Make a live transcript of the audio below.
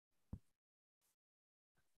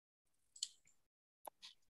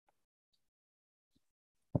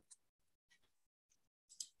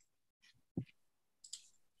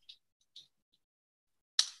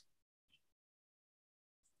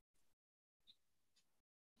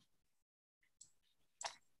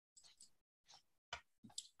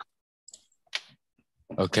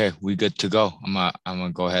Okay, we good to go. I'm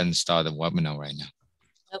gonna go ahead and start the webinar right now.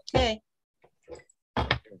 Okay.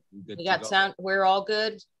 We got sound. We're all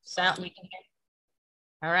good. Sound we can hear.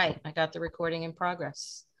 All right. I got the recording in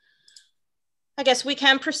progress. I guess we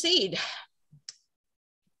can proceed.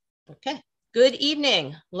 Okay. Good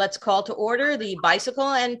evening. Let's call to order the Bicycle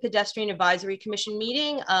and Pedestrian Advisory Commission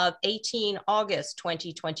meeting of 18 August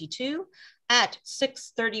 2022 at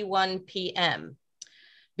 6:31 p.m.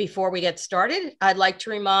 Before we get started, I'd like to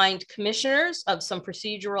remind commissioners of some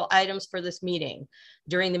procedural items for this meeting.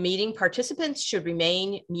 During the meeting, participants should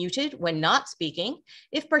remain muted when not speaking.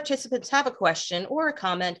 If participants have a question or a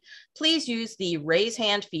comment, please use the raise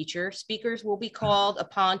hand feature. Speakers will be called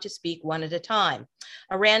upon to speak one at a time.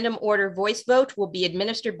 A random order voice vote will be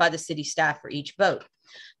administered by the city staff for each vote.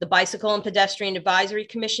 The Bicycle and Pedestrian Advisory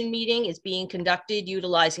Commission meeting is being conducted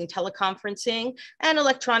utilizing teleconferencing and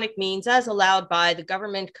electronic means as allowed by the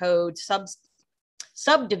Government Code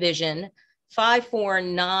Subdivision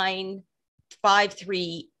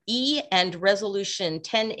 54953E and Resolution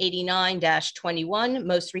 1089-21,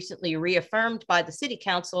 most recently reaffirmed by the City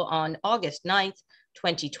Council on August 9th,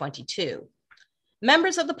 2022.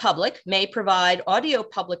 Members of the public may provide audio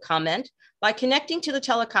public comment by connecting to the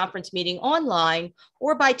teleconference meeting online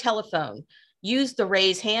or by telephone. Use the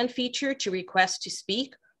raise hand feature to request to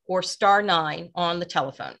speak or *9 on the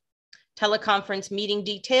telephone. Teleconference meeting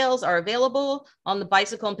details are available on the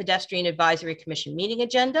Bicycle and Pedestrian Advisory Commission meeting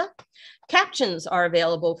agenda. Captions are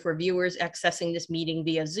available for viewers accessing this meeting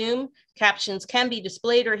via Zoom. Captions can be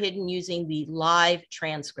displayed or hidden using the live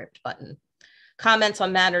transcript button. Comments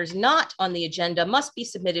on matters not on the agenda must be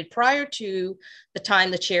submitted prior to the time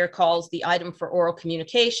the chair calls the item for oral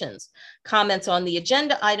communications. Comments on the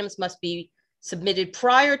agenda items must be submitted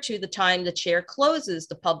prior to the time the chair closes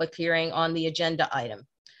the public hearing on the agenda item.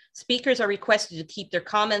 Speakers are requested to keep their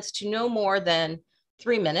comments to no more than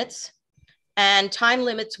 3 minutes, and time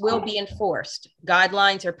limits will be enforced.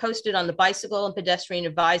 Guidelines are posted on the Bicycle and Pedestrian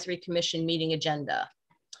Advisory Commission meeting agenda.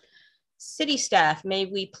 City staff, may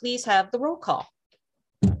we please have the roll call?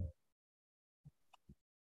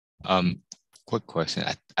 Quick question.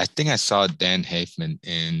 I think I saw Dan Hafman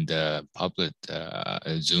in the public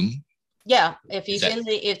Zoom. Yeah, if he's in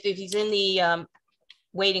the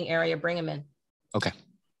waiting area, bring him in. Okay,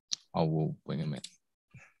 I will bring him in.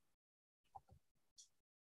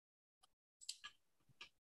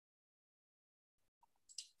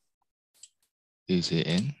 Is he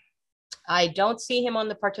in? I don't see him on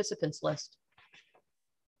the participants list.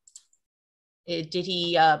 Is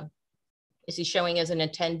he showing as an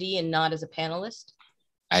attendee and not as a panelist?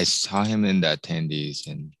 I saw him in the attendees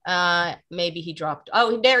and maybe he dropped.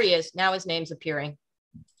 Oh, there he is. Now his name's appearing.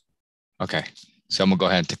 Okay, so I'm gonna go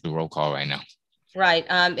ahead and take the roll call right now. Right.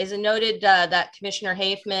 Is it noted that Commissioner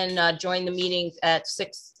Hafman joined the meeting at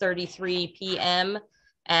 6:33 p.m.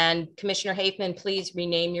 And Commissioner Hafman, please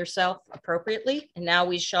rename yourself appropriately. And now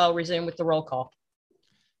we shall resume with the roll call.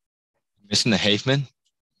 Commissioner Hafman.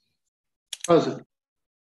 Present.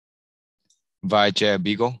 Vice Chair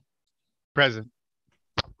Beagle. Present.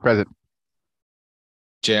 Present.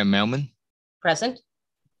 Chair Melman. Present.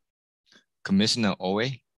 Commissioner Owe.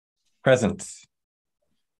 Present.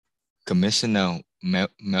 Commissioner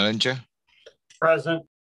Mellinger. Present.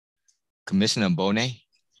 Commissioner Bonet.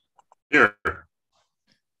 Here. Present.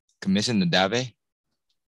 Commissioner Dave.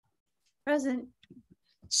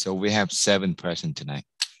 So we have 7 present tonight.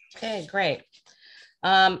 Okay, great.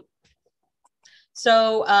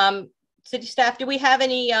 City staff, do we have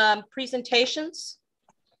any presentations?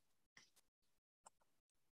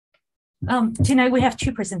 Tonight we have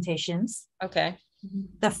 2 presentations. Okay.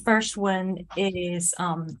 The first one is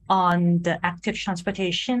on the active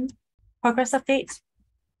transportation progress updates.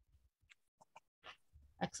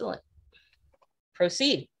 Excellent.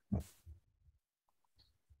 Proceed.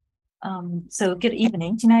 So good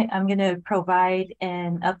evening. Tonight, I'm going to provide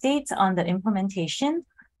an update on the implementation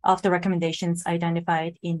of the recommendations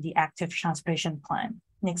identified in the active transportation plan.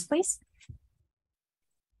 Next, please.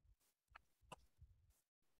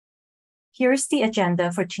 Here's the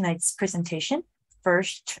agenda for tonight's presentation.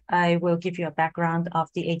 First, I will give you a background of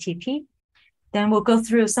the ATP. Then we'll go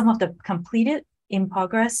through some of the completed, in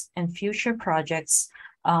progress, and future projects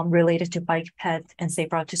related to bike ped and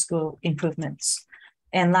safe route to school improvements.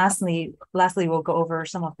 And lastly, we'll go over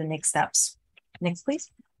some of the next steps. Next,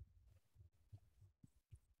 please.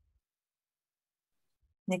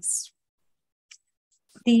 Next.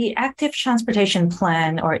 The Active Transportation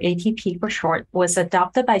Plan, or ATP for short, was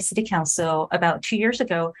adopted by City Council about 2 years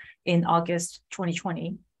ago in August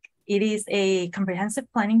 2020. It is a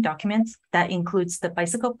comprehensive planning document that includes the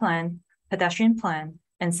bicycle plan, pedestrian plan,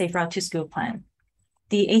 and safe route to school plan.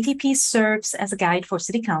 The ATP serves as a guide for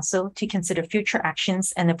City Council to consider future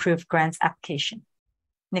actions and approve grants application.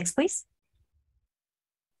 Next, please.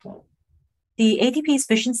 The ATP's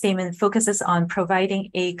vision statement focuses on providing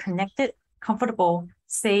a connected, comfortable,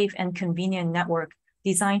 safe, and convenient network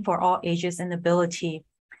designed for all ages and ability.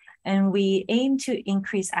 And we aim to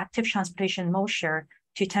increase active transportation mode share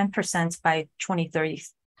to 10% by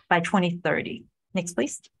 2030. Next,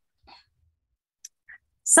 please.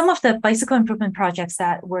 Some of the bicycle improvement projects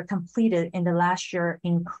that were completed in the last year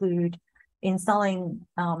include installing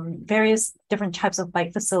various different types of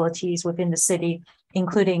bike facilities within the city,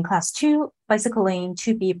 including Class 2 bicycle lane,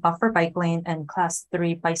 2B buffer bike lane, and Class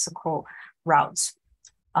 3 bicycle routes.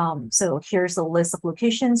 So here's a list of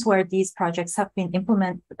locations where these projects have been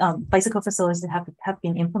implemented, bicycle facilities have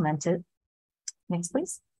been implemented. Next,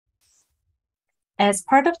 please. As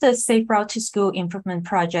part of the Safe Route to School improvement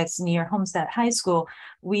projects near Homestead High School,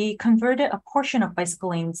 we converted a portion of bicycle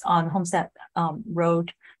lanes on Homestead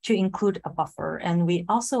Road to include a buffer. And we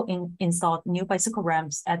also installed new bicycle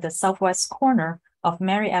ramps at the southwest corner of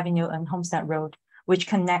Mary Avenue and Homestead Road, which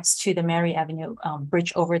connects to the Mary Avenue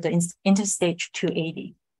bridge over the Interstate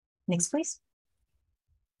 280. Next, please.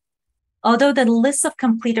 Although the list of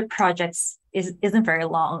completed projects isn't very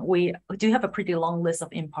long, we do have a pretty long list of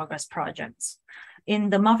in-progress projects.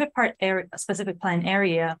 In the Moffett Park area, specific plan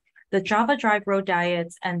area, the Java Drive road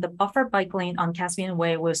diets and the buffer bike lane on Caspian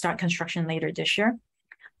Way will start construction later this year.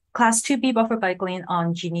 Class 2B buffer bike lane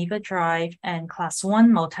on Geneva Drive and Class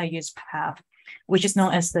 1 multi-use path, which is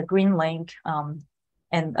known as the Green Link,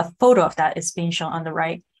 and a photo of that is being shown on the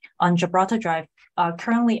right, on Gibraltar Drive, are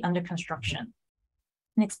currently under construction.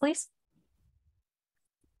 Next, please.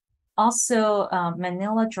 Also,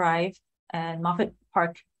 Manila Drive and Moffett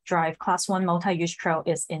Park Drive Class 1 multi-use trail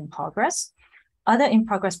is in progress. Other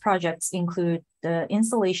in-progress projects include the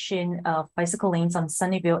installation of bicycle lanes on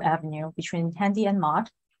Sunnyvale Avenue between Handy and Mott,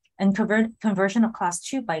 and conversion of Class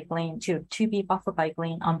 2 bike lane to 2B buffer bike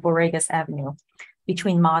lane on Borregas Avenue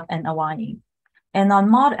between Mott and Awani. And on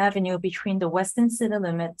Mott Avenue between the western city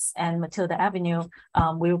limits and Matilda Avenue,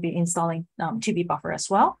 we will be installing 2B buffer as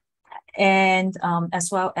well. And as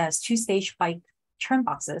well as two-stage bike turn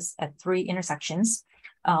boxes at 3 intersections,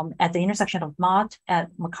 at the intersection of Mott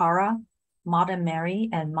at Macara, Mott and Mary,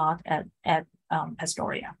 and Mott at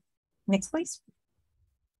Pastoria. Next, please.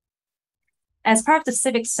 As part of the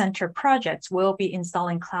Civic Center project, we'll be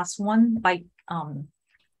installing Class 1 bike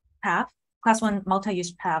path, Class 1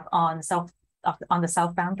 multi-use path on the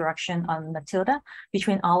southbound direction on Matilda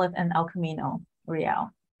between Olive and El Camino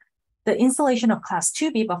Real. The installation of Class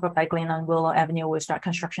 2B buffer bike lane on Willow Avenue will start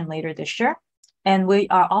construction later this year. And we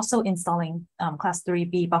are also installing Class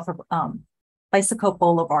 3B buffer bicycle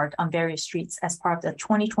boulevard on various streets as part of the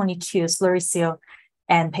 2022 slurry seal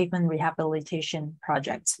and pavement rehabilitation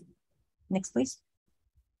project. Next, please.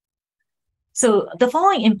 So the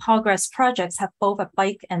following in progress projects have both a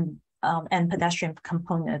bike and pedestrian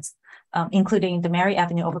components, including the Mary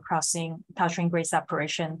Avenue overcrossing, Caltrain grade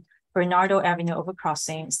separation, Bernardo Avenue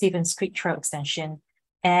overcrossing, Stevens Creek Trail extension,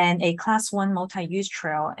 and a Class 1 multi-use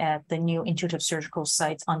trail at the new Intuitive Surgical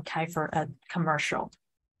site on Kiefer at Commercial.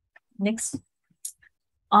 Next.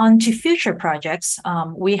 On to future projects,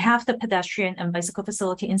 we have the pedestrian and bicycle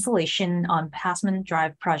facility installation on Passman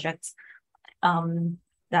Drive projects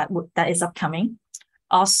that is upcoming.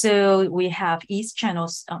 Also, we have East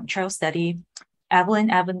Channel's trail study,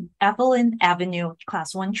 Evelyn Avenue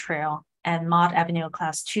Class 1 trail, and Mott Avenue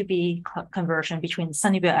Class 2B conversion between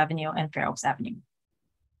Sunnyvale Avenue and Fair Oaks Avenue.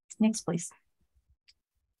 Next, please.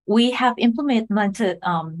 We have implemented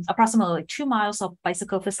approximately 2 miles of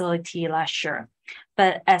bicycle facility last year.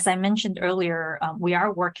 But as I mentioned earlier,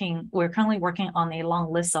 we're currently working on a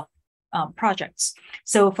long list of projects.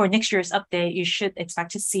 So for next year's update, you should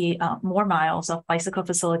expect to see more miles of bicycle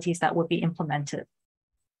facilities that would be implemented.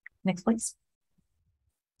 Next, please.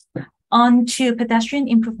 On to pedestrian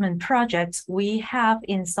improvement projects, we have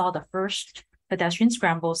installed the first pedestrian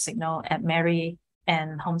scramble signal at Mary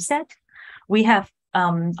and Homestead. We have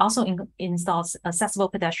also installed accessible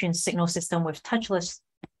pedestrian signal system with touchless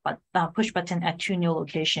push button at 2 new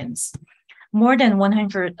locations. More than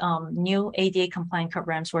 100 new ADA compliant curb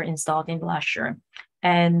ramps were installed in the last year,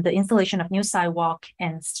 and the installation of new sidewalk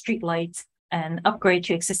and street lights and upgrade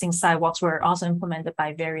to existing sidewalks were also implemented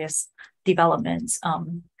by various development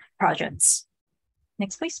projects.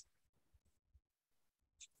 Next, please.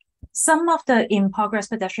 Some of the in-progress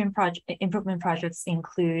pedestrian improvement projects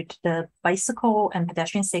include the bicycle and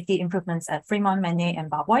pedestrian safety improvements at Fremont, Manet, and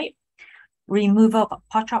Bob White, removal of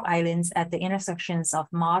pot-top islands at the intersections of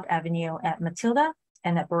Mott Avenue at Matilda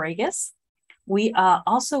and at Borregas, We are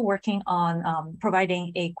also working on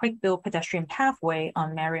providing a quick build pedestrian pathway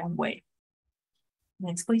on Marion Way.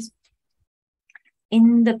 Next, please.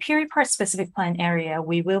 In the Peary Park specific plan area,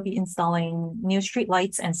 we will be installing new street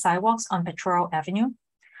lights and sidewalks on Petro Avenue.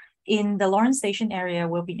 In the Lawrence Station area,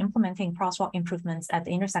 we'll be implementing crosswalk improvements at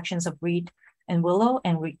the intersections of Reed and Willow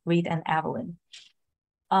and Reed and Avalon.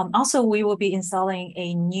 Also, we will be installing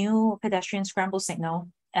a new pedestrian scramble signal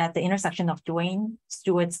at the intersection of Duane,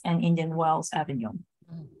 Stewart's, and Indian Wells Avenue.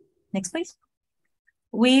 Next, please.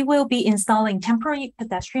 We will be installing temporary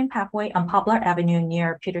pedestrian pathway on Poplar Avenue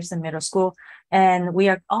near Peterson Middle School. And we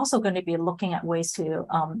are also going to be looking at ways to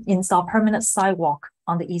install permanent sidewalk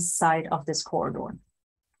on the east side of this corridor.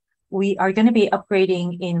 We are going to be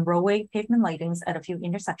upgrading in roadway pavement lightings at a few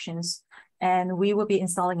intersections. And we will be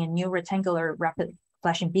installing a new rectangular rapid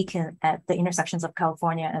flashing beacon at the intersections of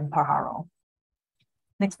California and Pajaro.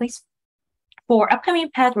 Next, please. For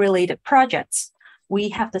upcoming ped-related projects, we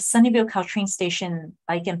have the Sunnyvale Caltrain Station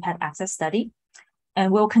Bike and Ped Access Study,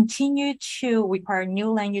 and we'll continue to require new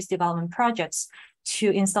land use development projects to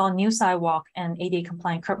install new sidewalk and ADA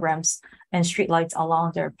compliant curb ramps and streetlights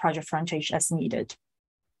along their project frontage as needed.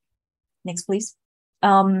 Next, please.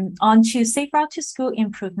 On to Safe Route to School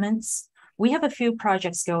improvements. We have a few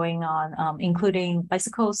projects going on, including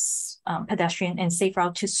bicycles, pedestrian, and Safe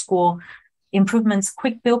Route to School improvements,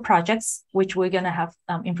 quick build projects, which we're going to have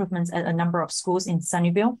improvements at a number of schools in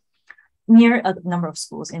Sunnyvale, near a number of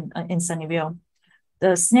schools in Sunnyvale.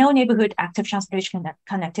 The Snail Neighborhood Active Transportation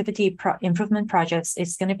Connectivity Improvement Projects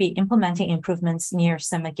is going to be implementing improvements near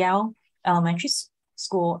San Miguel Elementary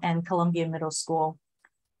School and Columbia Middle School.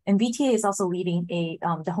 And VTA is also leading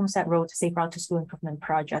the Homestead Road Safe Route to School improvement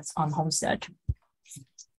projects on Homestead.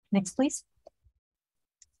 Next, please.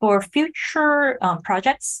 For future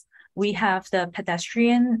projects, we have the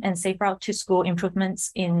pedestrian and Safe Route to School improvements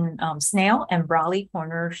in Snail and Brawley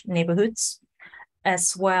Corner neighborhoods,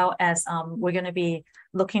 as well as we're going to be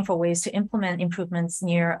looking for ways to implement improvements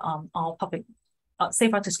near all public,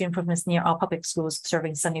 Safe Route to School improvements near all public schools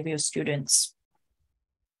serving Sunnyvale students.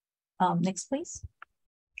 Next, please.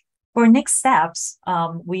 For next steps,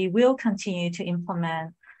 we will continue to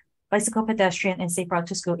implement bicycle, pedestrian, and Safe Route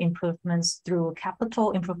to School improvements through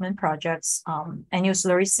capital improvement projects, annual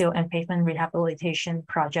slurry seal and pavement rehabilitation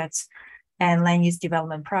projects, and land use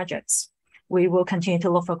development projects. We will continue to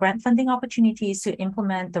look for grant funding opportunities to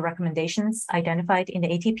implement the recommendations identified in the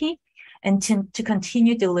ATP and to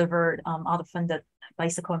continue deliver auto-funded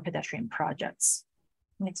bicycle and pedestrian projects.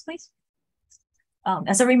 Next, please.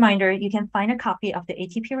 As a reminder, you can find a copy of the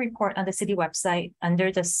ATP report on the city website under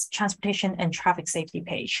the Transportation and Traffic Safety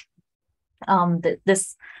page.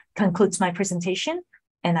 This concludes my presentation,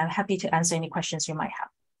 and I'm happy to answer any questions you might have.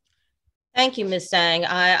 Thank you, Ms. Zhang.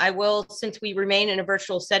 I will, since we remain in a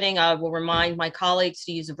virtual setting, I will remind my colleagues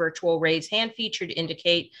to use a virtual raise hand feature to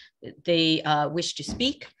indicate that they wish to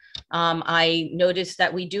speak. I noticed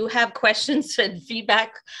that we do have questions and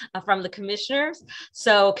feedback from the commissioners.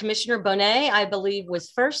 So Commissioner Bonet, I believe, was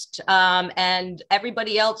first, and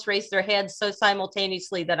everybody else raised their hands so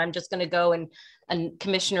simultaneously that I'm just going to go and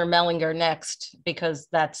Commissioner Mellinger next, because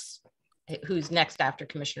that's who's next after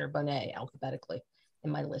Commissioner Bonet alphabetically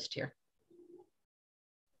in my list here.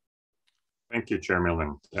 Thank you, Chair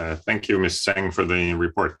Milling. Thank you, Ms. Tseng, for the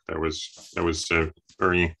report. That was a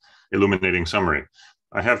very illuminating summary.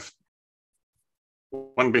 I have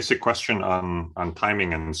one basic question on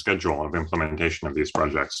timing and schedule of implementation of these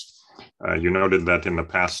projects. You noted that in the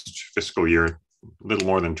past fiscal year, a little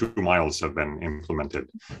more than 2 miles have been implemented.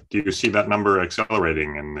 Do you see that number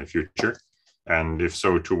accelerating in the future? And if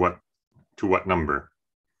so, to what number?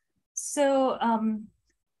 So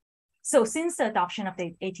since the adoption of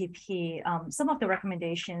the ATP, some of the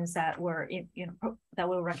recommendations that were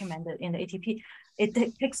recommended in the ATP, it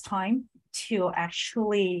takes time to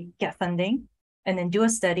actually get funding and then do a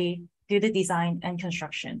study, do the design and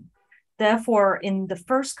construction. Therefore, in the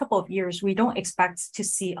first couple of years, we don't expect to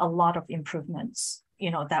see a lot of improvements,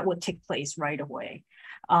 that would take place right away.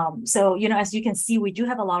 So, as you can see, we do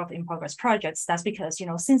have a lot of in-progress projects. That's because,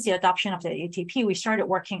 since the adoption of the ATP, we started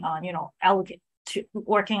working on,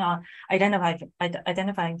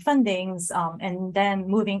 identifying fundings, and then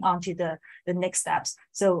moving on to the next steps.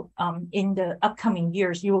 So in the upcoming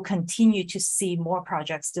years, you will continue to see more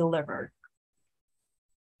projects delivered.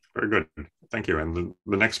 Very good. Thank you. And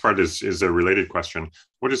the next part is a related question.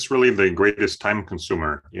 What is really the greatest time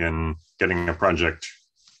consumer in getting a project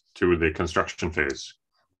to the construction phase?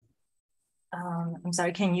 I'm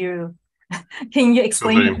sorry, can you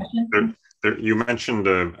explain the question? You mentioned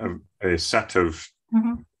a set of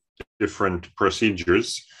different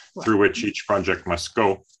procedures through which each project must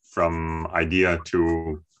go. from idea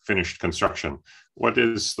to finished construction.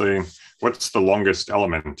 What's the longest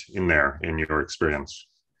element in there in your experience?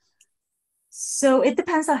 So it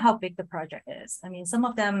depends on how big the project is. I mean, some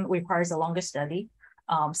of them requires a longer study.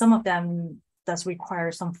 Some of them does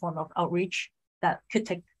require some form of outreach that could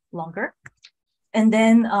take longer. And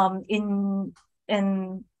then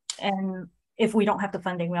and if we don't have the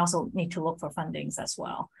funding, we also need to look for fundings as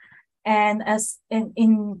well. And as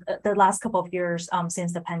in the last couple of years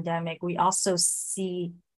since the pandemic, we also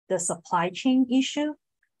see the supply chain issue,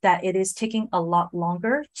 that it is taking a lot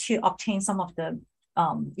longer to obtain some of the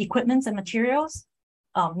equipments and materials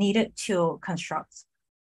needed to construct.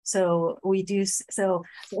 So we do. So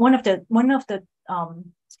one of the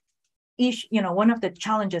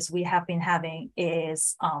challenges we have been having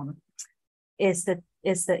is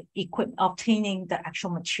obtaining the actual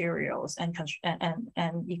materials and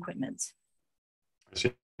equipment. I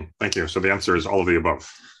see. Thank you. So the answer is all of the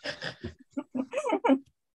above.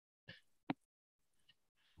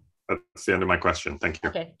 That's the end of my question. Thank you.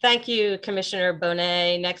 Okay, thank you, Commissioner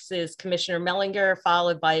Bonet. Next is Commissioner Mellinger,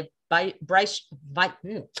 followed by Vice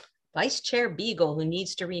Chair Beagle, who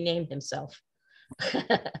needs to rename himself. Thank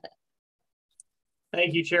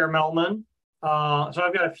you, Chair Melman. So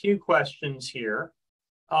I've got a few questions here.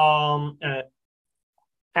 Actually,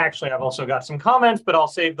 I've also got some comments, but I'll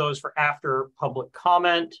save those for after public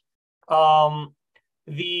comment.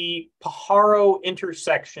 The Pajaro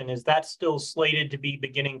intersection, is that still slated to be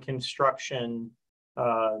beginning construction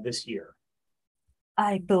this year?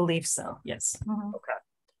 I believe so, yes. Mm-hmm. Okay.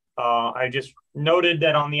 I just noted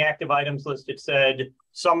that on the active items list, it said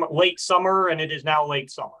late summer, and it is now late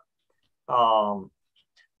summer.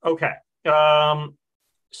 Okay.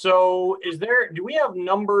 So do we have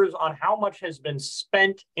numbers on how much has been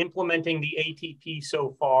spent implementing the ATP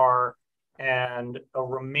so far, and the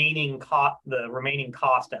remaining cost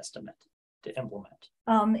estimate to implement?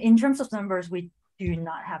 In terms of numbers, we do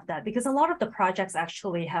not have that, because a lot of the projects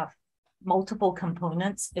actually have multiple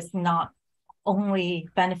components. It's not only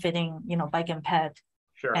benefiting, bike and ped,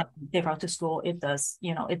 sure, and their route to school. It does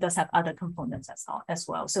have other components as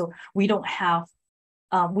well. So we don't have,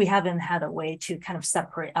 we haven't had a way to kind of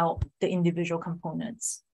separate out the individual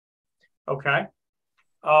components. Okay.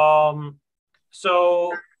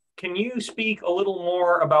 So can you speak a little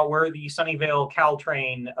more about where the Sunnyvale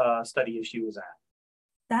Caltrain study issue is at?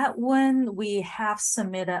 That one, we have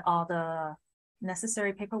submitted all the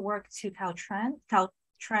necessary paperwork to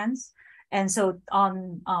Caltrans. And so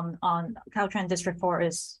on Caltrans District 4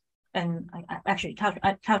 is, and actually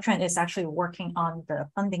Caltrans is actually working on the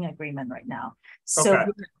funding agreement right now. So,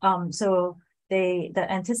 okay. So the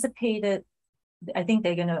anticipated, I think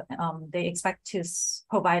they expect to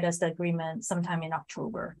provide us the agreement sometime in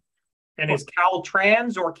October. And is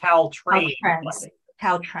Caltrans or Caltrain?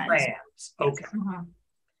 Caltrans. Okay. Yes.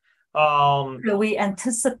 Mm-hmm. So we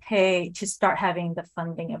anticipate to start having the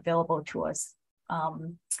funding available to us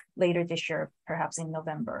later this year, perhaps in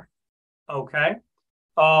November. Okay.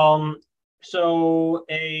 So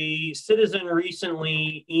a citizen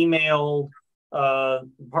recently emailed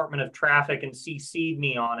Department of Traffic and CC'd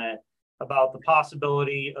me on it about the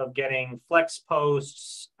possibility of getting flex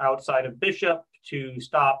posts outside of Bishop to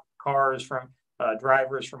stop cars from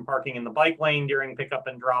drivers from parking in the bike lane during pickup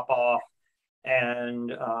and drop off.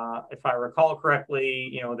 And if I recall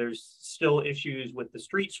correctly, there's still issues with the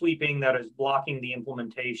street sweeping that is blocking the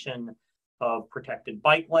implementation of protected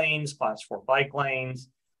bike lanes, class 4 bike lanes.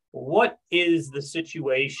 What is the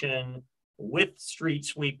situation with street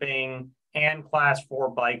sweeping and class 4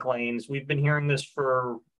 bike lanes? We've been hearing this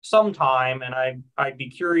for some time, and I'd be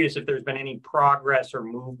curious if there's been any progress or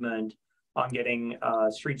movement on getting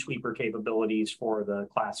street sweeper capabilities for the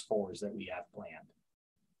class 4s that we have planned.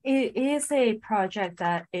 It is a project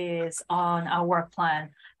that is on our work plan.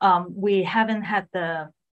 We haven't had the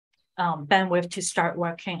bandwidth to start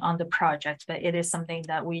working on the project, but it is something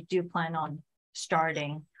that we do plan on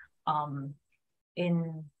starting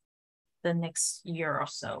in the next year or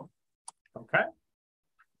so. Okay.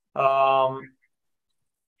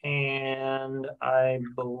 And I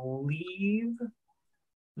believe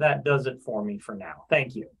that does it for me for now.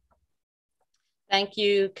 Thank you. Thank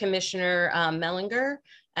you, Commissioner Mellinger.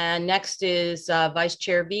 And next is Vice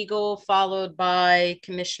Chair Beagle, followed by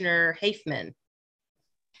Commissioner Hafman.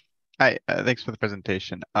 Hi, thanks for the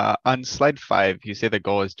presentation. On slide 5, you say the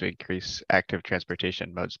goal is to increase active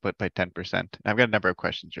transportation mode split by 10%. I've got a number of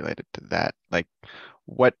questions related to that. Like,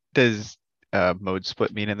 what does mode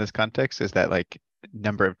split mean in this context? Is that like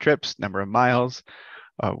number of trips, number of miles?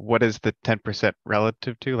 What is the 10%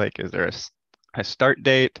 relative to? Like, is there a start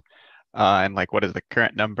date? And like, what is the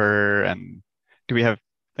current number? And do we have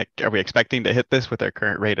like, are we expecting to hit this with our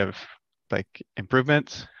current rate of like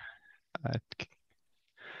improvements?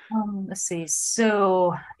 Let's see.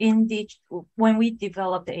 So when we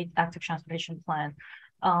developed the active transportation plan,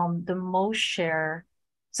 the most share.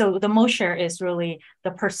 So the most share is really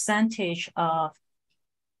the percentage of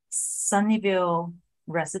Sunnyvale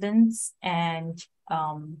residents and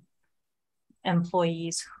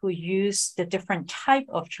employees who use the different type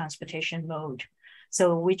of transportation mode.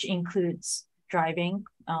 So which includes driving,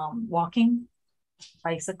 walking,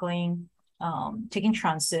 bicycling, taking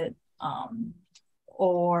transit,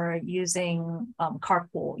 or using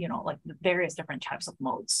carpool, like the various different types of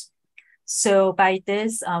modes. So by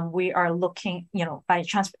this, we are looking, by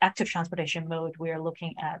active transportation mode, we are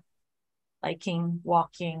looking at biking,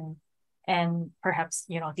 walking, and perhaps,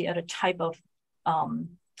 the other type of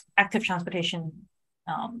active transportation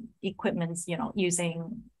equipments,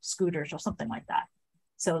 using scooters or something like that.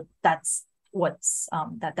 So that's what's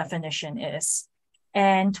that definition is.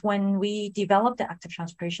 And when we developed the active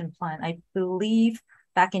transportation plan, I believe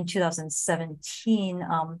back in 2017,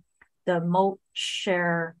 the mode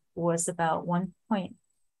share was about 1.5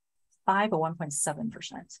 or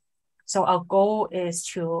 1.7%. So our goal is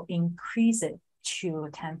to increase it to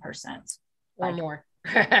 10%. Or more.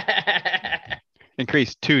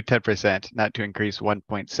 Increase to 10%, not to increase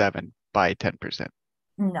 1.7 by 10%.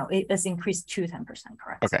 No, it is increased to 10%,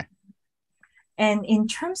 correct? Okay. And in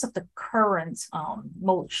terms of the current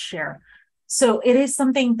mode share, so it is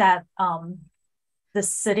something that the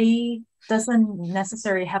city doesn't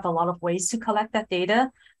necessarily have a lot of ways to collect that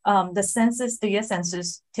data. The US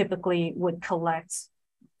Census typically would collect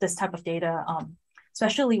this type of data,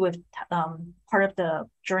 especially with part of the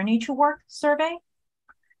Journey to Work survey.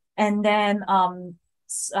 And then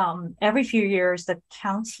every few years, the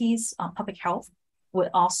county's public health would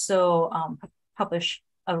also publish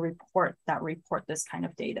a report that report this kind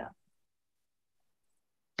of data.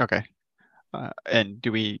 Okay. And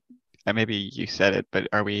do we, maybe you said it, but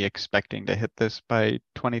are we expecting to hit this by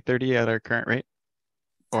 2030 at our current rate?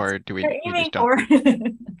 Or do we just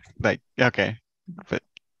don't? Like, okay. But,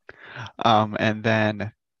 and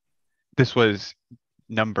then this was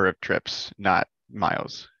number of trips, not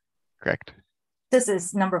miles, correct? This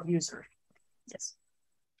is number of users, yes.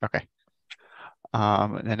 Okay.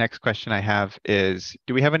 The next question I have is,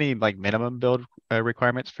 do we have any like minimum build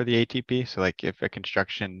requirements for the ATP? So like if a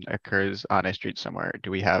construction occurs on a street somewhere,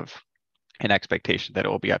 do we have an expectation that it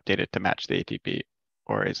will be updated to match the ATP?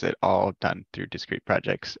 Or is it all done through discrete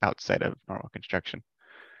projects outside of normal construction?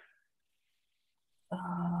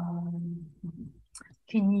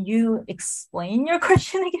 Can you explain your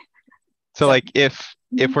question again? So like if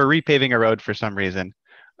we're repaving a road for some reason,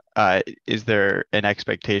 is there an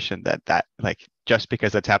expectation that like just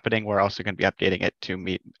because that's happening, we're also going to be updating it to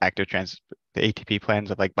meet the ATP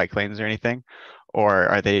plans of like bike lanes or anything? Or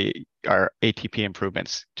are ATP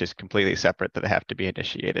improvements just completely separate that have to be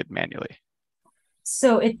initiated manually?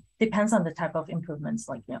 So it depends on the type of improvements.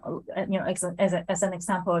 Like, as an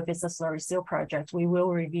example, if it's a slurry seal project, we will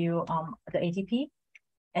review the ATP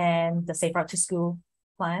and the Safe Route to School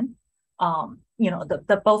plan.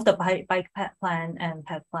 Both the bike path plan and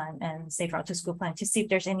ped plan and Safe Route to School plan to see if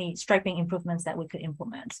there's any striping improvements that we could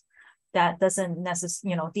implement. That doesn't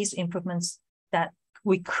necessarily, these improvements that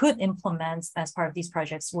we could implement as part of these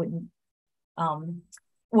projects would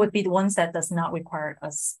be the ones that does not require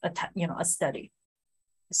us a study.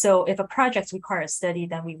 So if a project requires a study,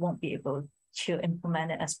 then we won't be able to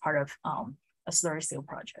implement it as part of a slurry seal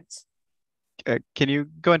project. Can you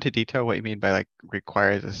go into detail what you mean by like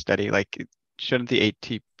requires a study? Like, shouldn't the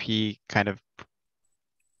ATP kind of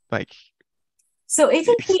like? So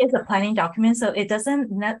ATP is a planning document, so it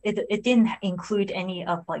didn't include any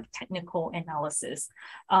of like technical analysis.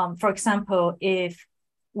 For example, if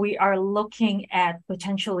we are looking at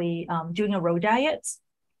potentially doing a road diet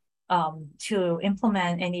to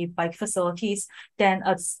implement any bike facilities, then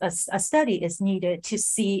a study is needed to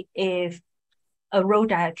see if a road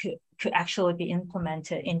diet could actually be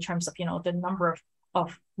implemented in terms of the number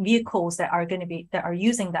of vehicles that are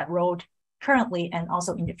using that road currently and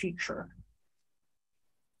also in the future.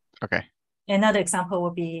 Okay. Another example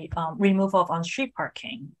would be removal of on-street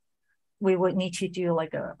parking. We would need to do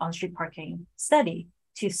like a on-street parking study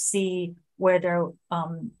to see whether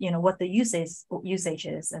what the usage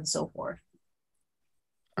is and so forth.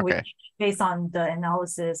 Okay. Which, based on the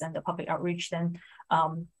analysis and the public outreach, then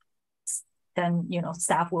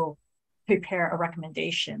staff will prepare a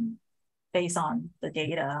recommendation based on the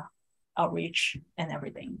data, outreach, and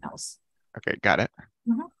everything else. Okay, got it.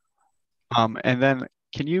 Mm-hmm. And then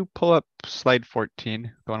can you pull up slide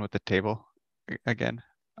 14, the one with the table again?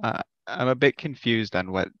 I'm a bit confused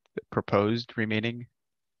on what proposed remaining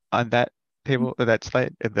on that table, or that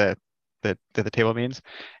slide, the table means.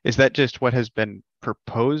 Is that just what has been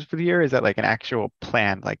proposed for the year? Is that like an actual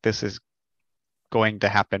plan? Like this is going to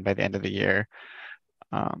happen by the end of the year?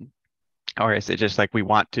 Or is it just like we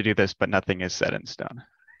want to do this, but nothing is set in stone?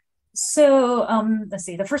 So let's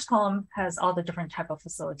see, the first column has all the different type of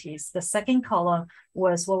facilities. The second column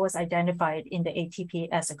was what was identified in the ATP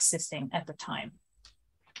as existing at the time.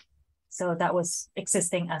 So that was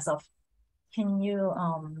existing as of, can you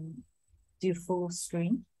do full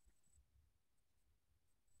screen?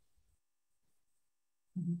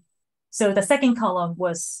 So the second column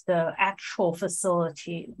was the actual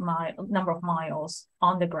facility, number of miles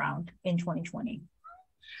on the ground in 2020.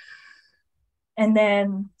 And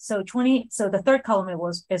then, so the third column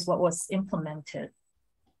is what was implemented.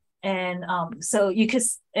 And so you could,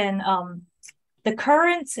 the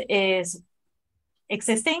current is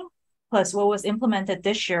existing plus what was implemented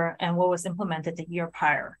this year and what was implemented the year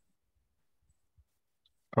prior.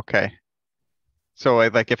 Okay. So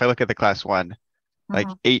like if I look at the class one, like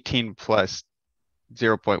 18 plus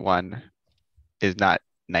 0.1 is not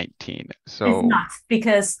 19. So it's not,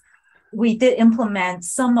 because we did implement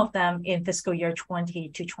some of them in fiscal year 20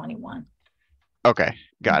 to 21. Okay,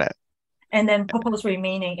 got it. And then proposed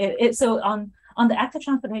remaining. So on the active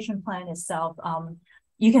transportation plan itself,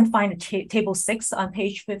 you can find table 6 on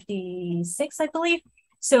page 56, I believe.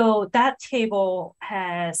 So that table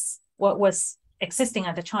has what was existing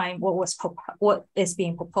at the time, what is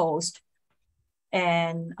being proposed,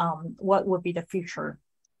 and what would be the future,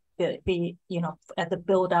 at the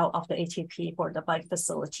build out of the ATP for the bike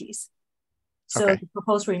facilities. So okay. The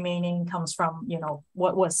proposed remaining comes from,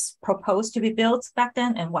 what was proposed to be built back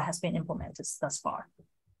then and what has been implemented thus far.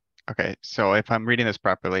 Okay, so if I'm reading this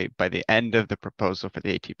properly, by the end of the proposal for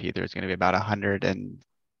the ATP, there's going to be about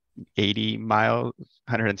 180 miles,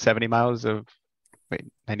 170 miles of,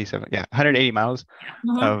 97, yeah, 180 miles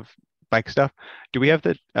of bike stuff. Do we have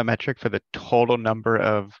a metric for the total number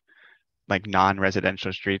of like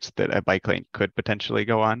non-residential streets that a bike lane could potentially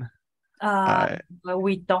go on? But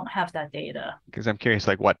we don't have that data. Because I'm curious,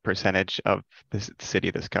 like what percentage of the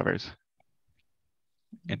city this covers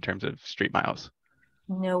in terms of street miles?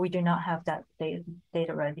 No, we do not have that data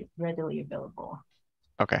readily available.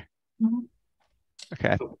 Okay. Okay,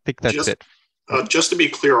 I think that's it. Just to be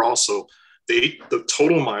clear also, the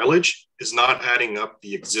total mileage is not adding up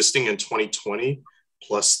the existing in 2020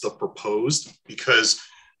 plus the proposed, because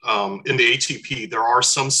in the ATP, there are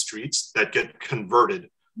some streets that get converted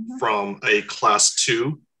from a class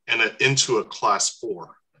 2 and into a class 4.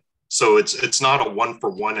 So it's not a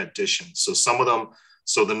 1-for-1 addition. So some of them,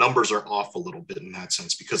 so the numbers are off a little bit in that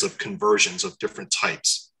sense because of conversions of different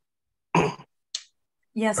types.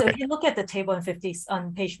 Yeah, so if you look at the table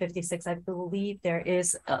on page 56, I believe there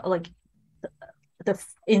is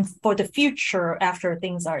for the future after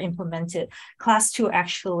things are implemented, class 2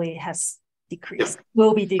 actually has decreased,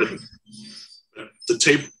 will be decreased.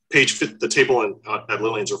 The table that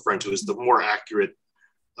Lillian's referring to is the more accurate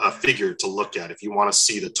figure to look at if you want to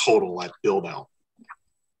see the total at build out.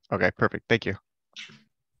 Okay, perfect. Thank you.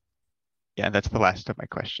 Yeah, that's the last of my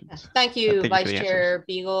questions. Thank you, Vice Chair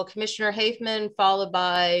Beagle. Commissioner Hafman, followed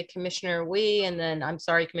by Commissioner Wee, and then I'm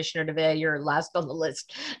sorry, Commissioner DeVay, you're last on the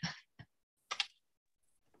list.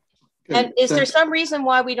 Okay, and is there some reason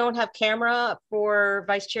why we don't have camera for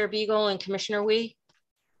Vice Chair Beagle and Commissioner Wee?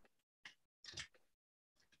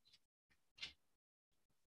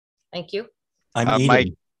 Thank you. My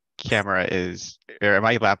camera is, or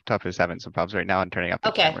my laptop is having some problems right now, and turning up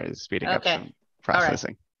the camera is speeding up some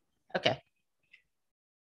processing. Okay.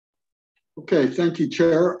 Okay, thank you,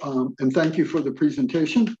 Chair, and thank you for the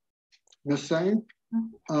presentation, Ms. Sang.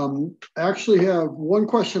 I actually have one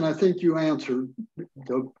question I think you answered.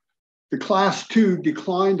 The class 2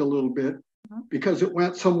 declined a little bit because it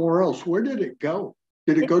went somewhere else. Where did it go?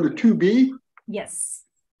 Did it go to 2B? Yes.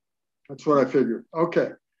 That's what I figured.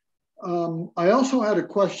 Okay. I also had a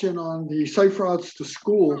question on the safe routes to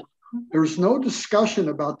school. There's no discussion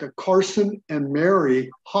about the Carson and Mary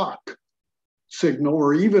Hawk signal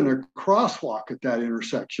or even a crosswalk at that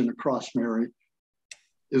intersection across Mary.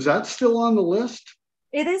 Is that still on the list?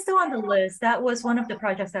 It is still on the list. That was one of the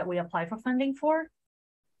projects that we applied for funding for.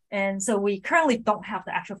 And so we currently don't have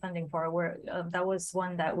the actual funding for it. That was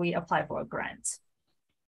one that we applied for a grant.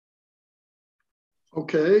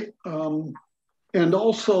 Okay. And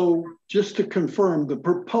also, just to confirm, the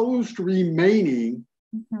proposed remaining,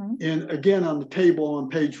 again on the table on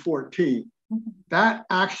page 14, that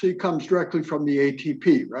actually comes directly from the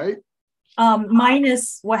ATP, right?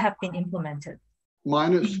 Minus what have been implemented.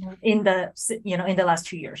 Minus in the last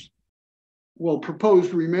 2 years. well,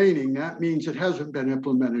 proposed remaining, that means it hasn't been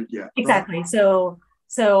implemented yet. Exactly. Right?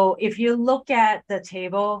 So if you look at the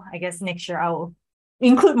table, I guess next year I will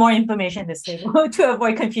include more information in this table to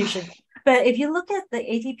avoid confusion. But if you look at the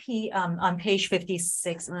ATP on page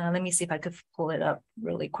 56, let me see if I could pull it up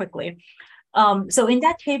really quickly. So in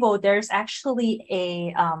that table, there's actually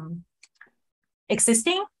a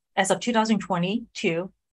existing as of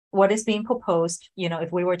 2022, what is being proposed,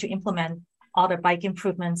 if we were to implement all the bike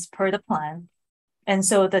improvements per the plan. And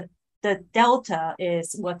so the delta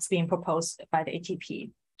is what's being proposed by the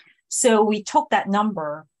ATP. So we took that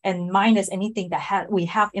number and minus anything that we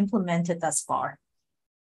have implemented thus far.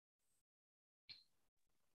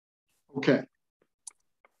 Okay.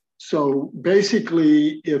 So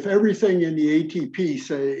basically, if everything in the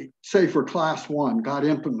ATP, say for class 1 got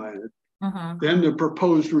implemented, then the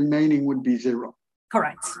proposed remaining would be 0.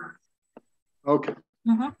 Correct. Okay.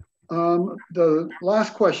 The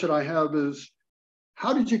last question I have is,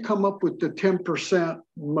 how did you come up with the 10%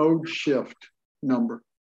 mode shift number?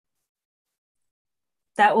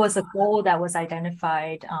 That was a goal that was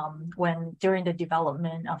identified during the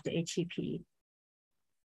development of the ATP.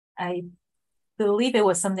 I believe it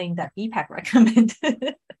was something that EPAC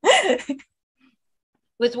recommended.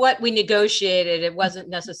 With what we negotiated, it wasn't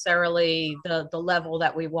necessarily the level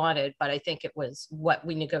that we wanted, but I think it was what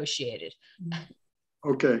we negotiated.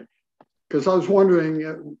 Okay, because I was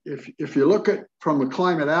wondering if you look at from a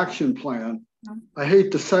climate action plan, I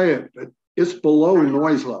hate to say it, but it's below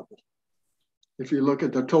noise level. If you look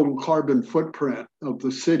at the total carbon footprint of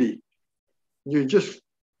the city, you're just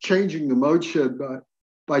changing the mode shed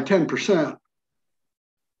by 10%.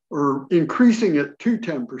 Or increasing it to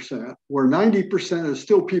 10%, where 90% is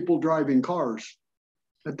still people driving cars.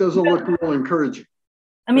 That doesn't look real encouraging.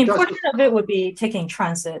 I mean, portion of it would be taking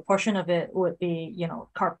transit, portion of it would be,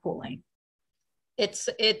 carpooling. It's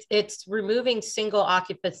removing single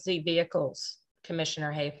occupancy vehicles,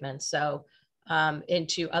 Commissioner Hafman, so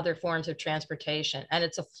into other forms of transportation. And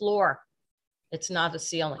it's a floor, it's not a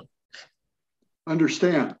ceiling.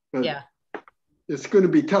 Understand, but yeah. It's going to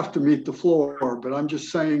be tough to meet the floor, but I'm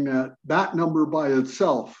just saying that number by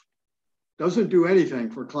itself doesn't do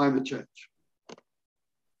anything for climate change.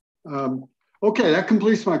 Okay, that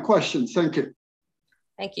completes my questions. Thank you.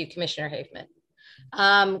 Thank you, Commissioner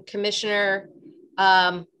Hafman. Commissioner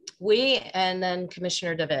Wee and then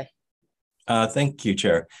Commissioner DeVay. Thank you,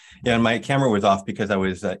 Chair. Yeah, my camera was off because I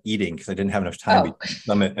was eating because I didn't have enough time between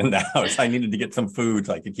summit and the house. I needed to get some food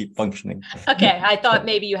so I could keep functioning. Okay, I thought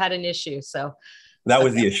maybe you had an issue, so. That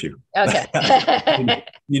was the issue. Okay.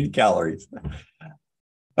 Needed calories.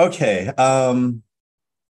 Okay.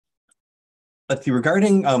 Let's see,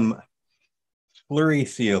 regarding slurry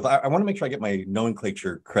seals, I want to make sure I get my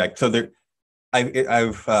nomenclature correct. So there's been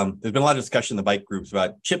a lot of discussion in the bike groups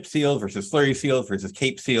about chip seals versus slurry seals versus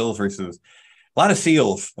cape seals versus a lot of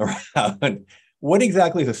seals around. What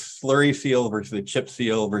exactly is a slurry seal versus a chip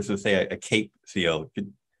seal versus, say, a cape seal?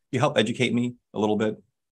 Could you help educate me a little bit?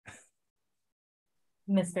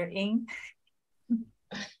 Mr. Ng?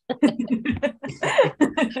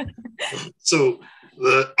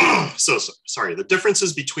 Sorry, the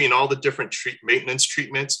differences between all the different maintenance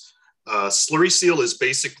treatments. Slurry seal is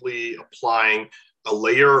basically applying a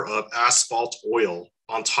layer of asphalt oil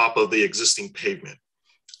on top of the existing pavement.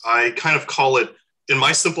 I kind of call it, in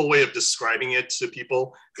my simple way of describing it to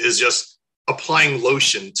people, is just applying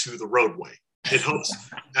lotion to the roadway. It helps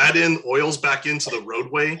add in oils back into the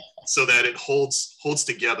roadway so that it holds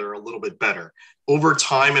together a little bit better. Over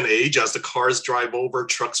time and age, as the cars drive over,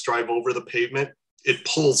 trucks drive over the pavement, it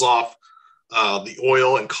pulls off the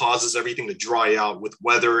oil and causes everything to dry out with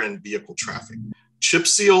weather and vehicle traffic. Chip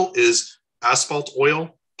seal is asphalt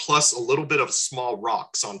oil plus a little bit of small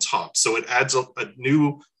rocks on top. So it adds a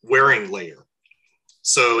new wearing layer.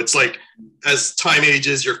 So it's like as time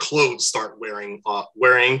ages, your clothes start wearing,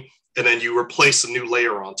 and then you replace a new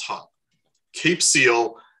layer on top. Cape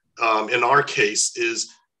seal, in our case, is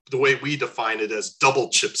the way we define it as double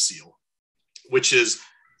chip seal, which is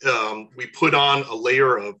we put on a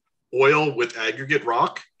layer of oil with aggregate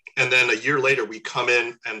rock, and then a year later we come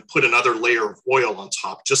in and put another layer of oil on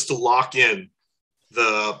top just to lock in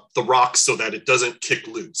the rock so that it doesn't kick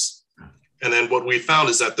loose. And then what we found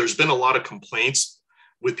is that there's been a lot of complaints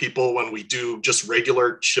with people when we do just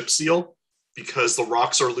regular chip seal, because the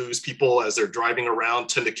rocks are loose. People, as they're driving around,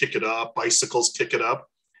 tend to kick it up. Bicycles kick it up,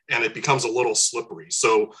 and it becomes a little slippery.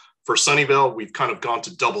 So for Sunnyvale, we've kind of gone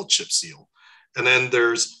to double chip seal. And then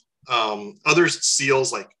there's other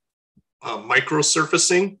seals like micro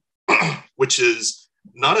surfacing, which is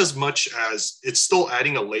not as much as it's still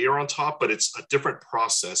adding a layer on top, but it's a different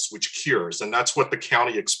process which cures. And that's what the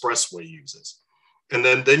county expressway uses. And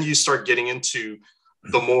then you start getting into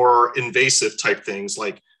the more invasive type things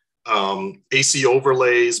like AC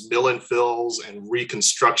overlays, mill and fills, and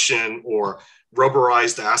reconstruction, or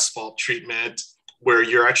rubberized asphalt treatment, where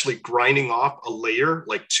you're actually grinding off a layer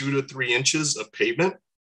like 2 to 3 inches of pavement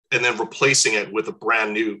and then replacing it with a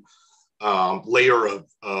brand new layer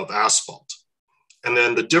of asphalt. And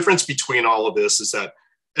then the difference between all of this is that,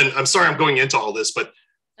 and I'm sorry I'm going into all this, but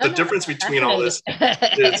the difference between all this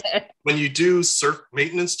is when you do surf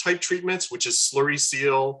maintenance type treatments, which is slurry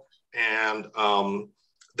seal, and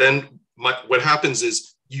then what happens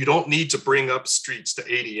is you don't need to bring up streets to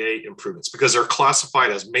ADA improvements because they're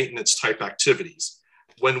classified as maintenance type activities.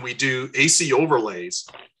 When we do AC overlays,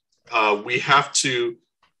 we have to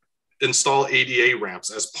install ADA ramps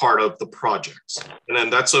as part of the projects. And then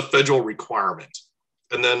that's a federal requirement.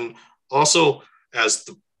 And then also as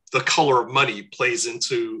the color of money plays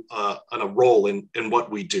into a role in what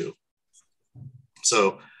we do.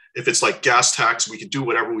 So if it's like gas tax, we can do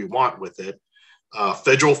whatever we want with it.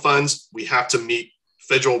 Federal funds, we have to meet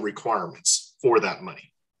federal requirements for that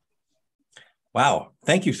money. Wow,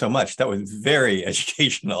 thank you so much. That was very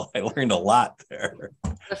educational. I learned a lot there.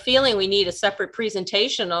 The feeling we need a separate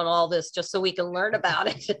presentation on all this just so we can learn about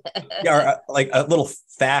it. Yeah, like a little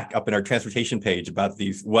fact up in our transportation page about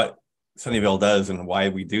what Sunnyvale does and why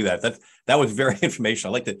we do that. That was very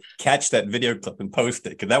informational. I'd like to catch that video clip and post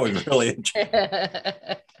it because that was really interesting.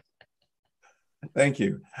 Thank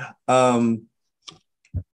you.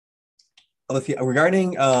 Let's see,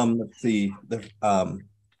 regarding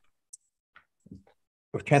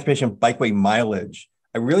with transportation bikeway mileage,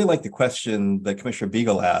 I really like the question that Commissioner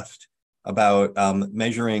Beagle asked about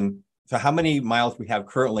measuring, so how many miles we have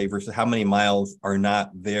currently versus how many miles are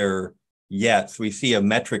not there yet. So we see a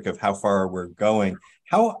metric of how far we're going.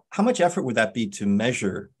 How much effort would that be to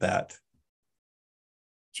measure that?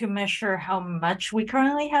 To measure how much we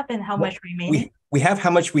currently have and how much remaining? We have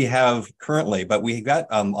how much we have currently, but we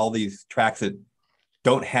got all these tracks that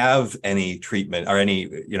don't have any treatment or any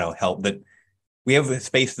help. That we have a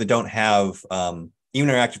space that don't have even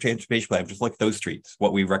our active transportation plan. Just look at those streets,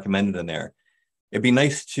 what we recommended in there. It'd be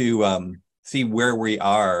nice to see where we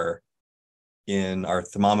are in our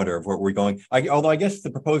thermometer of where we're going. Although I guess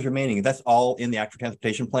the proposed remaining, that's all in the active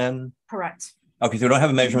transportation plan. Correct. Okay, so we don't have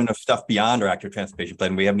a measurement of stuff beyond our active transportation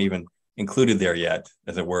plan. We haven't even included there yet,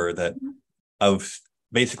 as it were, that of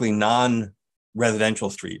basically non-residential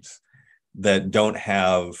streets that don't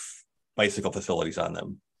have bicycle facilities on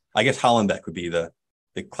them. I guess Hollenbeck would be the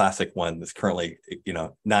classic one that's currently,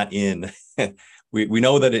 not in. we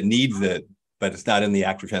know that it needs it, but it's not in the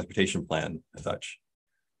active transportation plan as such.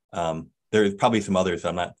 There's probably some others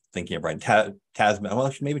I'm not thinking of right. Tasman,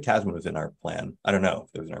 well, maybe Tasman was in our plan. I don't know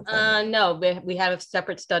if it was in our plan. No, we have a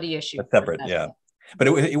separate study issue. A separate, yeah. But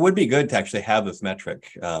it would be good to actually have this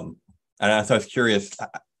metric. And so I was curious,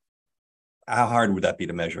 how hard would that be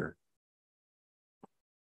to measure?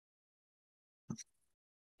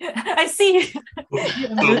 I see. So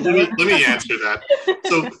let me answer that.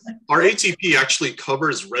 So our ATP actually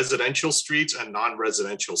covers residential streets and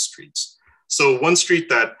non-residential streets. So one street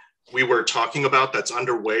that we were talking about that's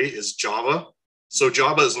underway is Java. So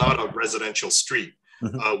Java is not a residential street.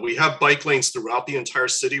 Mm-hmm. We have bike lanes throughout the entire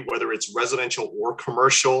city, whether it's residential or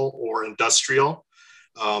commercial or industrial.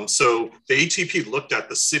 So the ATP looked at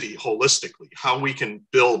the city holistically, how we can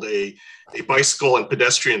build a bicycle and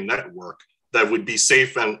pedestrian network that would be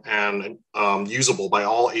safe and usable by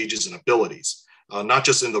all ages and abilities, not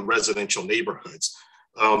just in the residential neighborhoods.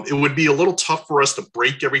 It would be a little tough for us to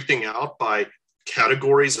break everything out by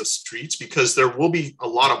categories of streets because there will be a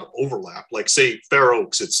lot of overlap, like say Fair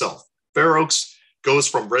Oaks itself. Fair Oaks goes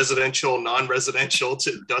from residential, non-residential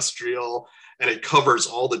to industrial, and it covers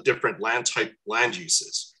all the different land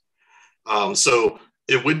uses. So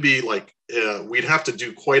it would be like, we'd have to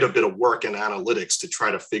do quite a bit of work and analytics to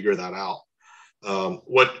try to figure that out.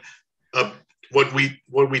 What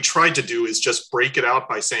we tried to do is just break it out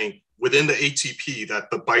by saying within the ATP that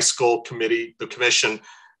the bicycle committee, the commission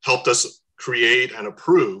helped us create and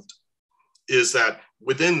approved, is that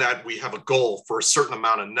within that we have a goal for a certain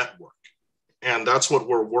amount of network. And that's what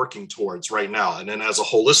we're working towards right now. And then as a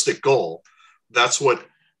holistic goal, that's what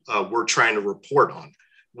we're trying to report on.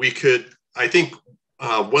 I think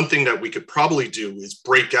one thing that we could probably do is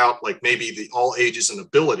break out like maybe the all ages and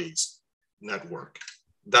abilities network.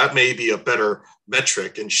 That may be a better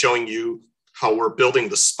metric in showing you how we're building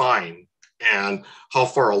the spine and how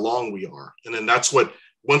far along we are. And then that's what,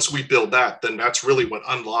 once we build that, then that's really what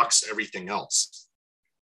unlocks everything else.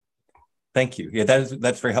 Thank you. Yeah,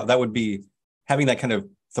 that's very helpful. That would be having that kind of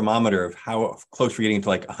thermometer of how close we're getting to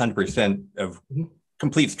like 100% of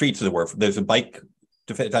complete streets of the world. There's a bike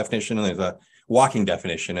definition and there's a walking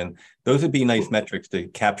definition, and those would be nice metrics to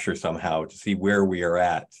capture somehow to see where we are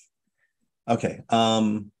at. Okay.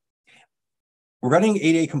 We're running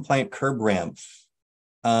ADA compliant curb ramps.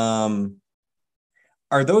 Are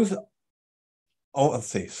those, oh, let's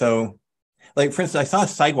see. So like, for instance, I saw a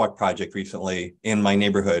sidewalk project recently in my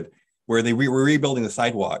neighborhood where they were rebuilding the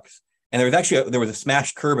sidewalks. And there was a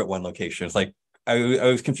smashed curb at one location. It's like, I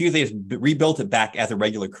was confused. They just rebuilt it back as a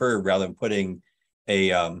regular curb rather than putting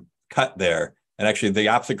a cut there. And actually the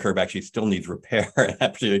opposite curb actually still needs repair in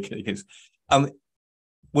that particular case.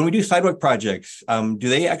 When we do sidewalk projects, do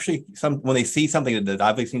they actually, when they see something that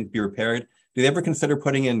obviously needs to be repaired, do they ever consider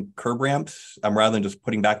putting in curb ramps rather than just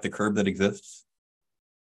putting back the curb that exists?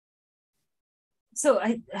 So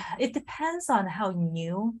it depends on how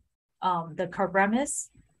new the curb ramp is.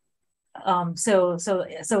 So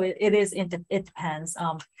it depends.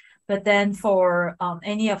 But then for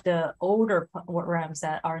any of the older ramps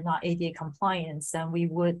that are not ADA compliant, then we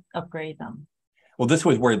would upgrade them. Well, this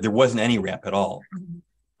was where there wasn't any ramp at all.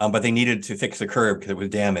 But they needed to fix the curb because it was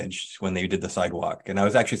damaged when they did the sidewalk. And I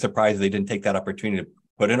was actually surprised they didn't take that opportunity to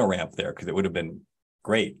put in a ramp there because it would have been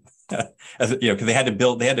great. As you know, because they had to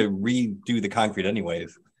redo the concrete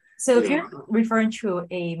anyways. So if you're referring to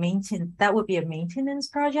a maintenance, that would be a maintenance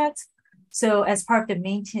project. So as part of the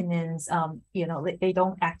maintenance, you know, they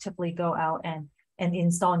don't actively go out and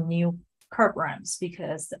install new curb ramps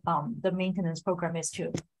because the maintenance program is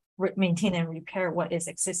to maintain and repair what is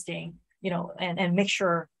existing, you know, and make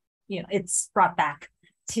sure, you know, it's brought back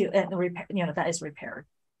to and repair, you know, that is repaired.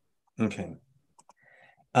 Okay.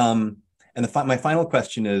 And my final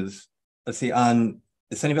question is, let's see, on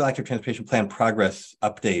the Sunnyvale Active Transportation Plan progress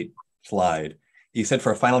update slide, you said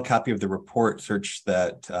for a final copy of the report, search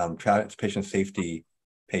that transportation safety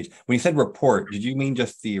page. When you said report, did you mean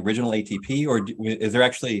just the original ATP, or is there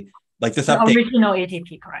actually like this update? Original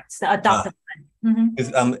ATP, correct. The adopted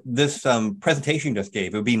plan. This presentation you just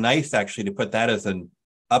gave, it would be nice actually to put that as an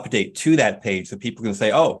update to that page so people can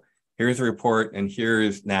say, oh, here's the report and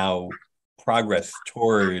here's now progress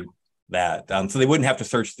toward that. So they wouldn't have to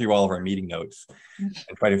search through all of our meeting notes and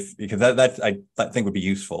try to, because that I think would be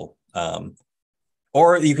useful.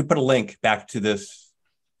 Or you could put a link back to this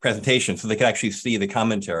presentation so they could actually see the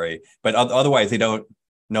commentary, but otherwise they don't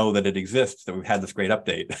know that it exists, that we've had this great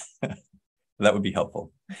update. That would be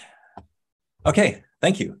helpful. Okay,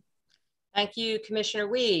 thank you. Thank you, Commissioner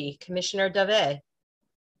Wee. Commissioner Dave.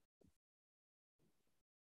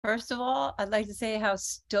 First of all, I'd like to say how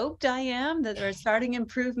stoked I am that we're starting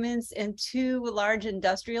improvements in 2 large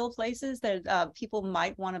industrial places that people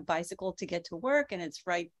might want to bicycle to get to work, and it's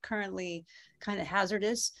currently kind of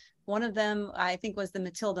hazardous. One of them, I think, was the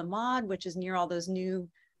Matilda Mod, which is near all those new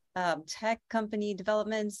tech company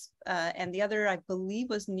developments, and the other, I believe,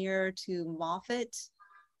 was near to Moffett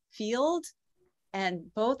Field.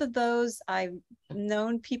 And both of those, I've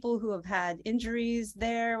known people who have had injuries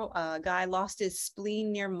there. A guy lost his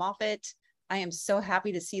spleen near Moffett. I am so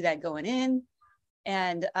happy to see that going in.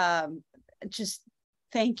 And just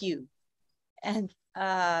thank you. And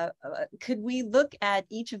could we look at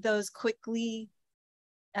each of those quickly?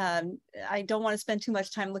 I don't want to spend too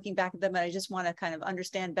much time looking back at them, but I just want to kind of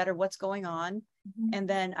understand better what's going on. And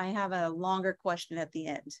then I have a longer question at the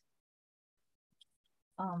end.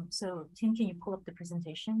 So Tim, can you pull up the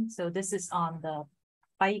presentation? So this is on the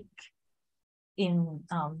bike in,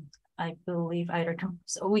 I believe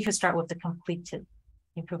so we could start with the completed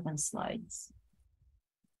improvement slides.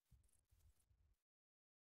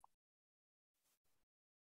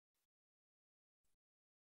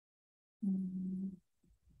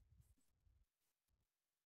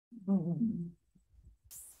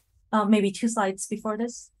 Maybe 2 slides before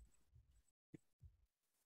this.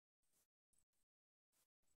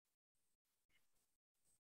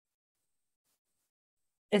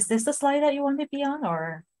 Is this the slide that you want to be on,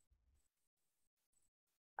 or?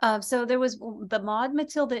 So there was the Maud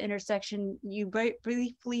Matilda intersection. You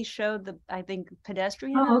briefly showed the, I think,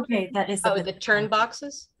 pedestrian. Oh, okay, that is the turn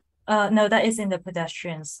boxes. No, that is in the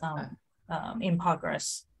pedestrians in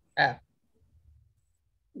progress. I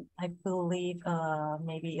believe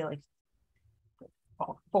maybe like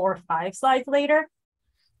 4 or 5 slides later.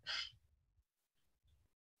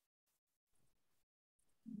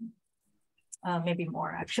 Maybe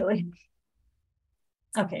more actually.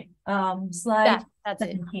 Okay, slide that's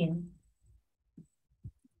 17.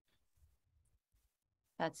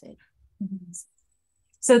 That's it.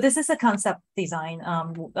 So this is a concept design.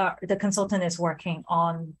 The consultant is working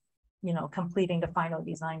on, you know, completing the final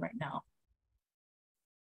design right now.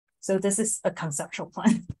 So this is a conceptual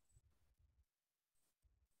plan.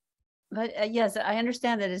 But yes, I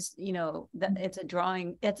understand that it's, you know, that it's a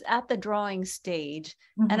drawing, it's at the drawing stage.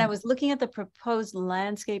 And I was looking at the proposed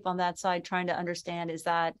landscape on that side, trying to understand, is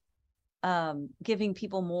that giving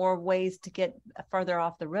people more ways to get farther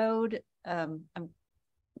off the road? I'm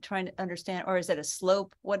trying to understand, or is it a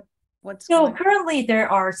slope? What's So currently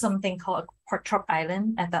there are something called a pork chop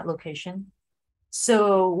island at that location.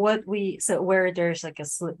 So where there's like a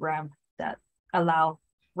slip ramp that allow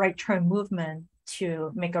right turn movement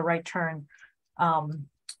to make a right turn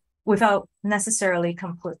without necessarily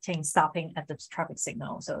completing stopping at the traffic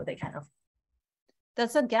signal. So they kind of.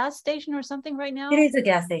 That's a gas station or something right now? It is a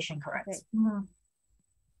gas station, correct. Okay.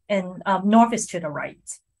 And north is to the right.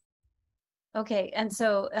 Okay, and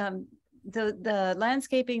so the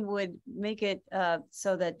landscaping would make it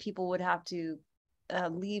so that people would have to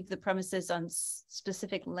leave the premises on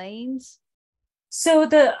specific lanes? So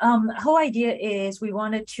the whole idea is we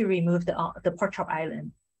wanted to remove the pork chop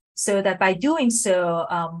island, so that by doing so,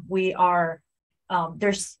 we are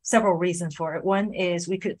there's several reasons for it. One is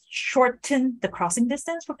we could shorten the crossing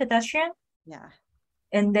distance for pedestrian. Yeah.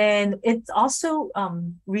 And then it's also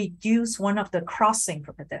reduce one of the crossing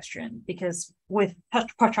for pedestrian, because with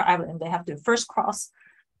pork chop island, they have to first cross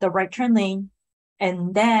the right turn lane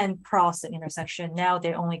and then cross the intersection. Now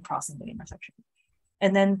they're only crossing the intersection.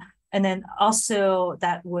 And then also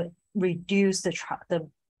that would reduce the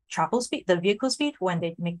travel speed, the vehicle speed when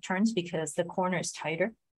they make turns, because the corner is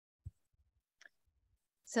tighter.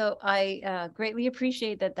 So I greatly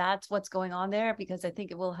appreciate that that's what's going on there, because I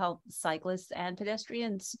think it will help cyclists and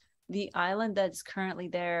pedestrians. The island that's currently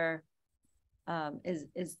there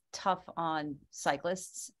is tough on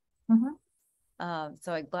cyclists. So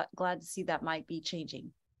I'm glad to see that might be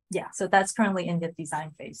changing. Yeah, so that's currently in the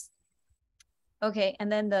design phase. Okay, and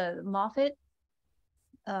then the Moffett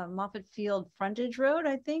Field frontage road,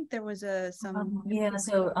 I think there was some. Yeah,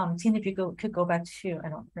 so Tina, if you could go back to, I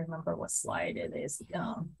don't remember what slide it is.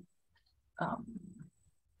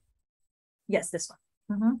 Yes, this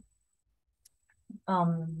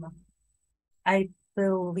one. I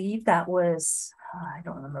believe that was, I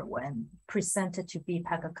don't remember when, presented to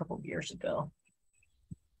BPAC a couple of years ago.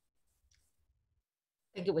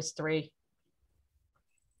 I think it was 3.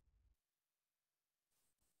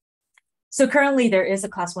 So currently there is a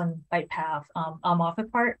class 1 bike path on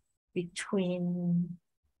Moffett Park between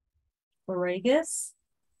Borregas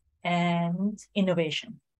and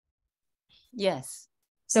Innovation. Yes.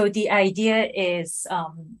 So the idea is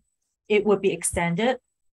it would be extended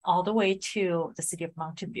all the way to the city of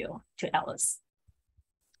Mountain View, to Ellis.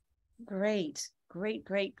 Great.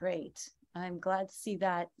 I'm glad to see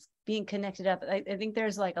that being connected up. I think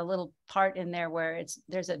there's like a little part in there where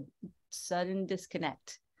there's a sudden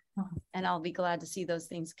disconnect. And I'll be glad to see those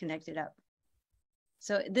things connected up.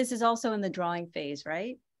 So this is also in the drawing phase,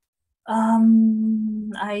 right?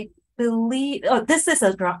 I believe, this is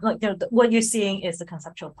a draw, like what you're seeing is the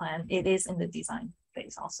conceptual plan. It is in the design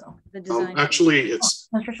phase also. The design actually, it's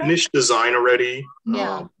finished design already.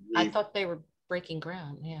 Yeah, I thought they were breaking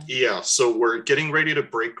ground. Yeah, so we're getting ready to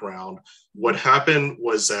break ground. What happened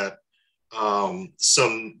was that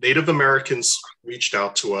some Native Americans reached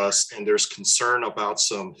out to us, and there's concern about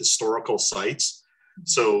some historical sites.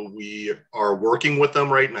 So we are working with them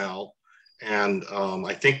right now. And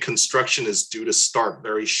I think construction is due to start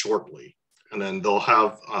very shortly. And then they'll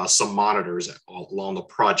have some monitors along the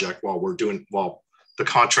project while the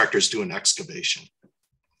contractor's doing excavation.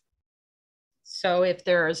 So if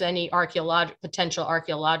there's any potential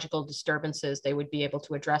archaeological disturbances, they would be able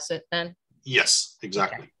to address it then? Yes,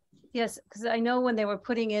 exactly. Okay. Yes, because I know when they were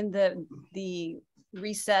putting in the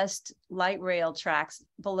recessed light rail tracks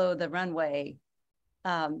below the runway,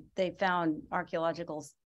 they found archaeological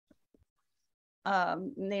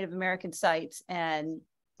Native American sites, and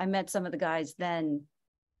I met some of the guys then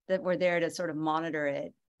that were there to sort of monitor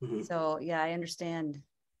it. So yeah, I understand.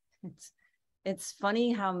 It's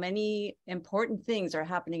funny how many important things are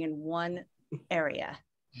happening in one area,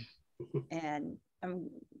 and I'm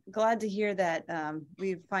glad to hear that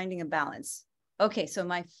we're finding a balance. Okay, so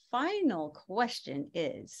my final question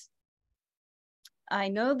is, I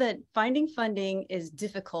know that finding funding is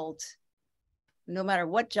difficult no matter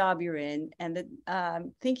what job you're in, and that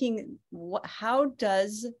thinking, how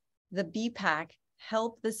does the BPAC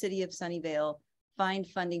help the city of Sunnyvale find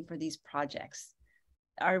funding for these projects?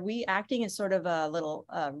 Are we acting as sort of a little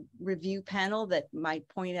review panel that might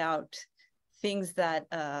point out things that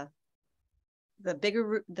the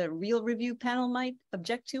real review panel might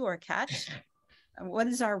object to or catch? What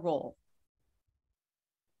is our role?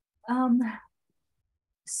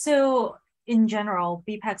 So in general,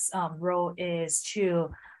 BPAC's role is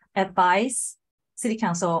to advise City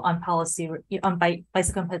Council on policy on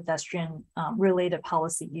bicycle and pedestrian related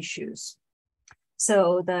policy issues.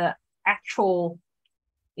 So the actual,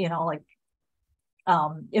 like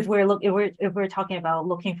if we're talking about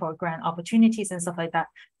looking for grant opportunities and stuff like that,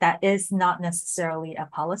 that is not necessarily a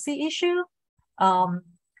policy issue. I'm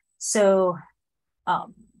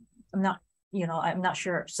not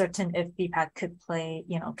certain if BPAC could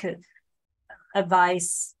could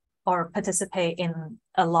advise or participate in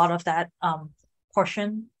a lot of that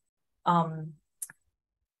portion. I'm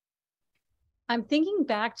thinking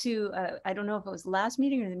back to, I don't know if it was last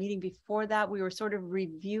meeting or the meeting before that, we were sort of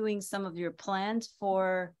reviewing some of your plans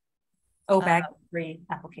for OBAG 3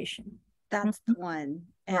 application. That's the one.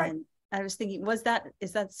 And right. I was thinking, is that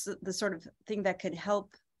the sort of thing that could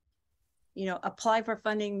help, apply for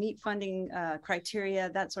funding, meet funding criteria,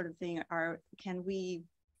 that sort of thing? Can we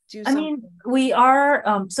do something? I mean, we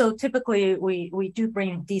are, so typically we do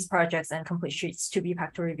bring these projects and complete sheets to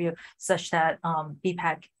BPAC to review, such that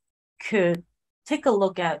BPAC could take a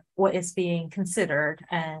look at what is being considered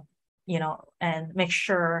and, and make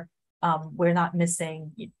sure we're not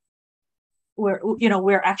missing,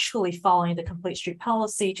 we're actually following the complete street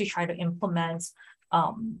policy to try to implement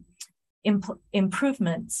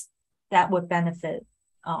improvements that would benefit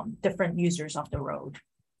different users of the road.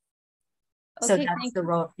 So that's the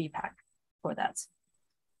role of BPAC for that.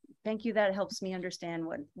 Thank you. That helps me understand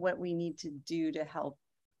what we need to do to help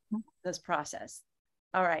this process.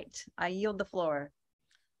 All right, I yield the floor.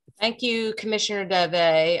 Thank you, Commissioner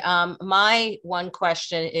Deve. My one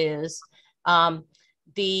question is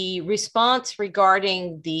the response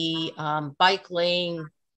regarding the bike lane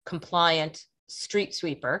compliant street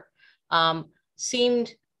sweeper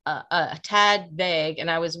seemed a tad vague,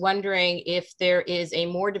 and I was wondering if there is a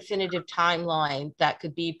more definitive timeline that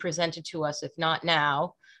could be presented to us, if not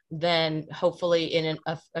now, then hopefully in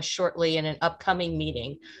shortly in an upcoming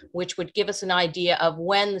meeting, which would give us an idea of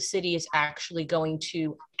when the city is actually going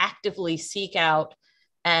to actively seek out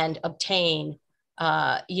and obtain,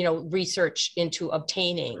 research into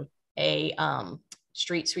obtaining a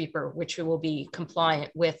street sweeper, which will be compliant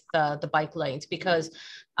with the bike lanes, because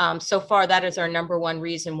so far that is our number one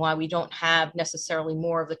reason why we don't have necessarily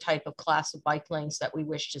more of the type of class of bike lanes that we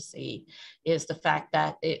wish to see, is the fact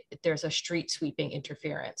that there's a street sweeping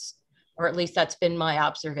interference, or at least that's been my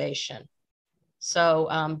observation.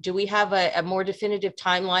 So do we have a more definitive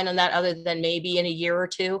timeline on that, other than maybe in a year or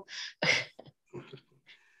two?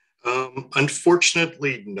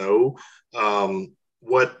 Unfortunately, no.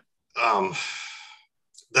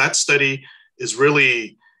 That study is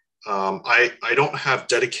really, I don't have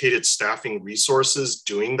dedicated staffing resources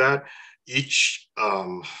doing that.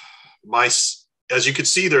 As you can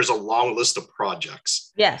see, there's a long list of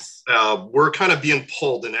projects. Yes. We're kind of being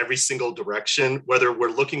pulled in every single direction, whether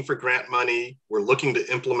we're looking for grant money, we're looking to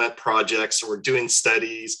implement projects, or we're doing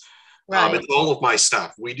studies. Right. It's all of my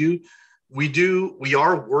staff. We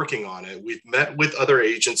are working on it. We've met with other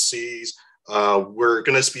agencies. We're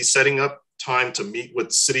going to be setting up time to meet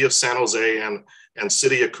with City of San Jose and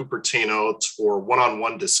City of Cupertino for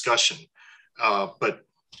one-on-one discussion. But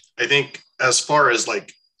I think as far as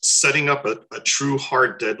like setting up a true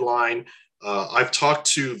hard deadline, I've talked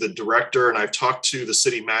to the director and I've talked to the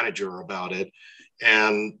city manager about it.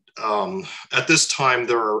 And at this time,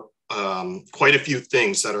 there are quite a few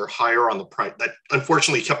things that are higher on the that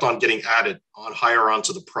unfortunately kept on getting added on higher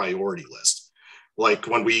onto the priority list. Like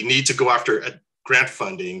when we need to go after grant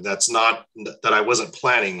funding, that I wasn't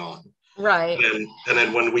planning on. Right. And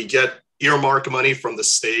then when we get earmark money from the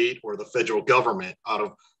state or the federal government out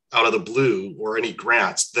of the blue, or any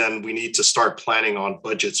grants, then we need to start planning on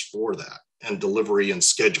budgets for that and delivery and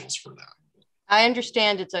schedules for that. I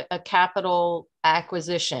understand it's a capital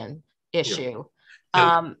acquisition issue.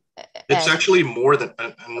 Yeah. It's actually more than,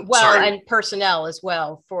 and personnel as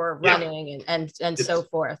well for running and so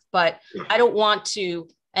forth. But I don't want to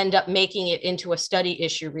end up making it into a study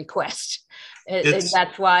issue request. And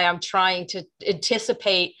that's why I'm trying to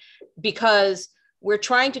anticipate, because we're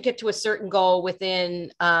trying to get to a certain goal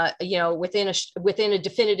within a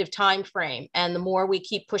definitive time frame. And the more we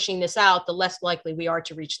keep pushing this out, the less likely we are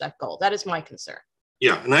to reach that goal. That is my concern.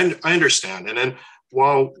 Yeah, and I understand. And then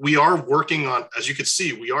while we are working on, as you can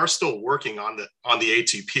see, we are still working on the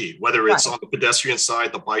ATP, whether it's on the pedestrian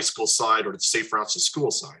side, the bicycle side, or the safe routes to school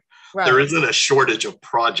side. Right. There isn't a shortage of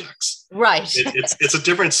projects. Right. It's a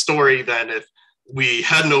different story than if we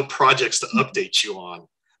had no projects to update you on.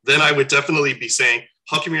 Then I would definitely be saying,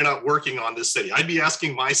 how come you're not working on this city? I'd be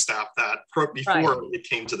asking my staff that before it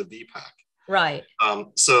came to the BPAC. Right.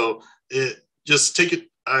 So just take it.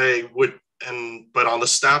 I would but on the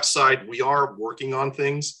staff side, we are working on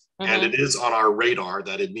things, and it is on our radar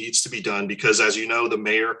that it needs to be done because, as you know,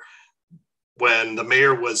 when the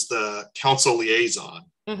mayor was the council liaison,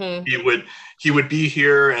 he would be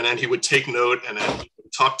here, and then he would take note, and then he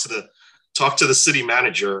would talk to the city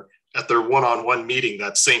manager at their one-on-one meeting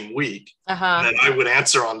that same week, and then I would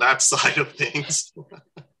answer on that side of things.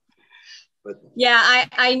 But yeah,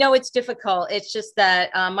 I know it's difficult. It's just that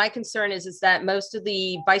my concern is that most of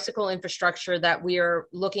the bicycle infrastructure that we are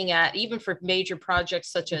looking at, even for major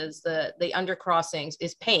projects such as the undercrossings,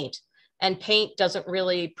 is paint. And paint doesn't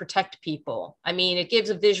really protect people. I mean, it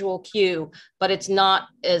gives a visual cue, but it's not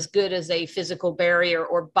as good as a physical barrier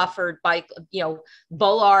or buffered bike,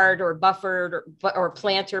 bollard or buffered or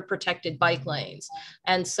planter protected bike lanes.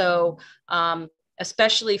 And so,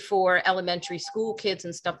 especially for elementary school kids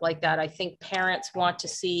and stuff like that, I think parents want to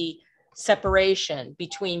see separation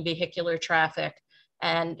between vehicular traffic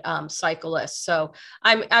and cyclists. So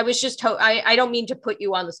I was just, I don't mean to put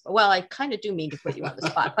you on the spot. Well, I kind of do mean to put you on the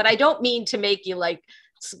spot, but I don't mean to make you like,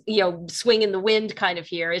 swing in the wind kind of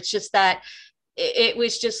here. It's just that it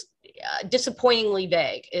was just disappointingly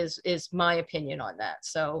vague is my opinion on that.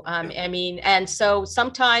 So, I mean, and so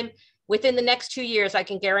sometime within the next 2 years, I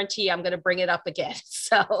can guarantee I'm going to bring it up again.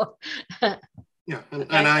 So yeah,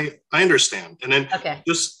 and I understand. And then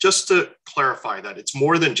just to clarify that it's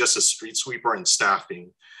more than just a street sweeper and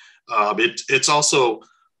staffing. It's also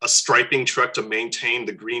a striping truck to maintain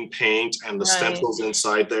the green paint and the stencils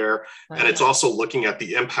inside there. And it's also looking at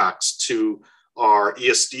the impacts to our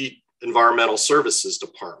ESD environmental services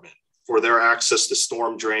department for their access to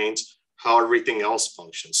storm drains, how everything else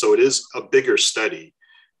functions. So it is a bigger study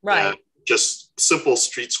than just simple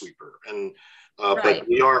street sweeper. And but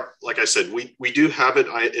we are, like I said, we do have it.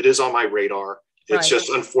 It is on my radar. It's just,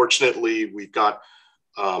 unfortunately, we've got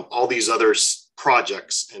all these other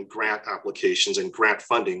projects and grant applications and grant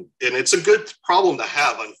funding. And it's a good problem to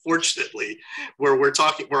have, unfortunately, where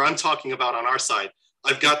I'm talking about on our side,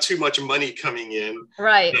 I've got too much money coming in.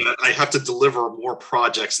 Right. I have to deliver more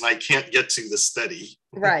projects and I can't get to the study.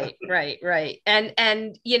 Right. And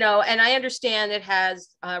and I understand it has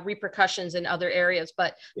repercussions in other areas,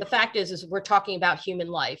 but the fact is we're talking about human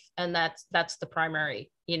life. And that's the primary,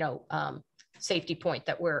 safety point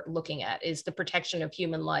that we're looking at is the protection of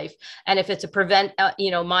human life. And if it's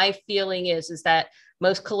my feeling is that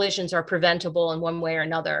most collisions are preventable in one way or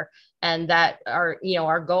another. And that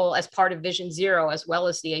our goal as part of Vision Zero, as well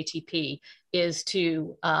as the ATP, is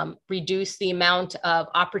to reduce the amount of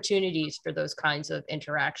opportunities for those kinds of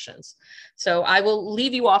interactions. So I will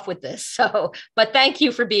leave you off with this. But thank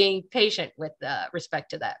you for being patient with respect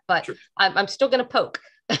to that. But sure. I'm still going to poke.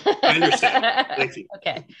 I understand. Thank you.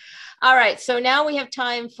 Okay. All right. So now we have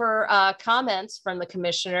time for comments from the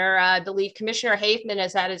commissioner. I believe Commissioner Hafman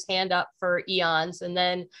has had his hand up for eons, and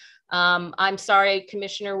then I'm sorry,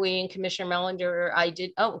 Commissioner Wee and Commissioner Mellinger,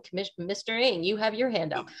 Mr. Ng, you have your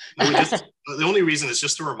hand up. The only reason is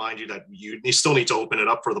just to remind you that you still need to open it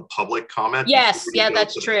up for the public comment. Yes,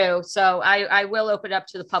 that's true. So I will open it up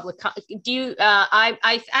to the public. I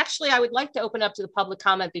would like to open up to the public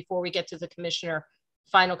comment before we get to the commissioner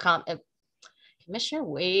final comment. Commissioner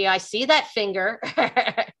Wee, I see that finger.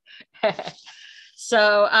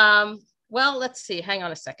 So, well, let's see, hang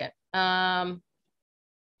on a second.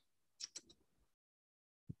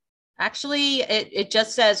 Actually, it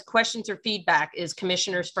just says questions or feedback is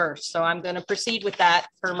commissioners first. So I'm going to proceed with that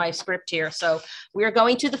for my script here. So we're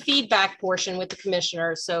going to the feedback portion with the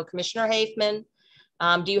commissioners. So Commissioner Hafman,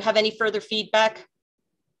 do you have any further feedback?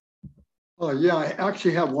 Yeah, I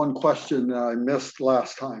actually have one question that I missed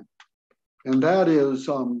last time. And that is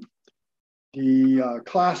the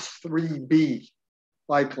Class 3B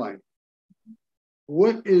bike lane.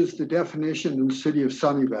 What is the definition in the city of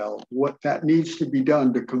Sunnyvale, what that needs to be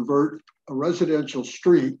done to convert a residential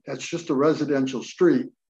street, that's just a residential street,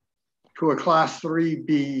 to a Class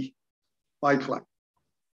 3B bike lane?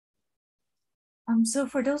 So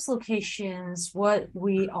for those locations, what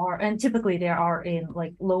we are, and typically they are in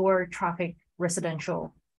like lower traffic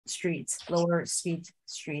residential streets, lower speed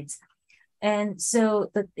streets. And so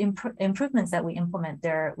the improvements that we implement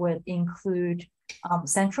there would include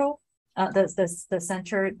central, the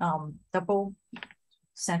center double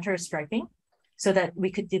center striping, so that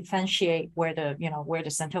we could differentiate where the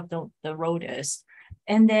center of the road is.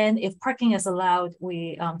 And then if parking is allowed,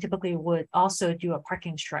 we typically would also do a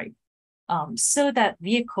parking stripe, so that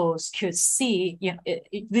vehicles could see,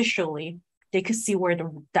 visually, they could see where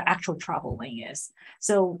the actual travel lane is.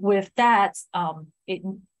 So with that, it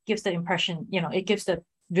gives the impression, it gives the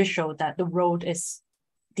visual that the road is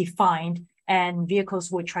defined, and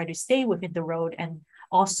vehicles would try to stay within the road and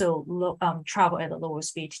also travel at a lower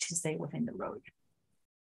speed to stay within the road.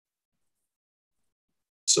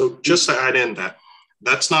 So just to add in that,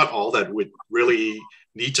 that's not all that would really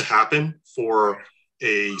need to happen for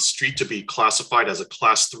a street to be classified as a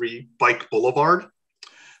class 3 bike boulevard.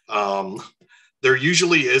 There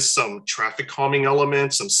usually is some traffic calming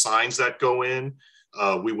elements, some signs that go in.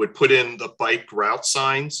 We would put in the bike route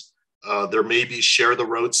signs. There may be share the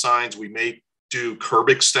road signs. We may do curb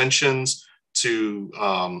extensions to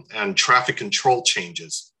and traffic control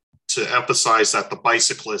changes to emphasize that the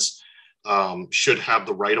bicyclists should have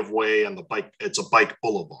the right of way and it's a bike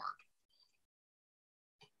boulevard.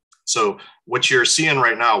 So what you're seeing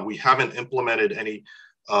right now, we haven't implemented any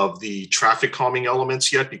of the traffic calming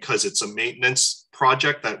elements yet because it's a maintenance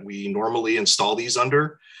project that we normally install these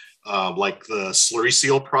under, like the slurry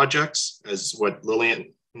seal projects, as what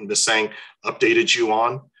Lillian was saying, updated you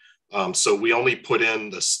on. So we only put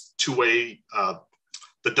in this two-way,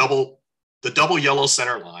 the double yellow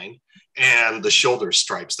center line and the shoulder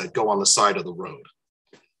stripes that go on the side of the road.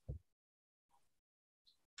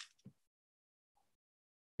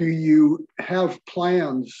 Do you have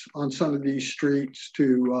plans on some of these streets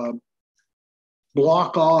to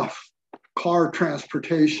block off car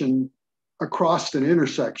transportation across an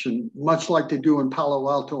intersection, much like they do in Palo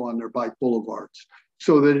Alto on their bike boulevards,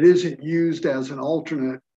 so that it isn't used as an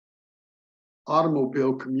alternate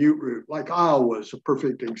automobile commute route? Like Iowa is a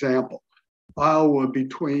perfect example. Iowa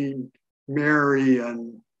between Mary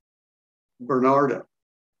and Bernardo.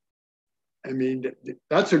 I mean,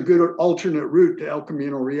 that's a good alternate route to El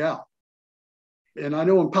Camino Real. And I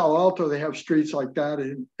know in Palo Alto, they have streets like that,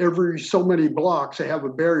 and every so many blocks, they have a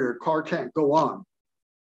barrier, car can't go on.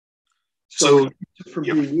 So it's from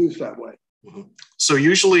being used that way. Mm-hmm. So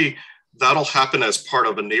usually that'll happen as part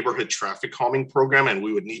of a neighborhood traffic calming program, and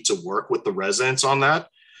we would need to work with the residents on that.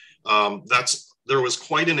 There was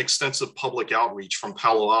quite an extensive public outreach from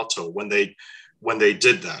Palo Alto when they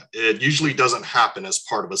did that. It usually doesn't happen as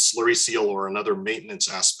part of a slurry seal or another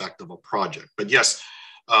maintenance aspect of a project. But yes,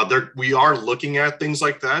 we are looking at things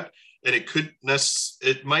like that, and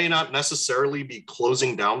it may not necessarily be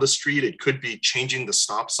closing down the street. It could be changing the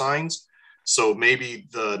stop signs. So maybe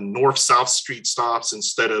the north-south street stops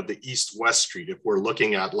instead of the east-west street, if we're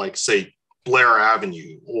looking at, like, say, Blair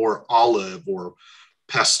Avenue or Olive or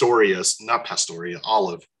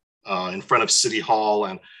Olive in front of City Hall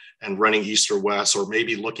and running east or west, or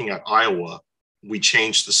maybe looking at Iowa, we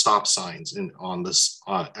changed the stop signs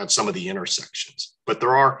at some of the intersections. But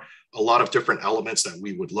there are a lot of different elements that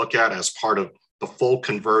we would look at as part of the full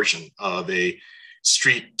conversion of a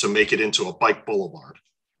street to make it into a bike boulevard.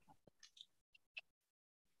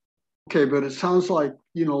 Okay, but it sounds like,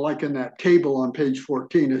 like in that table on page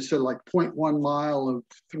 14, it said like 0.1 mile of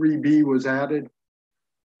 3B was added,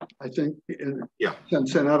 I think. Yeah.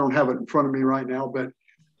 Since then, I don't have it in front of me right now, but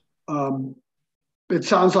it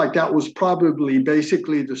sounds like that was probably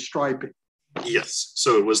basically the striping. Yes,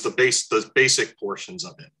 so it was the basic portions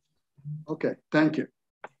of it. Okay, thank you.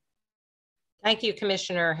 Thank you,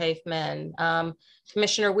 Commissioner Hafman.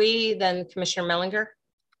 Commissioner Wee, then Commissioner Mellinger.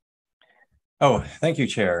 Oh, thank you,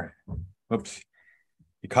 Chair. Whoops,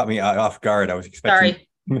 you caught me off guard. I was expecting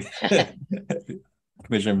Commissioner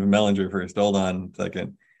Mellinger first. Hold on a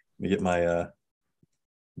second. Let me get my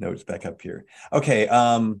notes back up here. Okay.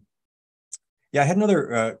 Yeah, I had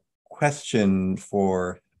another question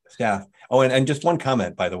for staff. Oh, and just one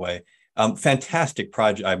comment, by the way. Fantastic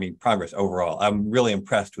progress overall. I'm really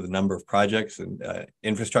impressed with the number of projects and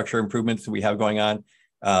infrastructure improvements that we have going on.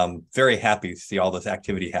 Very happy to see all this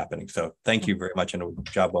activity happening. So thank you very much, and a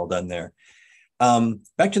job well done there.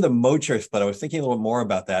 Back to the mode share split, I was thinking a little more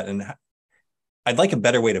about that, and I'd like a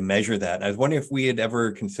better way to measure that. I was wondering if we had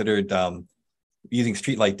ever considered using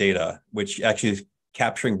streetlight data, which actually is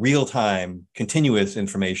capturing real-time, continuous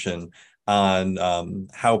information on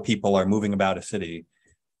how people are moving about a city.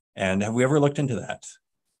 And have we ever looked into that?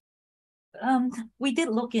 We did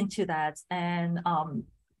look into that, and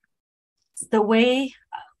the way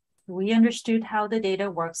we understood how the data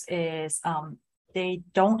works is they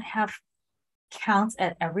don't have counts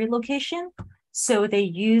at every location. So they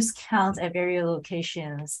use counts at various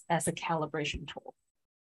locations as a calibration tool.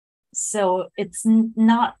 So it's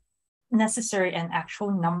not necessarily an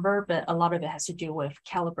actual number, but a lot of it has to do with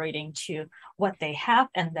calibrating to what they have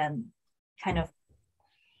and then kind of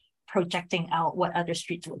projecting out what other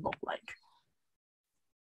streets would look like.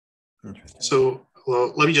 So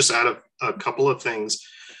let me just add a couple of things.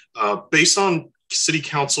 Based on city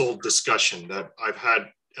council discussion that I've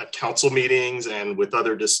had at council meetings and with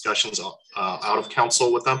other discussions out of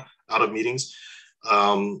council with them, out of meetings,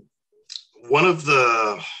 one of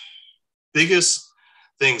the biggest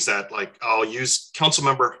things that, like, I'll use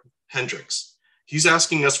Councilmember Hendricks. He's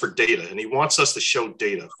asking us for data, and he wants us to show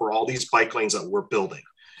data for all these bike lanes that we're building.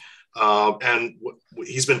 And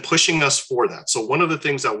he's been pushing us for that. So one of the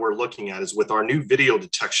things that we're looking at is with our new video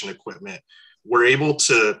detection equipment, we're able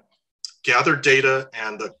to gather data,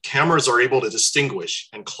 and the cameras are able to distinguish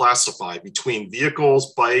and classify between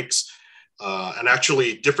vehicles, bikes, and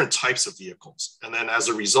actually different types of vehicles. And then as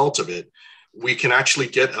a result of it, we can actually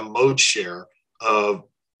get a mode share of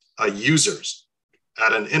users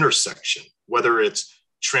at an intersection, whether it's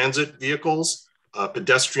transit vehicles,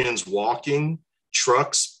 pedestrians walking,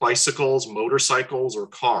 trucks, bicycles, motorcycles, or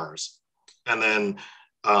cars. And then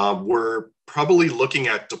we're probably looking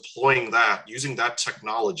at deploying that, using that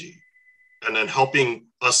technology, and then helping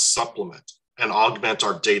us supplement and augment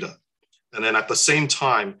our data. And then at the same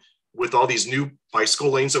time, with all these new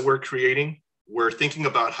bicycle lanes that we're creating, we're thinking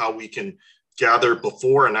about how we can gather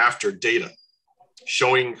before and after data,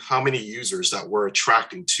 showing how many users that we're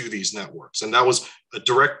attracting to these networks. And that was a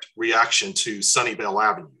direct reaction to Sunnyvale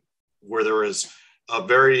Avenue, where there is a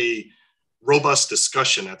very robust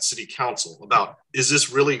discussion at City Council about, is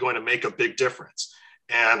this really going to make a big difference?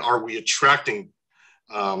 And are we attracting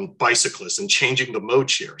bicyclists and changing the mode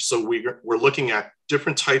share? So we're looking at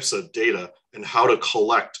different types of data and how to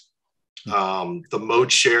collect the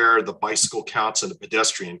mode share, the bicycle counts, and the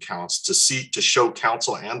pedestrian counts to show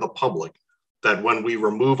council and the public that when we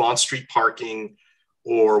remove on-street parking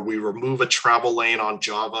or we remove a travel lane on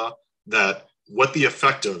Java, that what the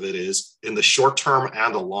effect of it is in the short term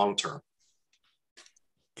and the long term.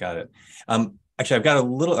 Got it. Actually, I've got a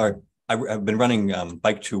little, I've been running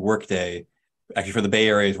Bike to Work Day, actually for the Bay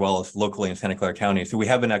Area as well as locally in Santa Clara County. So we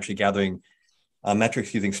have been actually gathering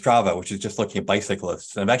metrics using Strava, which is just looking at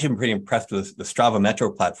bicyclists. And I've actually been pretty impressed with the Strava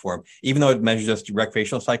Metro platform, even though it measures just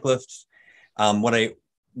recreational cyclists. What I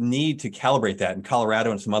need to calibrate that, and Colorado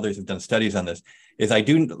and some others have done studies on this, is I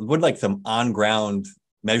would like some on-ground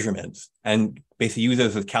measurements and basically use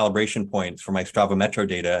those as calibration points for my Strava Metro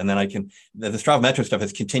data. And then the Strava Metro stuff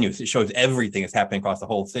is continuous. It shows everything that's happening across the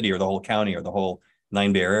whole city or the whole county or the whole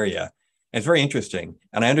 9-Bay area. And it's very interesting.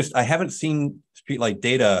 And I haven't seen streetlight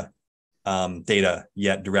data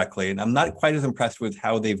yet directly. And I'm not quite as impressed with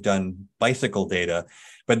how they've done bicycle data,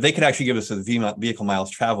 but they could actually give us the vehicle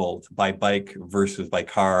miles traveled by bike versus by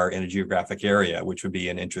car in a geographic area, which would be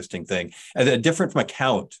an interesting thing. And different from a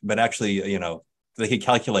count, but actually, they could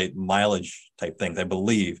calculate mileage type things, I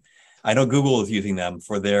believe. I know Google is using them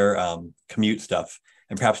for their commute stuff,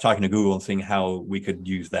 and perhaps talking to Google and seeing how we could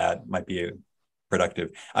use that might be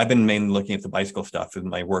productive. I've been mainly looking at the bicycle stuff in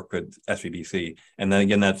my work with SVBC. And then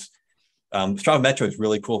again, that's Strava Metro is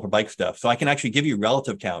really cool for bike stuff. So I can actually give you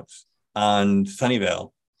relative counts on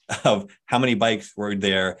Sunnyvale of how many bikes were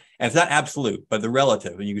there. And it's not absolute, but the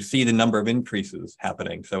relative, and you can see the number of increases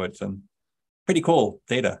happening. So it's pretty cool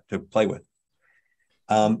data to play with.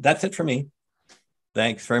 That's it for me.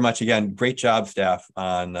 Thanks very much again. Great job, staff,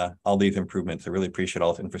 on all these improvements. I really appreciate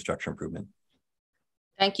all this infrastructure improvement.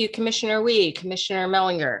 Thank you, Commissioner Wee. Commissioner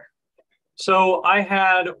Mellinger. So I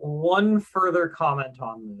had one further comment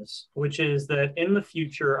on this, which is that in the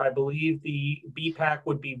future, I believe the BPAC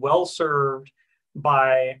would be well served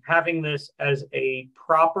by having this as a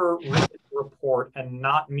proper written report and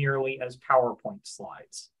not merely as PowerPoint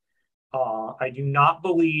slides. I do not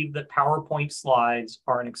believe that PowerPoint slides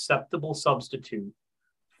are an acceptable substitute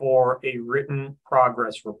for a written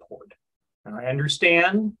progress report. And I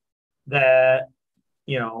understand that,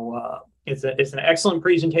 it's an excellent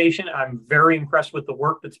presentation. I'm very impressed with the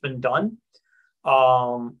work that's been done.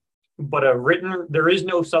 But there is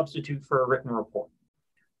no substitute for a written report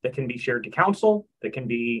that can be shared to council, that can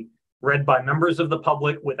be read by members of the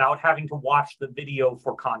public without having to watch the video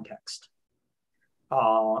for context.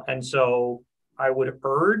 And so I would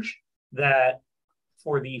urge that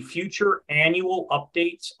for the future annual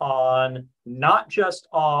updates on not just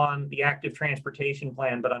on the active transportation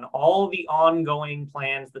plan, but on all the ongoing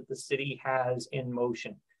plans that the city has in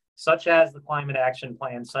motion, such as the climate action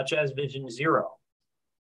plan, such as Vision Zero,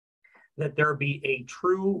 that there be a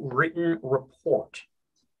true written report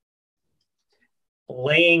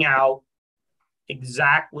laying out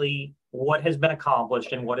exactly what has been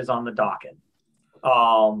accomplished and what is on the docket.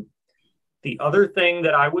 The other thing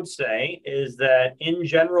that I would say is that in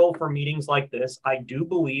general for meetings like this, I do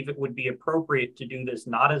believe it would be appropriate to do this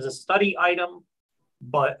not as a study item,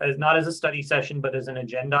 but not as a study session, but as an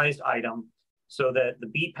agendized item so that the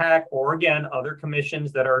BPAC or again, other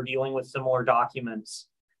commissions that are dealing with similar documents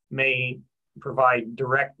may provide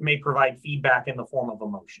feedback in the form of a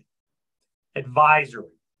motion,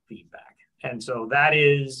 advisory feedback. And so that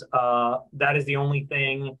is the only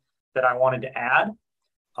thing that I wanted to add.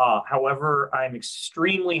 However, I'm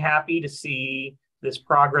extremely happy to see this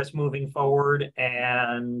progress moving forward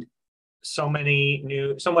and so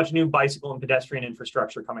much new bicycle and pedestrian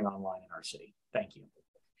infrastructure coming online in our city. Thank you.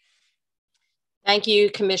 Thank you,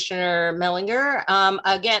 Commissioner Mellinger.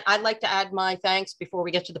 Again, I'd like to add my thanks before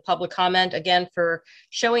we get to the public comment again for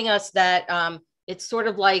showing us that it's sort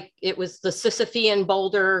of like it was the Sisyphean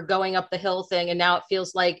boulder going up the hill thing. And now it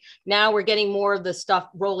feels like now we're getting more of the stuff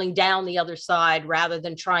rolling down the other side rather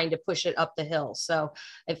than trying to push it up the hill. So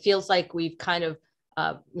it feels like we've kind of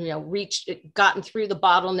gotten through the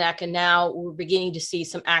bottleneck, and now we're beginning to see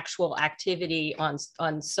some actual activity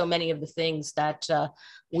on so many of the things that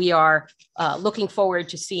we are looking forward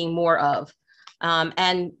to seeing more of.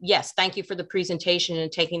 And yes, thank you for the presentation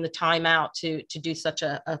and taking the time out to do such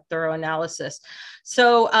a thorough analysis.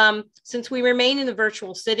 So since we remain in the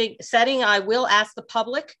virtual setting, I will ask the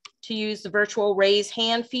public to use the virtual raise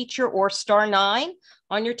hand feature or *9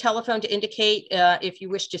 on your telephone to indicate if you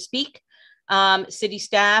wish to speak. City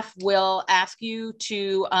staff will ask you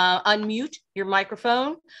to unmute your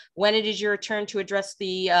microphone when it is your turn to address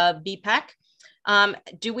the BPAC.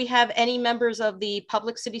 Do we have any members of the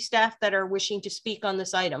public city staff that are wishing to speak on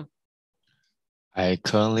this item? I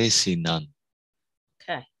currently see none.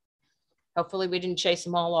 Okay. Hopefully we didn't chase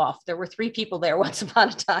them all off. There were 3 people there once upon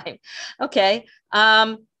a time. Okay.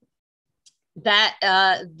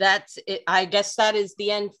 That's it. I guess that is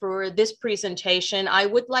the end for this presentation. I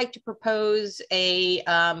would like to propose a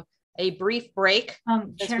brief break.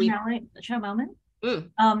 Chair Melman,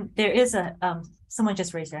 there is someone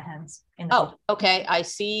just raised their hands. Okay. I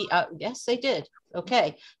see. Yes, they did.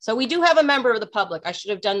 Okay. So we do have a member of the public. I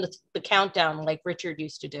should have done the countdown like Richard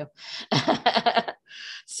used to do.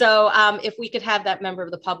 So if we could have that member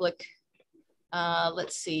of the public,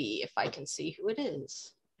 let's see if I can see who it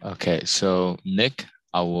is. Okay, so Nick,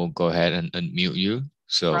 I will go ahead and unmute you.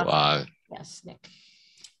 So yes, Nick.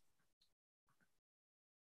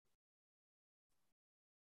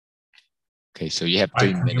 Okay, so you have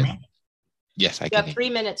 3 minutes. Yes, I can. You have 3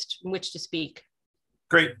 minutes in which to speak.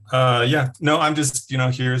 Great. Yeah, no, I'm just,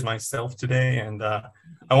 here as myself today. And I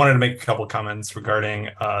wanted to make a couple of comments regarding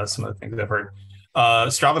some of the things I've heard.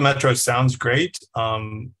 Strava Metro sounds great,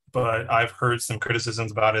 but I've heard some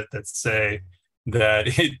criticisms about it that say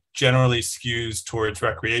that it generally skews towards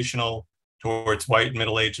recreational, towards white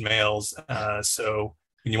middle-aged males. So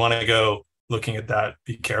when you want to go looking at that,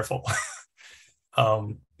 be careful.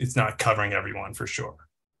 It's not covering everyone for sure.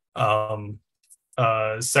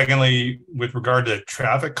 Secondly, with regard to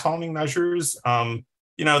traffic calming measures,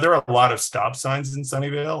 there are a lot of stop signs in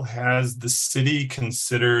Sunnyvale. Has the city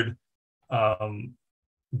considered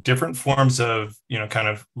different forms of, kind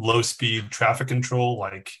of low speed traffic control,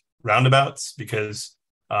 like roundabouts, because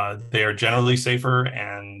they are generally safer,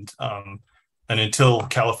 and until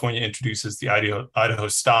California introduces the Idaho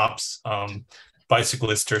stops,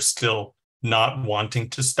 bicyclists are still not wanting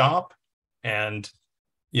to stop, and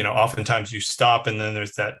oftentimes you stop and then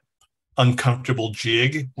there's that uncomfortable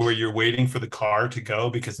jig where you're waiting for the car to go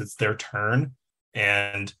because it's their turn,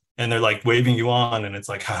 and they're like waving you on, and it's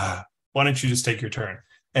like, why don't you just take your turn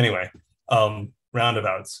anyway?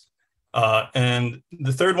 Roundabouts. And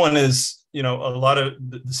the third one is, a lot of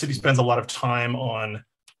the city spends a lot of time on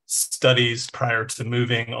studies prior to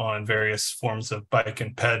moving on various forms of bike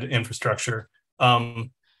and ped infrastructure.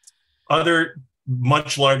 Other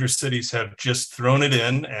much larger cities have just thrown it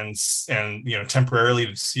in and temporarily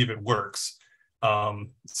to see if it works.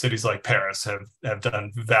 Cities like Paris have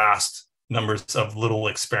done vast numbers of little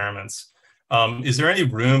experiments. Is there any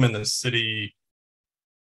room in the city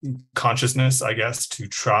consciousness, I guess, to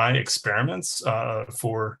try experiments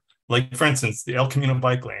for instance, the El Camino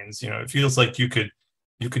bike lanes? It feels like you could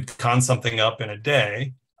con something up in a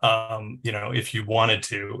day, if you wanted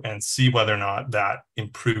to, and see whether or not that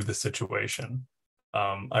improved the situation.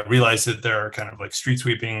 I realize that there are kind of like street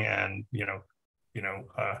sweeping and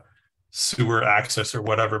sewer access or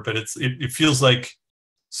whatever, but it feels like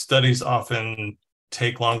studies often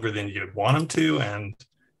take longer than you'd want them to,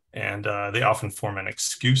 and they often form an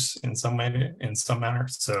excuse in some manner.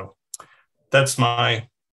 So that's my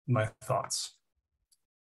thoughts.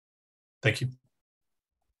 Thank you.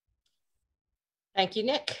 Thank you,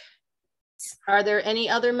 Nick. Are there any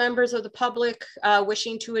other members of the public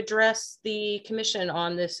wishing to address the commission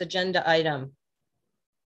on this agenda item?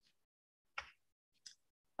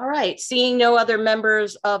 All right, seeing no other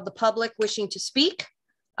members of the public wishing to speak,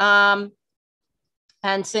 and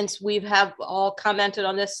since we have all commented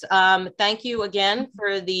on this, thank you again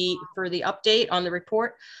for the update on the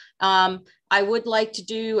report. I would like to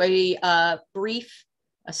do a brief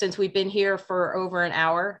since we've been here for over an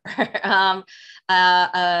hour,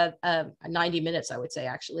 90 minutes, I would say,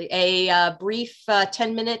 actually, a brief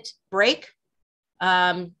 10-minute break.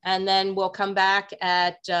 And then we'll come back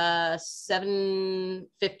at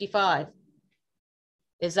 7:55.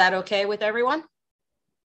 Is that okay with everyone?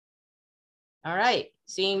 All right.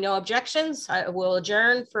 Seeing no objections, I will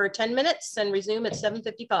adjourn for 10 minutes and resume at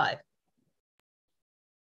 7:55.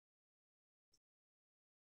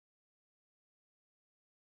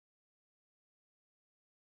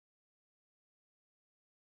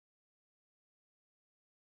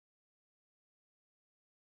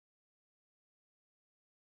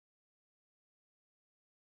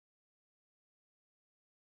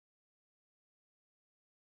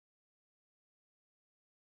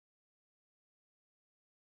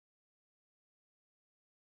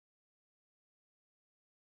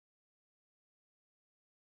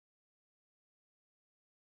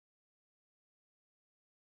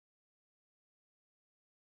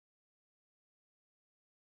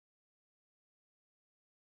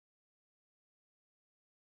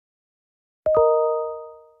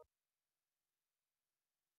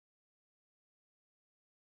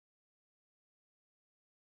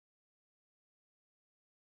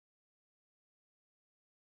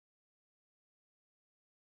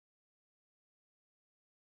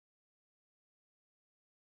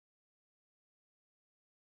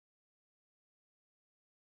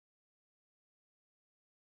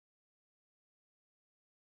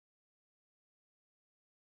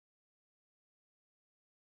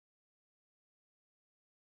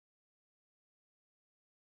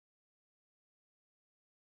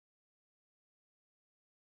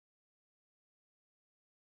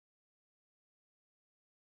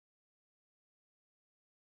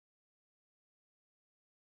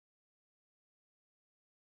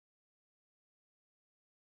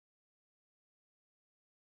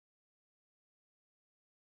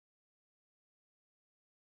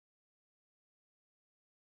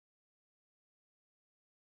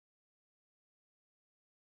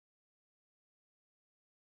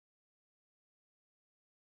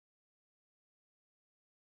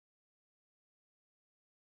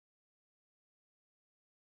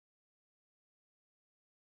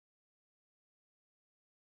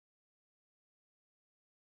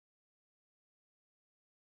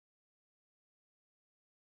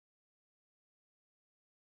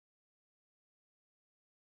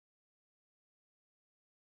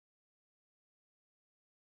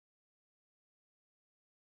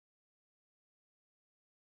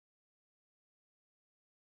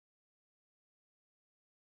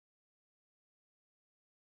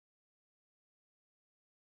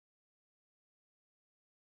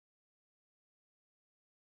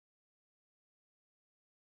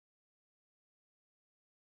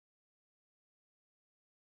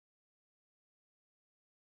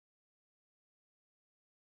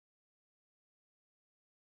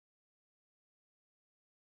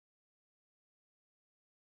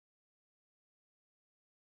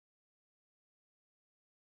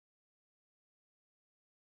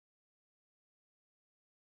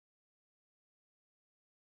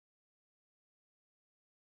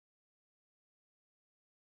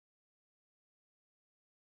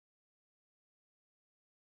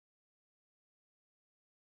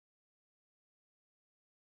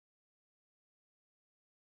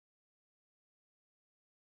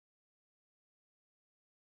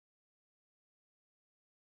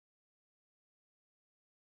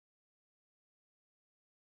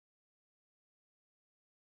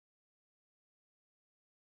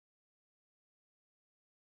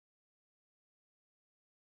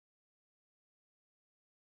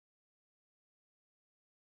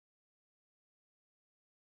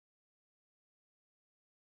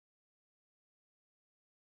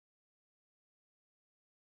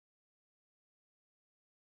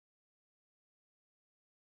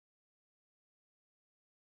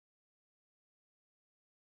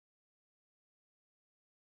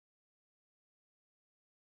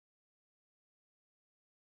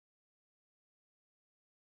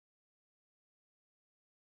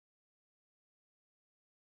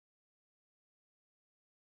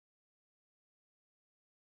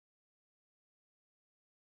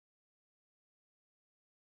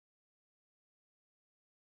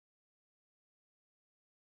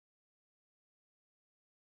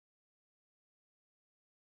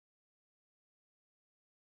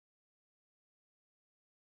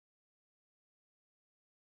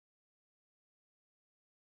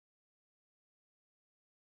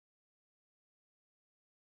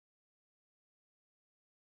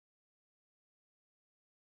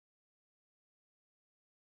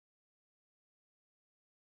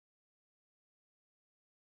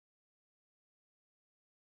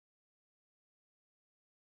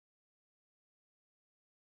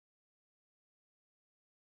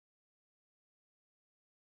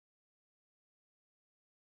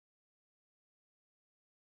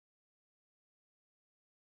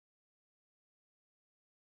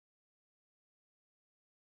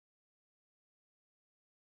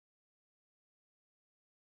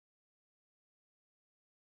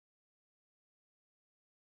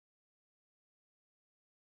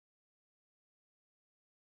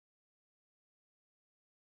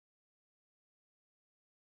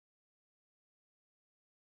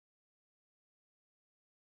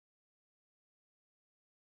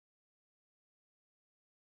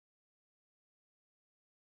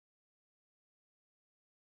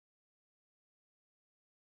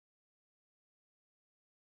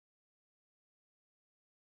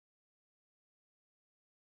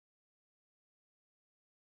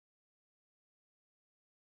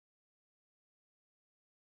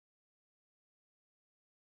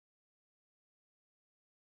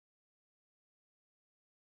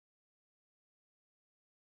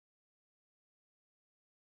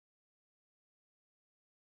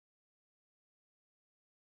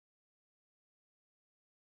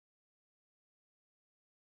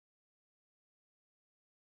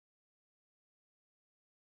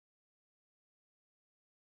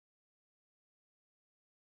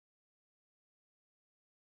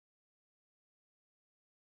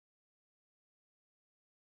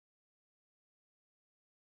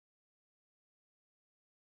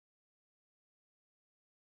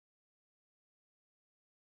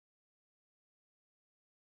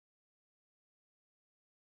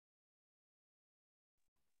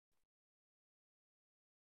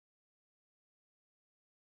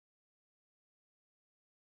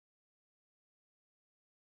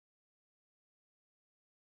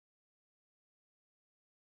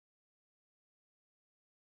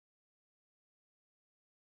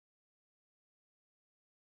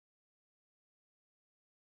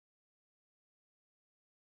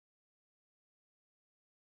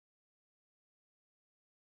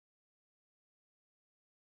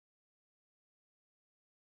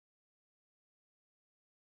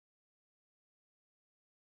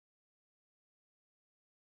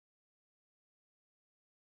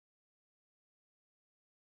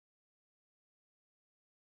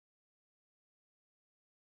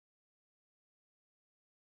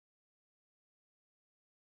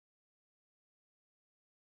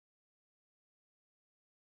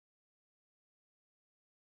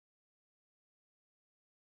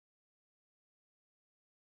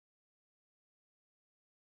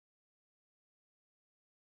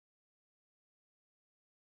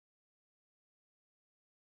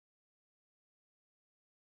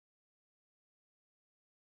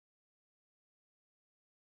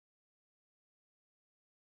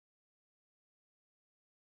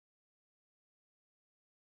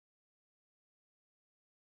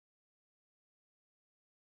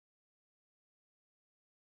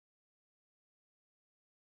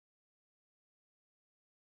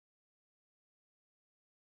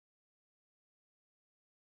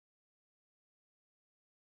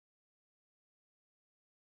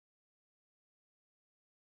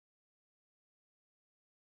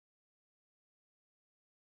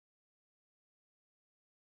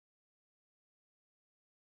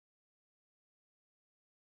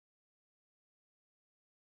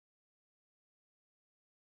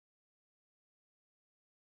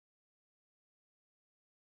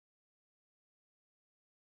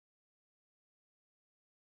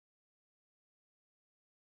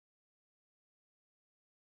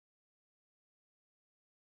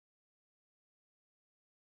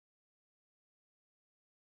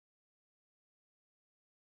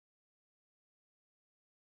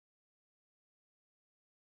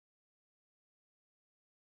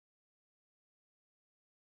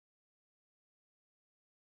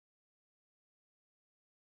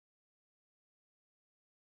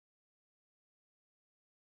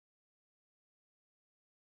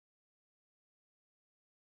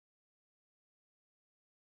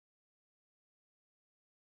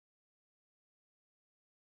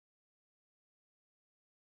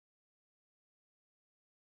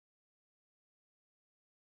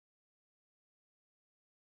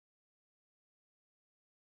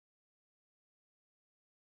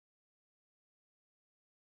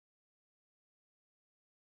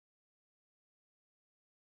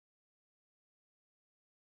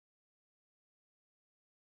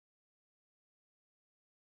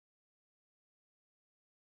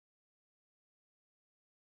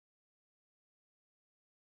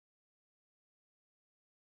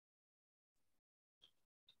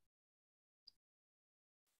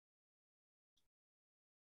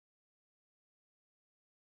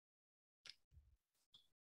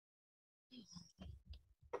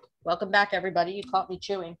 Welcome back, everybody. You caught me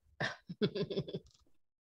chewing.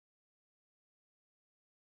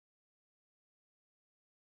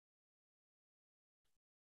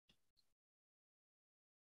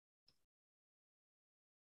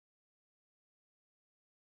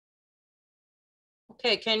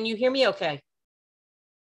 Okay, can you hear me okay?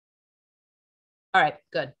 All right,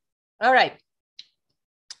 good. All right.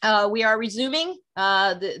 We are resuming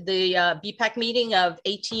the BPAC meeting of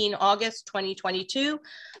 18 August 2022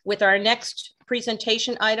 with our next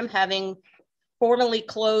presentation item having formally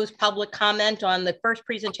closed public comment on the first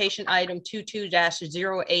presentation item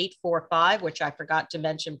 22-0845, which I forgot to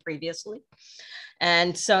mention previously.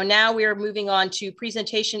 And so now we are moving on to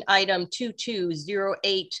presentation item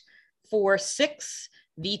 22-0846,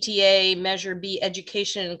 VTA Measure B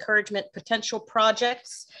Education and Encouragement Potential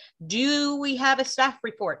Projects. Do we have a staff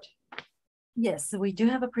report? Yes, so we do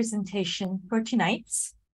have a presentation for tonight.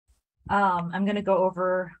 I'm going to go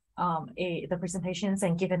over the presentations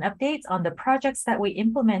and give an update on the projects that we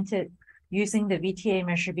implemented using the VTA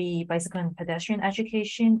Measure B Bicycle and Pedestrian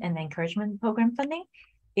Education and Encouragement Program funding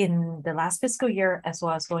in the last fiscal year, as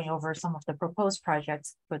well as going over some of the proposed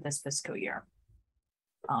projects for this fiscal year.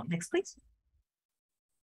 Next, please.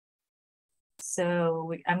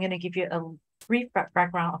 So I'm going to give you a brief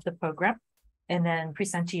background of the program and then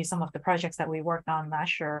present to you some of the projects that we worked on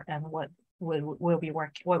last year and what we're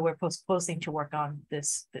proposing to work on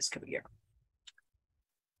this fiscal year.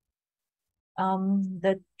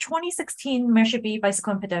 The 2016 Measure B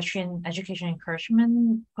Bicycle and Pedestrian Education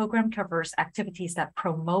Encouragement Program covers activities that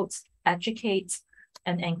promote, educate,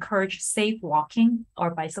 and encourage safe walking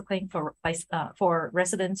or bicycling for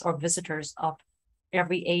residents or visitors of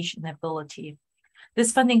every age and ability.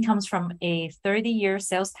 This funding comes from a 30-year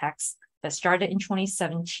sales tax that started in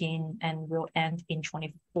 2017 and will end in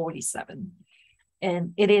 2047.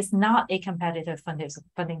 And it is not a competitive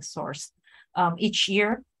funding source. Each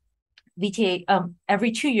year, VTA,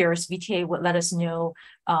 every 2 years, VTA would let us know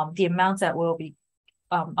the amounts that we'll be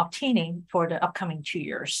obtaining for the upcoming 2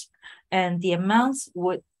 years. And the amounts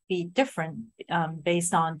would be different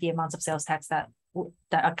based on the amounts of sales tax that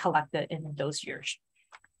are collected in those years.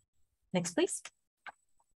 Next, please.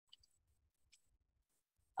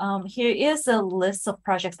 Here is a list of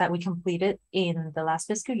projects that we completed in the last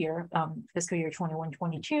fiscal year, fiscal year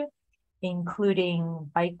 21-22, including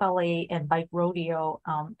bike ballet and bike rodeo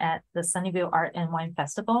at the Sunnyvale Art and Wine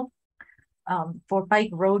Festival. For bike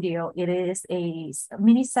rodeo, it is a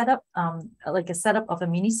mini setup, like a setup of a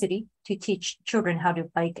mini city to teach children how to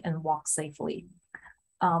bike and walk safely.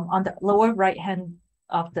 On the lower right-hand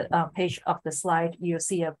of the page of the slide, you'll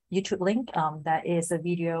see a YouTube link that is a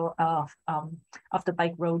video of the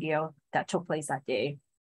bike rodeo that took place that day.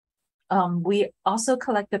 We also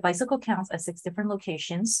collected bicycle counts at 6 different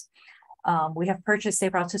locations. We have purchased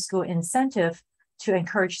Safe Route to School incentive to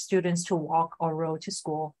encourage students to walk or row to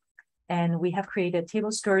school. And we have created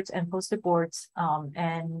table skirts and poster boards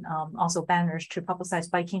and also banners to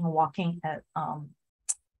publicize biking and walking at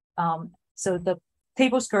so the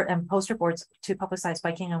table skirt and poster boards to publicize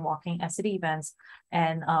biking and walking at city events.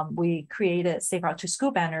 And we created Safe Route to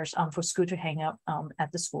School banners for school to hang up at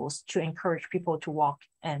the schools to encourage people to walk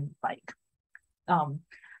and bike.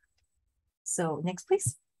 So next,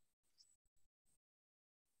 please.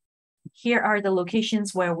 Here are the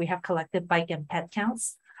locations where we have collected bike and pet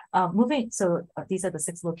counts. These are the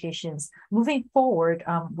 6 locations. Moving forward,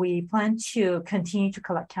 we plan to continue to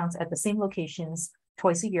collect counts at the same locations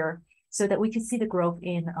twice a year, so that we can see the growth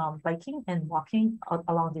in biking and walking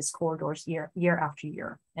along these corridors year after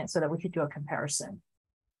year, and so that we could do a comparison.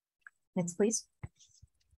 Next, please.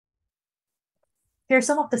 Here are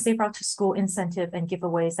some of the Safe Route to School incentive and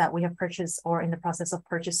giveaways that we have purchased or in the process of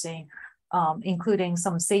purchasing, including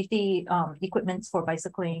some safety equipment for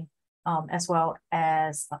bicycling, as well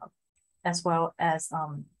as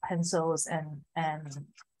pencils and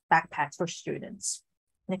backpacks for students.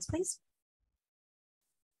 Next, please.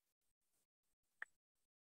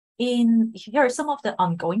 Here are some of the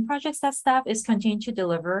ongoing projects that staff is continuing to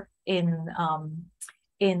deliver in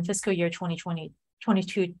fiscal year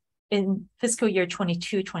 2022, in fiscal year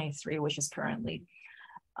 22-23, which is currently,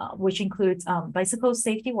 which includes bicycle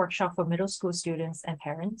safety workshop for middle school students and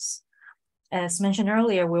parents. As mentioned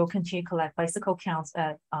earlier, we'll continue to collect bicycle counts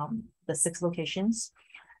at the 6 locations.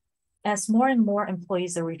 As more and more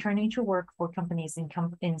employees are returning to work for companies in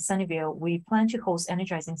Sunnyvale, we plan to host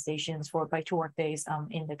energizing stations for Bike to Work days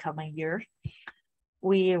in the coming year.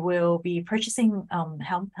 We will be purchasing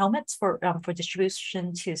helmets for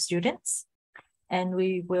distribution to students, and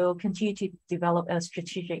we will continue to develop a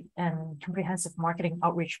strategic and comprehensive marketing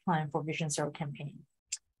outreach plan for Vision Zero campaign.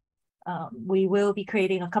 We will be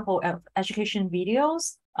creating a couple of education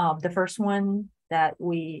videos. The first one that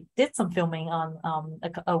we did some filming on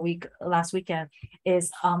last weekend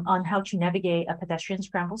is on how to navigate a pedestrian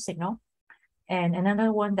scramble signal. And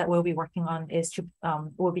another one that we'll be working on is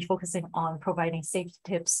we'll be focusing on providing safety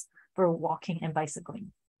tips for walking and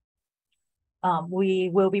bicycling. We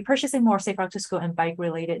will be purchasing more Safe Route to School and bike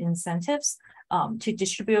related incentives to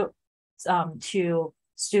distribute to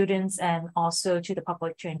students and also to the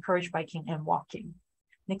public to encourage biking and walking.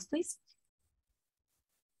 Next, please.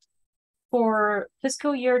 For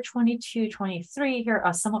fiscal year 22-23, here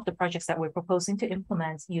are some of the projects that we're proposing to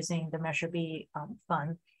implement using the Measure B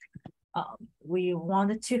fund. We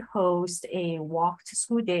wanted to host a walk to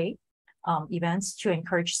school day events to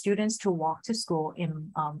encourage students to walk to school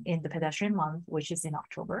in the pedestrian month, which is in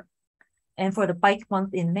October. And for the bike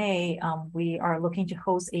month in May, we are looking to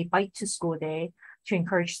host a bike to school day to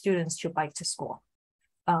encourage students to bike to school.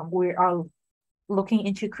 We are looking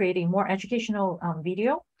into creating more educational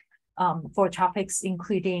video for topics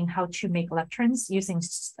including how to make left turns using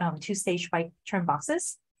two-stage bike turn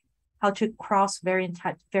boxes, how to cross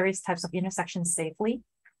various types of intersections safely,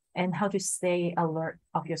 and how to stay alert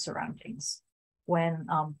of your surroundings when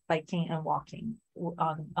biking and walking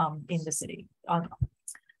in the city.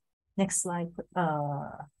 Next slide.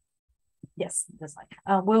 Yes, this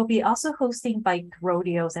slide. We'll be also hosting bike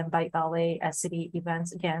rodeos and bike ballet at city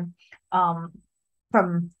events again.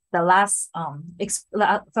 From the last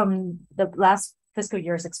fiscal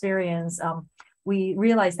year's experience, we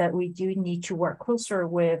realized that we do need to work closer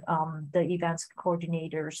with the events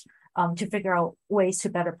coordinators to figure out ways to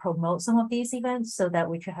better promote some of these events so that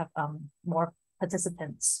we could have more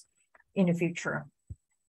participants in the future.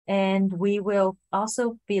 And we will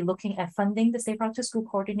also be looking at funding the Safe Route to School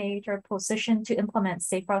coordinator position to implement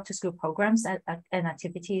Safe Route to School programs and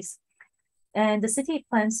activities. And the city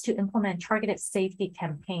plans to implement targeted safety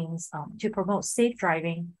campaigns to promote safe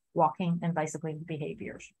driving, walking, and bicycling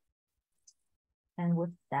behaviors. And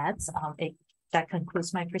with that, that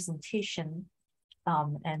concludes my presentation.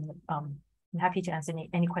 And I'm happy to answer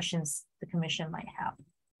any questions the commission might have.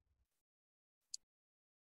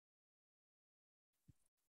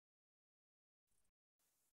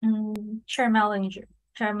 Chair Melman,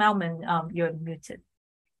 you're muted.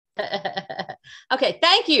 Okay,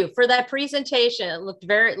 thank you for that presentation.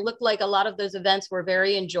 It looked like a lot of those events were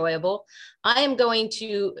very enjoyable. I am going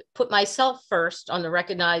to put myself first on the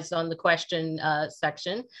recognized on the question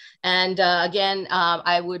section. And again,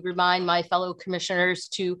 I would remind my fellow commissioners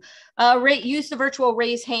to use the virtual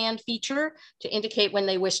raise hand feature to indicate when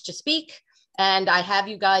they wish to speak. And I have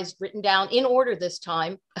you guys written down in order this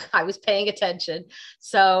time. I was paying attention.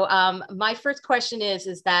 So my first question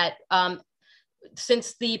is that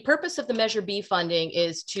since the purpose of the Measure B funding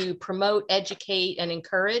is to promote, educate, and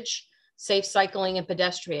encourage safe cycling and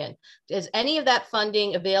pedestrian, is any of that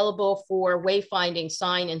funding available for wayfinding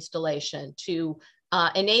sign installation to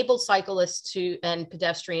enable cyclists and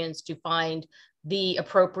pedestrians to find the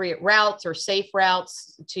appropriate routes or safe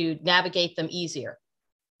routes to navigate them easier?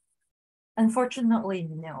 Unfortunately,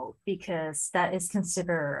 no, because that is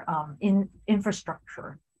considered in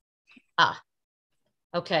infrastructure.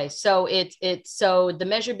 Okay, so so the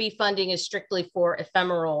Measure B funding is strictly for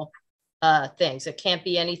ephemeral things. It can't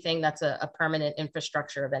be anything that's a permanent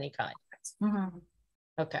infrastructure of any kind. Mm-hmm.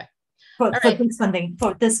 Okay. For this funding,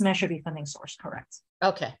 for this Measure B funding source, correct.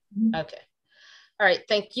 Okay. Mm-hmm. Okay. All right,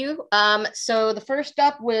 thank you. So the first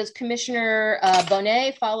up was Commissioner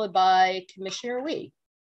Bonet, followed by Commissioner Wee.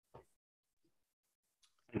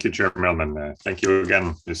 Thank you, Chair Melman. Thank you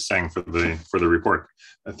again, Ms. Sang, for the report.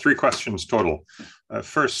 3 questions total.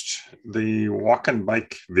 First, the walk and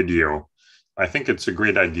bike video. I think it's a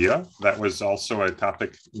great idea. That was also a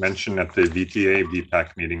topic mentioned at the VTA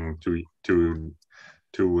VPAC meeting two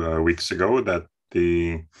weeks ago, that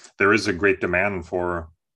there is a great demand for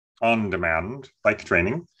on-demand bike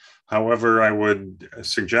training. However, I would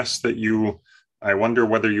suggest that I wonder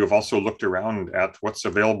whether you have also looked around at what's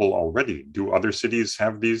available already. Do other cities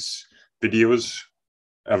have these videos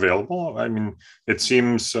available? I mean, it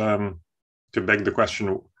seems to beg the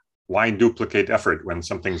question, why duplicate effort when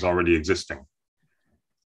something's already existing?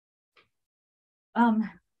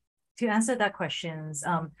 To answer that question,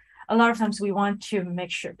 a lot of times we want to make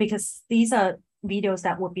sure, because these are videos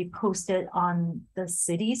that will be posted on the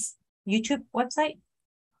city's YouTube website.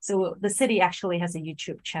 So the city actually has a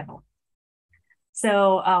YouTube channel.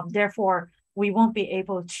 So therefore, we won't be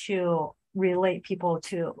able to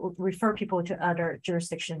refer people to other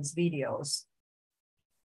jurisdictions' videos.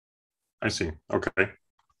 I see. Okay.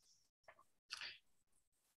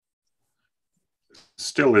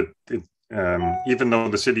 Still, even though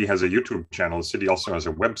the city has a YouTube channel, the city also has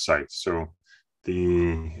a website. So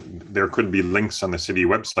there could be links on the city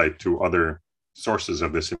website to other sources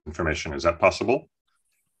of this information. Is that possible?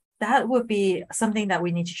 That would be something that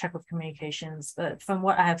we need to check with communications. But from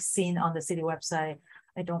what I have seen on the city website,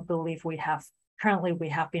 I don't believe currently we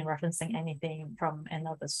have been referencing anything from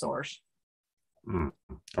another source.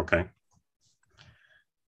 Okay.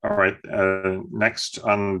 All right. Next,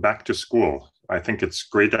 on back to school. I think it's a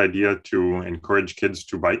great idea to encourage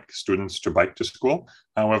students to bike to school.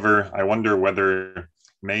 However, I wonder whether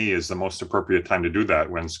May is the most appropriate time to do that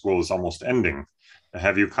when school is almost ending.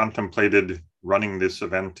 Have you contemplated running this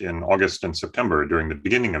event in August and September during the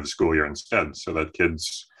beginning of the school year instead, so that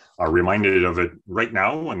kids are reminded of it right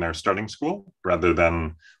now when they're starting school, rather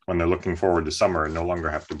than when they're looking forward to summer and no longer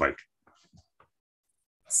have to bike?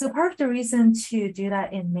 So part of the reason to do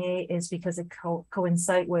that in May is because it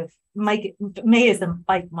coincide with May is the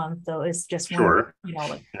bike month, though it's just sure.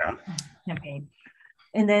 one, campaign.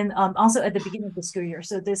 And then also at the beginning of the school year,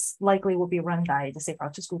 so this likely will be run by the Safe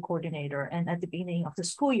Route to School coordinator. And at the beginning of the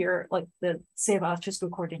school year, like the Safe Route to School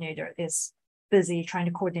coordinator is busy trying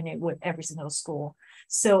to coordinate with every single school.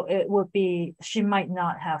 So it would be, she might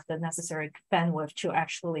not have the necessary bandwidth to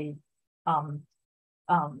actually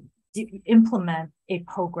implement a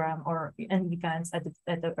program or an event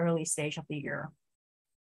at the early stage of the year.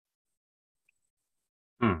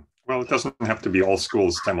 Well, it doesn't have to be all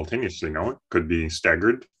schools simultaneously, no? It could be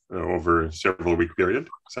staggered over a several week period.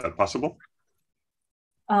 Is that possible?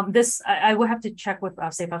 I will have to check with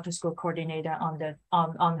our Safe Route to School coordinator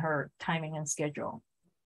on her timing and schedule.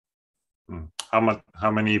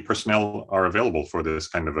 How many personnel are available for this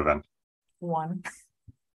kind of event? One.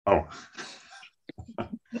 Oh,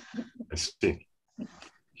 I see.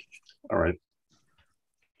 All right.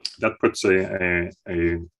 That puts a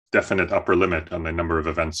definite upper limit on the number of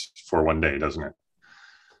events for one day, doesn't it?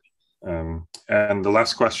 And the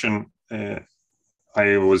last question,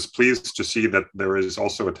 I was pleased to see that there is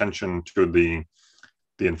also attention to the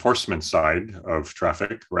enforcement side of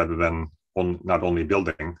traffic rather than not only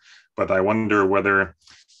building, but I wonder whether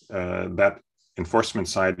that enforcement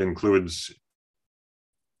side includes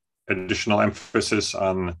additional emphasis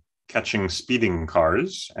on catching speeding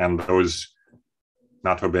cars and those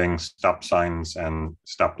not obeying stop signs and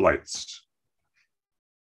stop lights.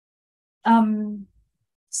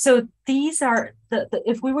 So these are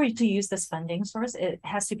if we were to use this funding source, it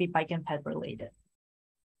has to be bike and ped related.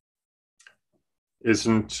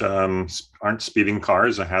 Aren't speeding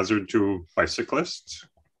cars a hazard to bicyclists?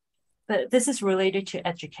 But this is related to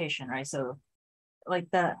education, right? So like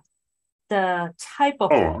the type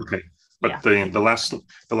of. Oh, okay. But yeah. the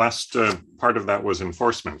last part of that was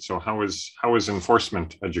enforcement. So how is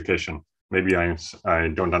enforcement education? Maybe I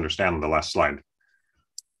don't understand the last slide. Let's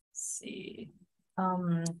see.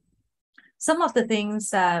 Some of the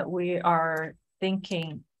things that we are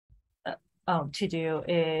thinking to do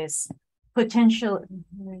is potential.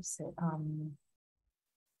 Where is it?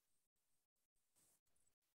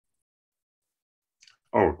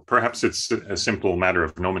 Oh, perhaps it's a simple matter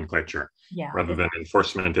of nomenclature. Yeah. Rather than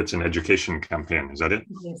enforcement, it's an education campaign. Is that it?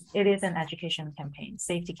 Yes, it is an education campaign,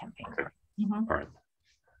 safety campaign. Okay.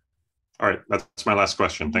 All right. That's my last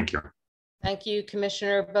question. Thank you. Thank you,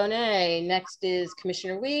 Commissioner Bonet. Next is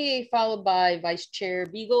Commissioner Wee, followed by Vice Chair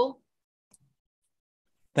Beagle.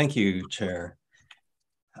 Thank you, Chair.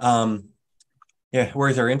 Yeah,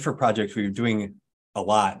 whereas our infra projects, we were doing a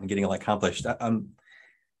lot and getting a lot accomplished.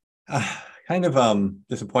 Kind of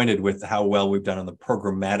disappointed with how well we've done on the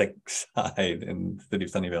programmatic side in the city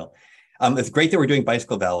of Sunnyvale. It's great that we're doing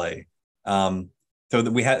bicycle valet. So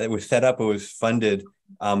that it was set up, it was funded,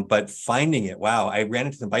 but finding it, wow, I ran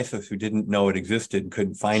into some bicyclists who didn't know it existed and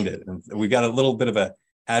couldn't find it. And we got a little bit of a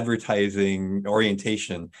advertising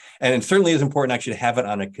orientation. And it certainly is important actually to have it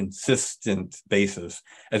on a consistent basis,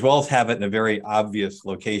 as well as have it in a very obvious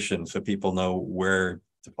location so people know where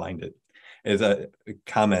to find it. Is a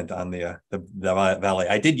comment on the valet.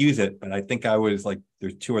 I did use it, but I think I was like,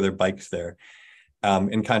 there's two other bikes there.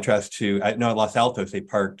 In contrast to, I know at Los Altos, they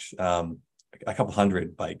parked a couple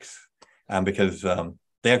hundred bikes because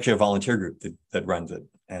they actually have a volunteer group that runs it,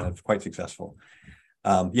 and it's quite successful.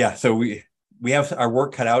 Yeah, so we have our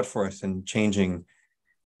work cut out for us in changing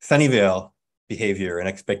Sunnyvale behavior and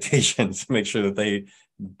expectations to make sure that they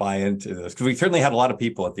buy into this, because we certainly had a lot of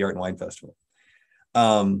people at the Art and Wine Festival.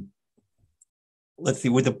 Let's see,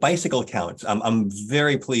 with the bicycle counts, I'm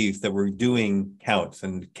very pleased that we're doing counts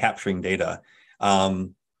and capturing data.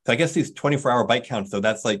 So I guess these 24-hour bike counts, though,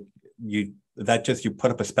 that's like you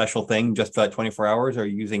put up a special thing just for that 24 hours, or are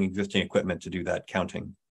you using existing equipment to do that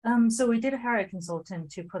counting? So we did hire a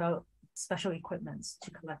consultant to special equipments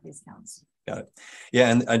to collect these counts. Got it.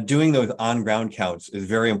 Yeah, and doing those on-ground counts is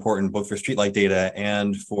very important, both for streetlight data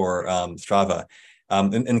and for Strava.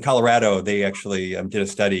 In Colorado, they actually did a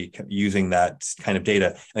study using that kind of data,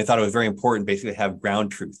 and they thought it was very important, basically, to have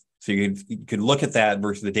ground truth. So you could look at that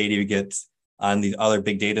versus the data you get on these other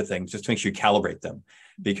big data things, just to make sure you calibrate them,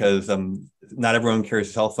 because not everyone carries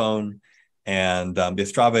a cell phone, and the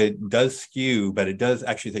Strava does skew, but it does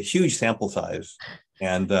actually, it's a huge sample size,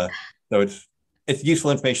 and so it's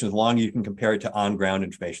useful information as long as you can compare it to on-ground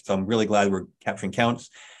information. So I'm really glad we're capturing counts.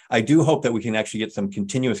 I do hope that we can actually get some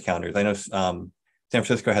continuous counters. I know San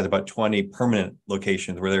Francisco has about 20 permanent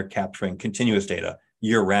locations where they're capturing continuous data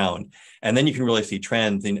year round. And then you can really see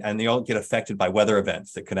trends, and they all get affected by weather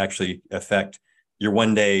events that could actually affect your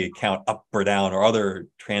one-day count up or down, or other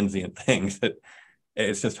transient things that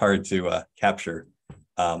it's just hard to capture,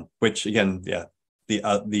 which again, yeah,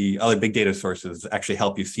 the other big data sources actually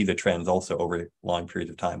help you see the trends also over long periods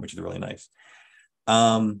of time, which is really nice.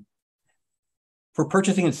 For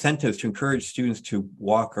purchasing incentives to encourage students to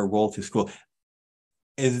walk or roll to school,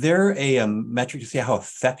 is there a metric to see how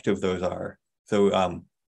effective those are? So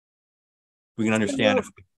we can understand if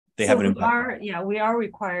they have an impact. We are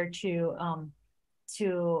required to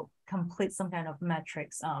complete some kind of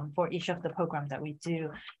metrics for each of the programs that we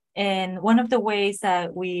do. And one of the ways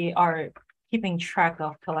that we are keeping track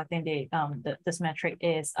of collecting this metric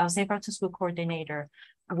is our Safe Route to School coordinator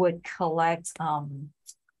would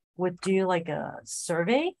do like a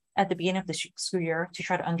survey at the beginning of the school year to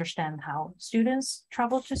try to understand how students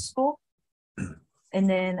travel to school. And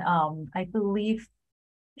then I believe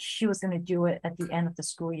she was going to do it at the end of the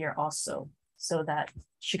school year also, so that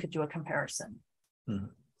she could do a comparison. Mm-hmm.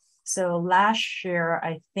 So last year,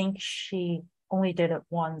 I think she only did it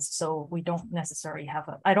once, so we don't necessarily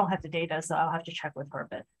I don't have the data, so I'll have to check with her.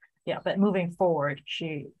 But yeah, but moving forward,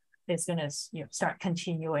 she is going to start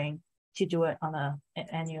continuing to do it on an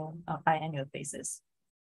biannual basis.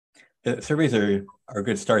 Surveys are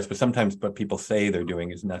good starts, but sometimes what people say they're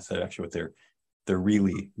doing is not necessarily actually what they're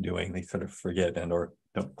really doing. They sort of forget or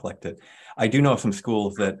don't collect it. I do know some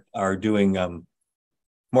schools that are doing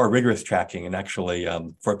more rigorous tracking, and actually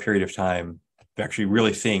for a period of time, they're actually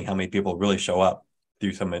really seeing how many people really show up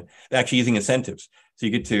through they're actually using incentives. So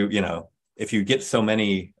you get to, if you get so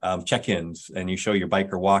many check-ins and you show your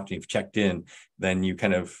bike or walk and you've checked in, then you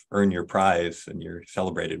kind of earn your prize and you're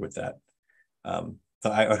celebrated with that. So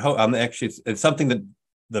I would hope, actually, it's something that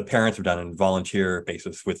the parents have done on a volunteer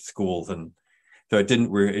basis with schools. And so it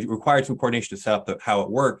required some coordination to set up how it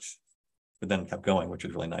worked, but then kept going, which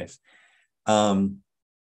was really nice. On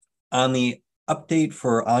the update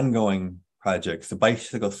for ongoing projects, the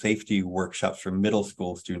bicycle safety workshops for middle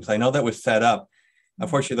school students, I know that was set up.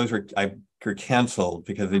 Unfortunately, those were canceled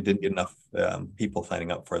because they didn't get enough people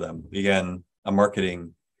signing up for them. Again, a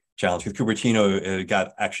marketing challenge, because Cupertino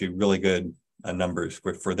got actually really good numbers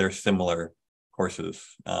for their similar courses.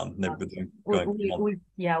 We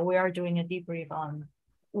are doing a debrief on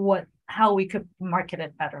how we could market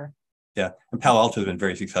it better. Yeah, and Palo Alto has been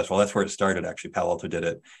very successful. That's where it started, actually. Palo Alto did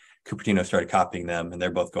it. Cupertino started copying them, and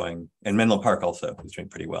they're both going, and Menlo Park also is doing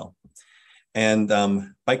pretty well. And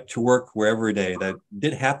bike to work wherever day, that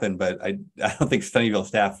did happen, but I don't think Sunnyvale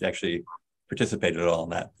staff actually participated at all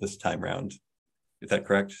in that this time around. Is that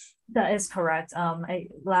correct? That is correct.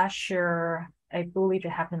 Last year, I believe it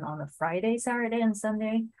happened on a Friday, Saturday, and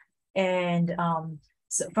Sunday. And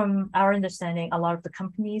so from our understanding, a lot of the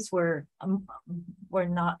companies were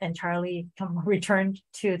not entirely returned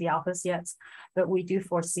to the office yet, but we do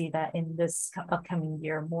foresee that in this upcoming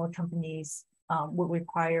year, more companies will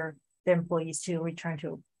require their employees to return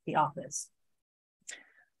to the office.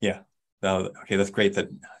 Yeah. Okay, that's great that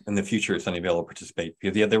in the future Sunnyvale will participate,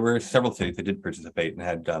 because there were several cities that did participate and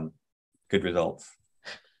had good results.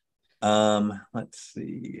 Let's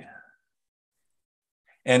see.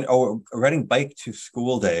 And riding bike to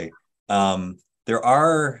school day, there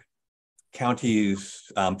are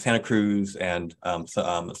counties, Santa Cruz and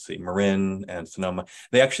let's see, Marin and Sonoma.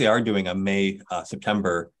 They actually are doing a May,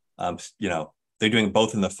 September. They're doing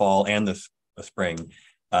both in the fall and the spring.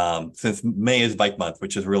 Since May is bike month,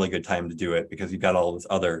 which is a really good time to do it because you've got all this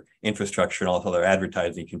other infrastructure and all this other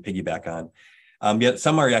advertising you can piggyback on. Yet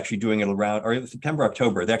some are actually doing it around, or September,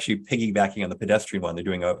 October, they're actually piggybacking on the pedestrian one. They're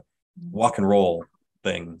doing a walk and roll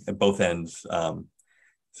thing at both ends.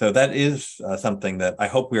 So that is something that I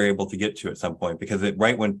hope we're able to get to at some point, because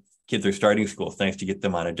right when kids are starting school, it's nice to get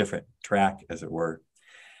them on a different track, as it were.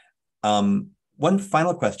 One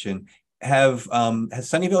final question. Has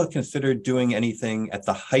Sunnyvale considered doing anything at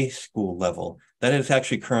the high school level? That is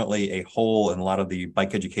actually currently a hole in a lot of the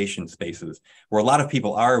bike education spaces, where a lot of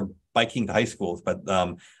people are biking to high schools, but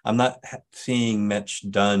I'm not seeing much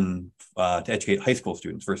done to educate high school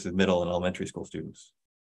students versus middle and elementary school students.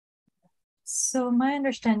 So my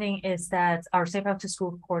understanding is that our Safe Route to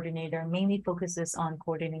School coordinator mainly focuses on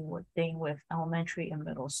coordinating with elementary and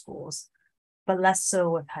middle schools, but less so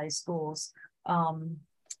with high schools.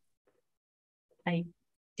 I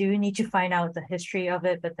do need to find out the history of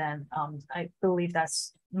it, but then I believe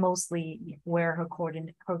that's mostly where her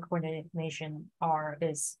coordination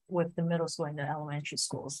is with the middle school and the elementary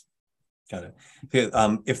schools. Got it.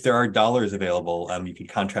 If there are dollars available, you can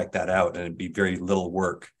contract that out, and it'd be very little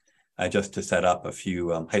work just to set up a few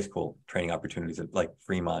high school training opportunities at like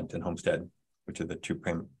Fremont and Homestead, which are the two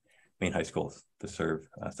main high schools to serve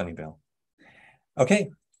Sunnyvale. Okay,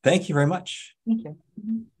 thank you very much. Thank you.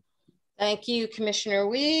 Thank you, Commissioner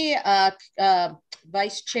Wee.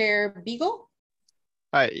 Vice Chair Beagle?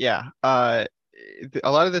 Yeah.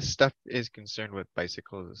 A lot of this stuff is concerned with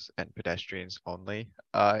bicycles and pedestrians only.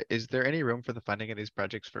 Is there any room for the funding of these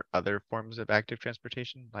projects for other forms of active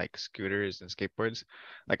transportation, like scooters and skateboards?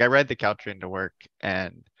 Like I ride the Caltrain to work,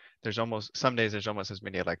 and some days there's almost as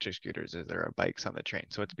many electric scooters as there are bikes on the train.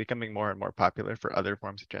 So it's becoming more and more popular for other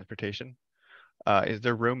forms of transportation. Is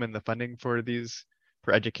there room in the funding for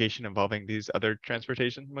education involving these other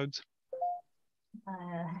transportation modes?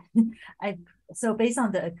 So based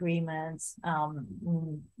on the agreements,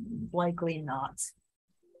 likely not,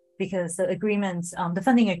 because the agreements, the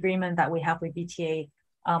funding agreement that we have with BTA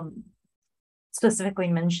specifically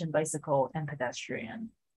mentioned bicycle and pedestrian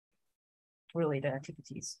related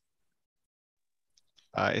activities.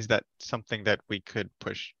 Is that something that we could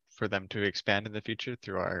push for them to expand in the future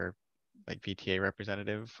through our like BTA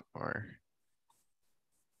representative, or?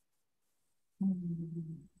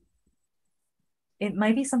 It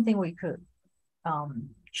might be something we could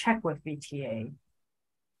check with BTA.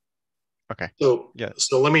 Okay. So, yeah.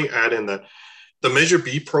 So let me add in that the Measure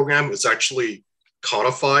B program is actually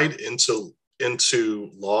codified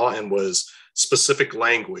into law, and was specific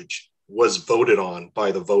language was voted on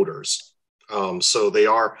by the voters. So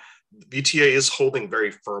BTA is holding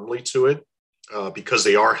very firmly to it because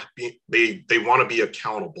they want to be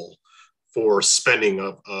accountable for spending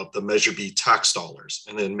of the Measure B tax dollars,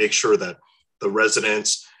 and then make sure that the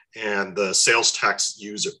residents and the sales tax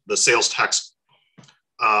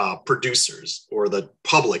producers, or the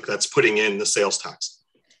public that's putting in the sales tax,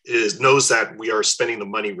 knows that we are spending the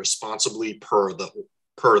money responsibly per the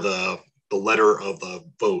letter of the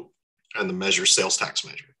vote and the sales tax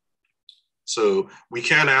measure. So we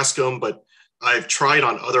can ask them, but I've tried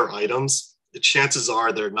on other items. The chances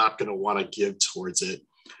are they're not going to want to give towards it.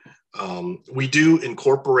 We do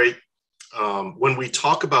incorporate, when we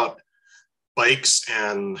talk about bikes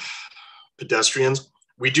and pedestrians,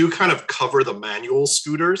 we do kind of cover the manual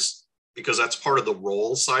scooters, because that's part of the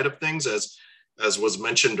roll side of things, as was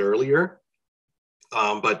mentioned earlier.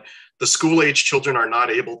 But the school-age children are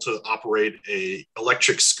not able to operate a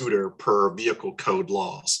electric scooter per vehicle code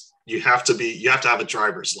laws. You have to have a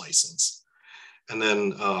driver's license. And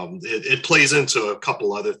then it plays into a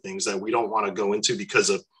couple other things that we don't want to go into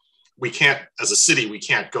as a city, we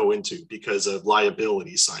can't go into because of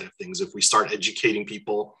liability side of things. If we start educating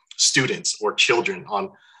people, students or children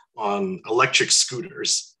on electric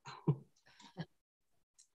scooters.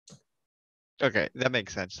 Okay, that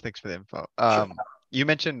makes sense. Thanks for the info. Sure. You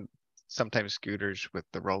mentioned sometimes scooters with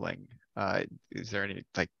the rolling. Is there any,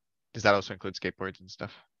 does that also include skateboards and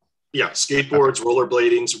stuff? Yeah, skateboards, okay.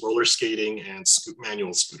 Rollerblading, roller skating, and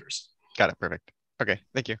manual scooters. Got it, perfect. Okay,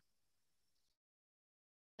 thank you.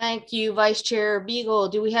 Thank you, Vice Chair Beagle.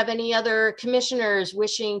 Do we have any other commissioners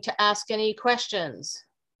wishing to ask any questions?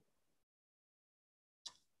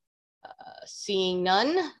 Seeing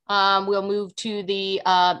none, we'll move to the,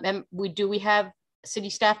 do we have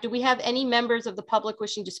city staff? Do we have any members of the public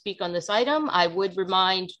wishing to speak on this item? I would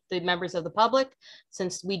remind the members of the public,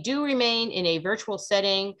 since we do remain in a virtual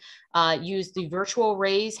setting, use the virtual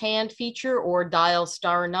raise hand feature or dial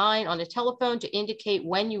 *9 on a telephone to indicate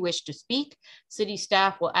when you wish to speak. City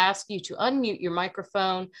staff will ask you to unmute your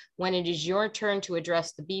microphone when it is your turn to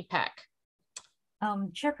address the BPAC.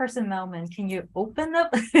 Chairperson Melman, can you open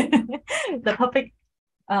up the public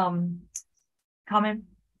comment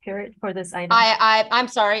period for this item? I'm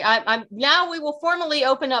sorry. I'm now we will formally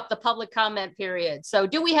open up the public comment period. So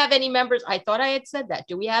do we have any members? I thought I had said that.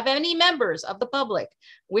 Do we have any members of the public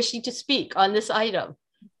wishing to speak on this item?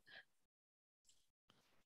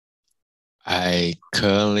 I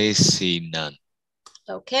currently see none.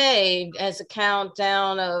 Okay, as a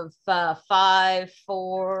countdown of 5,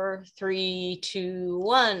 4, 3, 2,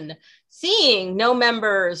 1. Seeing no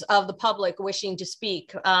members of the public wishing to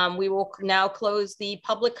speak, we will now close the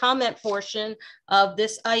public comment portion of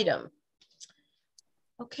this item.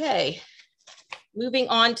 Okay, moving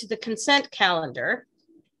on to the consent calendar.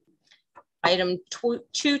 Item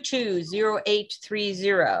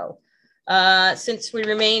 220830. Since we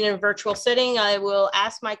remain in a virtual setting, I will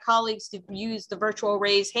ask my colleagues to use the virtual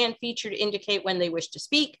raise hand feature to indicate when they wish to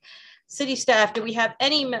speak. City staff, do we have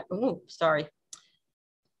any, do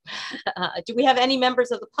we have any members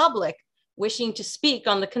of the public wishing to speak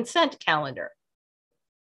on the consent calendar?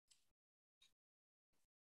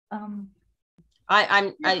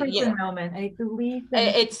 I believe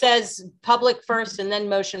it says public first and then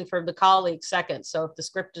motion for the colleague second. So if the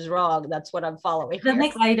script is wrong, that's what I'm following. The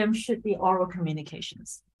next item should be oral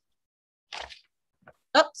communications.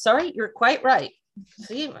 Oh, sorry, you're quite right.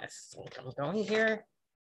 See, I'm going here.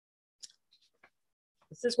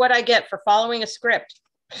 This is what I get for following a script.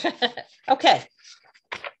 Okay.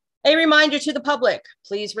 A reminder to the public,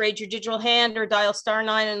 please raise your digital hand or dial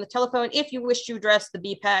 *9 on the telephone if you wish to address the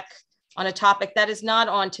BPAC on a topic that is not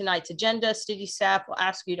on tonight's agenda. City staff will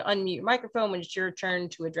ask you to unmute your microphone when it's your turn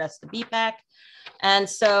to address the BPAC. And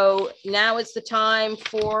so now it's the time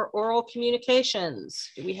for oral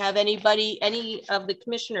communications. Do we have anybody, any of the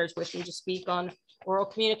commissioners wishing to speak on oral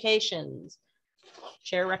communications?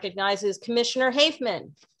 Chair recognizes Commissioner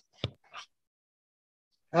Hafman.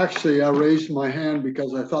 Actually, I raised my hand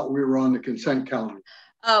because I thought we were on the consent calendar.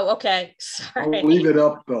 Oh, okay. Sorry. I'll leave it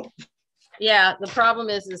up though. Yeah, the problem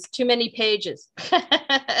is too many pages.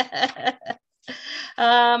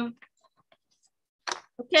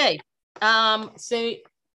 Okay, so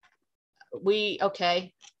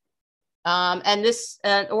and this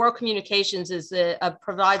oral communications is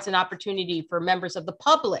provides an opportunity for members of the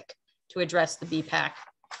public to address the BPAC.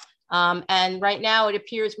 And right now it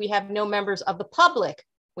appears we have no members of the public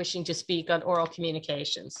wishing to speak on oral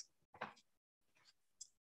communications.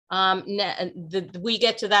 We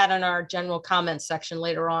get to that in our general comments section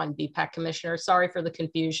later on, BPAC Commissioner. Sorry for the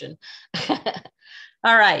confusion.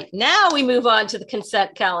 All right, now we move on to the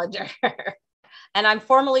consent calendar. And I'm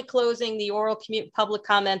formally closing the public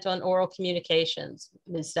comment on oral communications,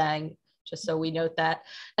 Ms. Sang, just so we note that.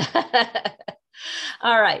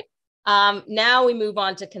 All right, now we move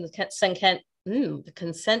on to the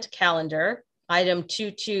consent calendar, item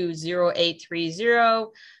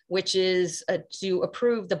 220830, which is to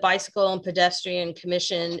approve the Bicycle and Pedestrian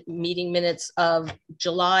Commission meeting minutes of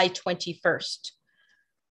July 21st.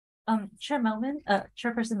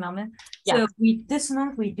 Chairperson Melman. Yeah. So this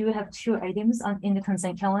month we do have 2 items in the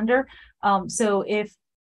consent calendar. So if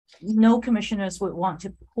no commissioners would want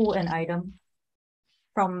to pull an item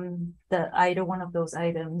from either one of those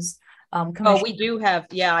items, oh, we do have.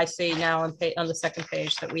 Yeah, I see now on the second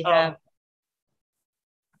page that we have.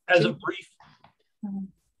 As a brief.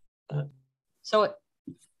 So,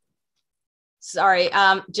 sorry,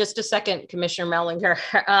 just a second, Commissioner Mellinger.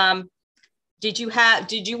 Did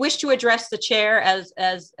you wish to address the chair as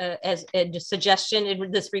a suggestion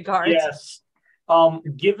in this regard? Yes.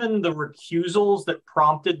 Given the recusals that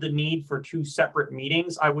prompted the need for 2 separate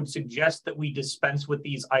meetings, I would suggest that we dispense with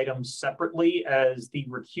these items separately, as the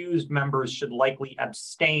recused members should likely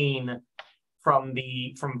abstain from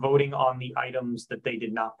voting on the items that they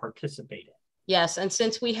did not participate in. Yes, and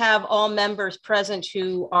since we have all members present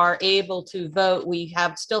who are able to vote, we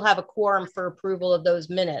still have a quorum for approval of those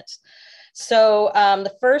minutes. So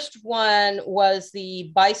the first one was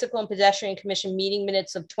the Bicycle and Pedestrian Commission meeting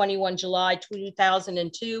minutes of 21 July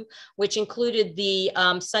 2002, which included the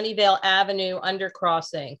Sunnyvale Avenue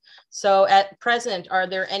undercrossing. So at present, are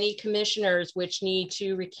there any commissioners which need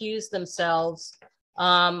to recuse themselves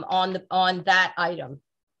on that item?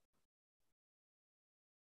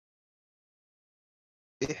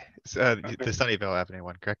 The Sunnyvale Avenue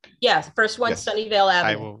one, correct? Yes, first one, yes. Sunnyvale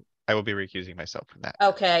Avenue. I will be recusing myself from that.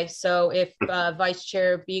 Okay, so if Vice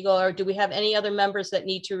Chair Beagle, or do we have any other members that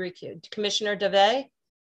need to recuse? Commissioner DeVay?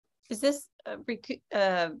 Is this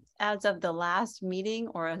as of the last meeting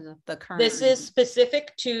or as of the current? This is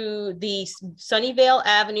specific to the Sunnyvale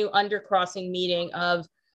Avenue undercrossing meeting of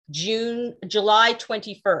July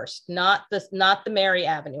 21st, not the Mary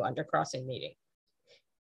Avenue undercrossing meeting.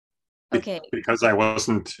 Okay. Because I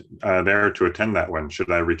wasn't there to attend that one,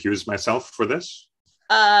 should I recuse myself for this?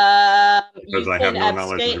 Because I have no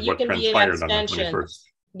knowledge of what transpired on the 21st.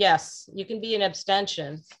 Yes, you can be an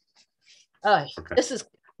abstention. Oh, okay.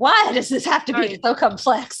 Why does this have to be so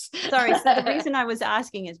complex? Sorry, so the reason I was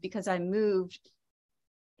asking is because I moved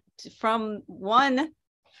from one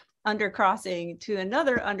undercrossing to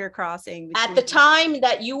another undercrossing. At the time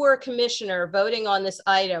that you were a commissioner voting on this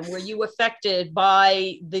item, were you affected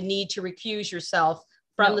by the need to recuse yourself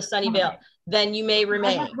from the Sunnyvale? Then you may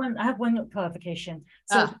remain. I have one clarification.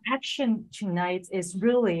 So the action tonight is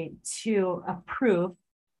really to approve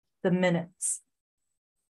the minutes.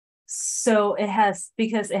 So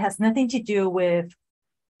because it has nothing to do with,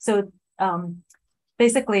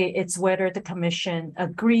 basically it's whether the commission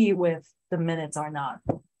agree with the minutes or not.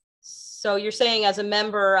 So you're saying as a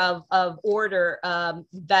member of order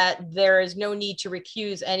that there is no need to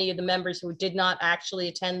recuse any of the members who did not actually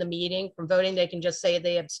attend the meeting from voting. They can just say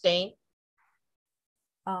they abstain?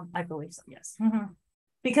 I believe so, yes.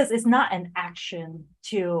 Because it's not an action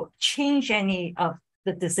to change any of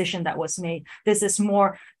the decision that was made. This is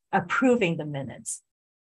more approving the minutes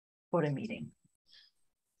for the meeting.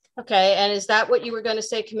 Okay, and is that what you were going to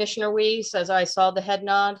say, Commissioner Weiss, as I saw the head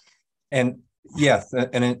nod? And yes,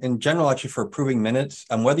 and in general, actually for approving minutes,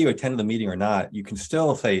 whether you attend the meeting or not, you can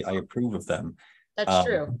still say, I approve of them. That's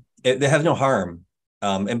true. It has no harm.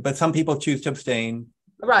 But some people choose to abstain.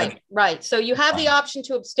 Right. So you have the option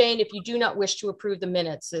to abstain if you do not wish to approve the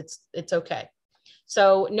minutes. It's okay.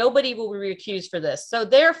 So nobody will be recused for this. So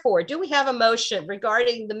therefore, do we have a motion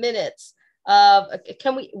regarding the minutes?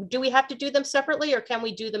 Do we have to do them separately or can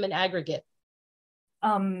we do them in aggregate?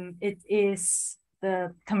 It is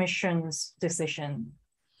the commission's decision.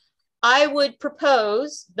 I would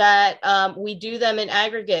propose that we do them in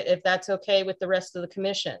aggregate if that's okay with the rest of the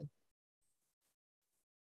commission.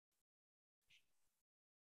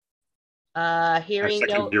 Hearing I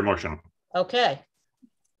second your motion. Okay.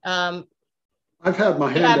 I've had my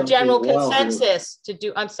hand we have up general for a while consensus to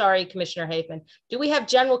do. I'm sorry, Commissioner Hafen. Do we have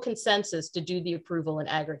general consensus to do the approval in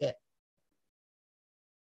aggregate?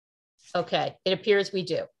 Okay, it appears we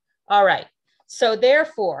do. All right. So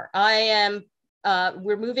therefore,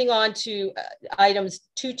 we're moving on to items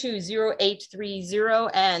 220830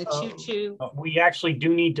 and 22. We actually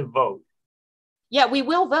do need to vote. Yeah, we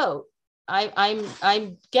will vote.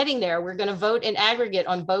 I'm getting there. We're going to vote in aggregate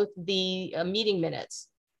on both the meeting minutes.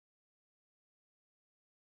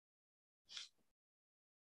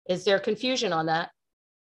 Is there confusion on that?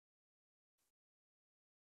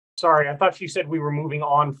 Sorry, I thought you said we were moving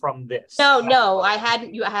on from this. No, I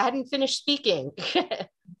hadn't finished speaking.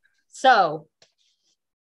 So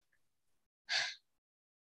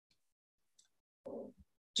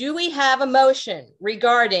do we have a motion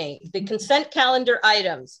regarding the consent calendar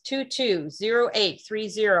items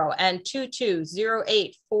 220830 and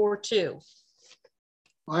 220842?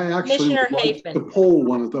 I actually would like to poll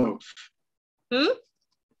one of those.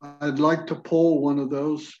 I'd like to poll one of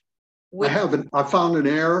those. I found an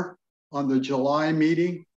error on the July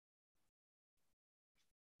meeting.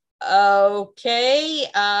 Okay,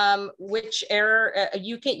 which error?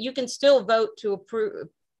 You can still vote to approve.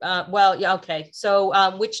 Well, yeah, okay.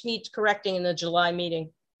 So which needs correcting in the July meeting?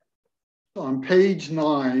 On page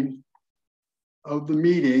 9 of the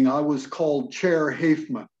meeting, I was called Chair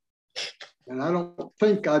Hafman. And I don't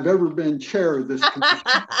think I've ever been chair of this commission,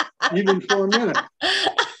 even for a minute.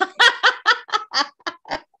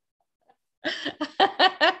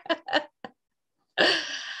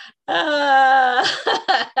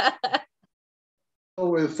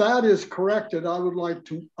 So if that is corrected, I would like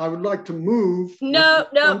to move. No,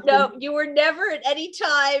 you were never at any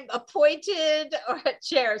time appointed or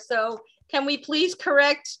chair. So can we please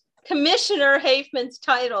correct Commissioner Hafman's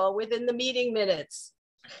title within the meeting minutes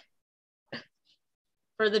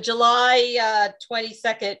for the July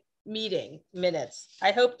 22nd meeting minutes?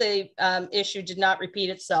 I hope the issue did not repeat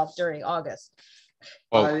itself during August.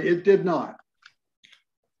 It did not.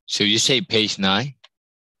 So you say page 9?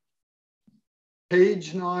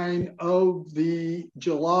 Page 9 of the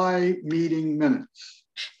July meeting minutes.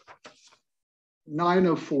 9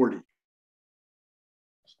 of 40.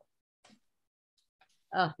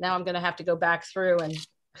 Oh, now I'm going to have to go back through and.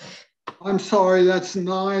 I'm sorry, that's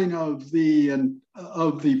 9 of the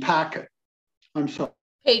packet. I'm sorry.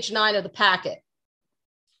 Page 9 of the packet.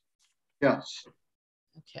 Yes.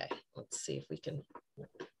 Okay, let's see if we can.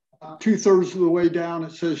 2/3 of the way down,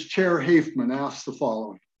 it says Chair Hafman asked the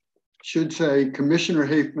following. Should say Commissioner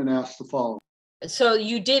Hafman asked the following. So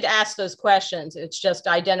you did ask those questions. It's just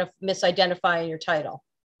misidentifying your title.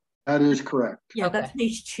 That is correct. Yeah, Okay. That's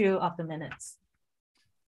page 2 of the minutes.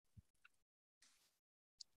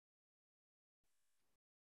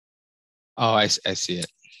 Oh, I see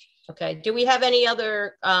it. Okay. Do we have any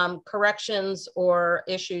other corrections or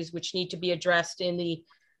issues which need to be addressed in the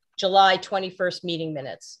July 21st meeting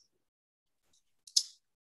minutes?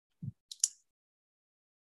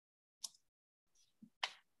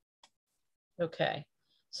 Okay.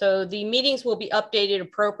 So the meetings will be updated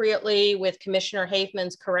appropriately with Commissioner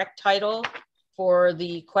Hafeman's correct title for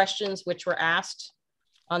the questions which were asked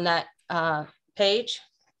on that page.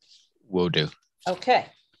 Will do. Okay,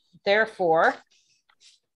 therefore,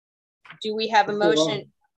 do we have a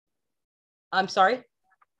motion? I'm sorry?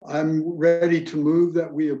 I'm ready to move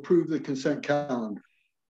that we approve the consent calendar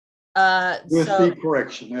with So, the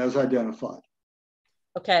correction as identified.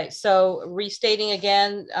 okay, so restating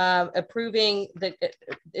again, approving the,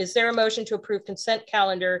 is there a motion to approve consent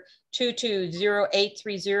calendar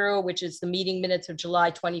 220830, which is the meeting minutes of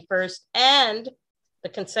July 21st, and the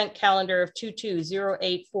consent calendar of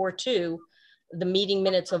 220842, the meeting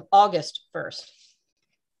minutes of August 1st?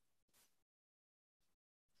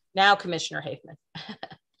 Now, Commissioner Hafeman.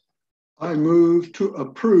 I move to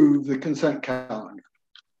approve the consent calendar.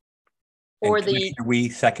 For And the, Commissioner Wee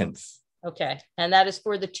seconds. okay, and that is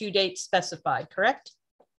for the 2 dates specified, correct?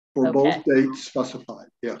 For Okay. both dates specified,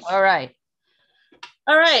 yes. All right.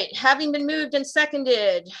 All right, having been moved and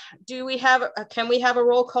seconded, do we have, can we have a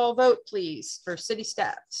roll call vote, please, for city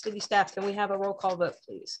staff? City staff, can we have a roll call vote,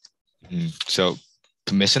 please? So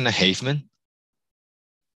Commissioner Hafeman,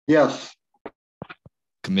 Yes.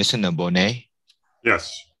 Commissioner Bonet,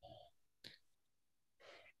 Yes.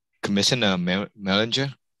 Commissioner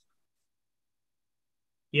Mellinger,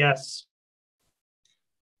 Yes.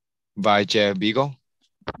 Vice Chair Beagle,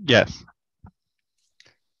 Yes.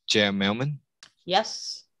 Chair Melman,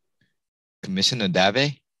 Yes. Commissioner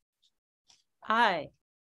Dave, Aye.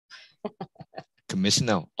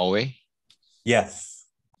 Commissioner Owe. Yes.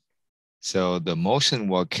 So the motion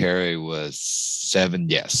will carry was 7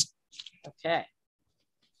 yes. Okay.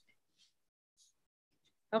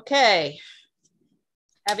 Okay.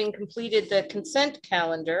 Having completed the consent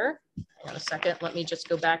calendar, hang on a second, let me just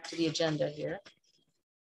go back to the agenda here.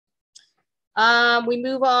 We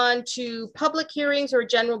move on to public hearings or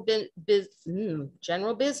general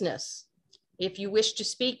business. If you wish to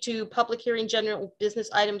speak to public hearing general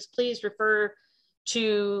business items, please refer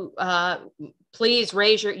to, please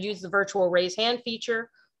use the virtual raise hand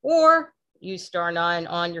feature or use *9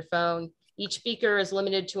 on your phone. Each speaker is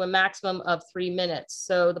limited to a maximum of 3 minutes.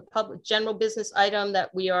 So the public general business item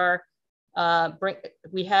that we are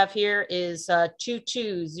we have here is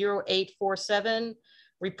 220847,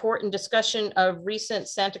 report and discussion of recent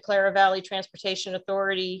Santa Clara Valley Transportation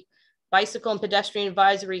Authority Bicycle and Pedestrian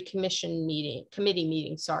Advisory Committee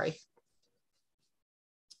meeting, sorry.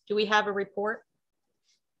 Do we have a report?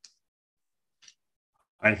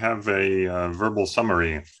 I have a verbal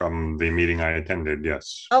summary from the meeting I attended,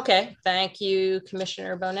 yes. Okay, thank you,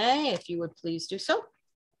 Commissioner Bonet, if you would please do so.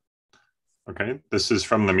 Okay, this is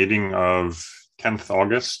from the meeting of 10th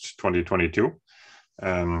August 2022.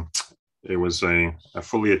 It was a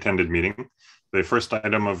fully attended meeting. The first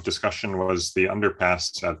item of discussion was the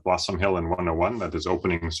underpass at Blossom Hill and 101 that is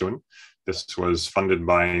opening soon. This was funded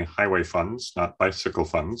by highway funds, not bicycle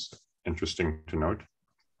funds. Interesting to note.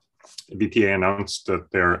 VTA announced that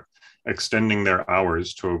they're extending their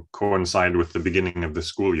hours to coincide with the beginning of the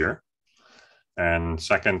school year. And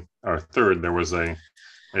third, there was a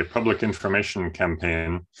public information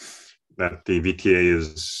campaign that the VTA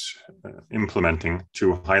is implementing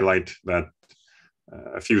to highlight that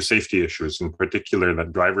a few safety issues, in particular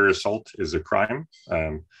that driver assault is a crime.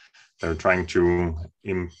 They're trying to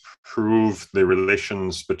improve the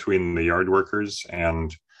relations between the yard workers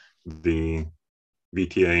and the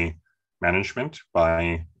VTA management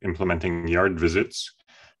by implementing yard visits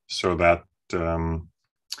so that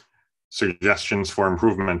suggestions for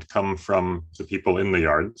improvement come from the people in the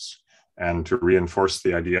yards, and to reinforce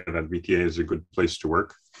the idea that VTA is a good place to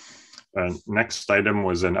work. Next item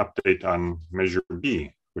was an update on Measure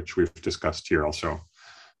B, which we've discussed here also.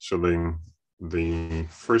 So the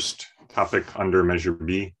first topic under Measure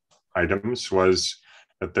B items was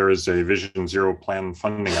that there is a Vision Zero plan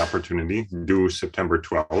funding opportunity due September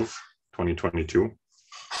 12, 2022.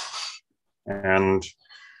 And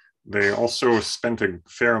they also spent a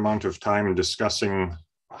fair amount of time discussing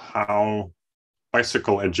how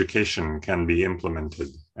bicycle education can be implemented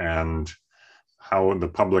and how the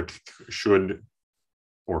public should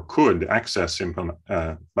or could access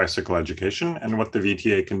bicycle education and what the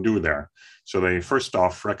VTA can do there. So they first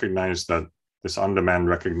off recognized that this on-demand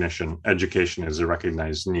education is a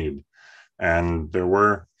recognized need. And there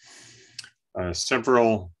were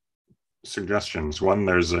several suggestions. One,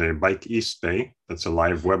 there's a Bike East Day, that's a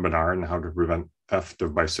live webinar on how to prevent theft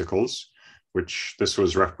of bicycles, which this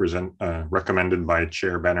was recommended by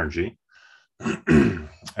Chair Banerjee.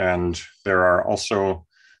 And there are also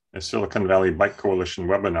a Silicon Valley Bike Coalition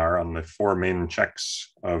webinar on the 4 main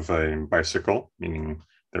checks of a bicycle, meaning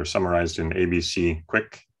they're summarized in ABC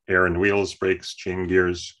quick, air and wheels, brakes, chain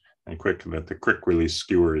gears, and quick, that the quick release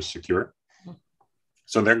skewer is secure.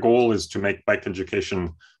 So their goal is to make bike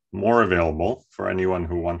education more available for anyone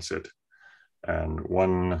who wants it. And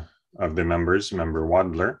one of the members, member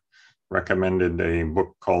Wadler, recommended a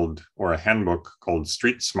book called, or a handbook called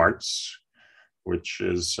Street Smarts, which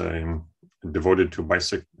is devoted to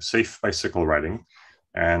safe bicycle riding.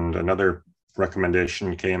 And another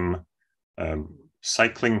recommendation came,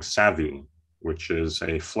 Cycling Savvy, which is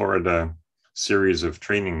a Florida series of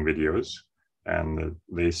training videos. And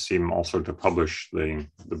they seem also to publish the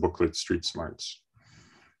booklet Street Smarts.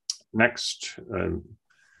 Next,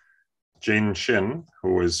 Jane Shin,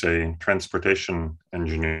 who is a transportation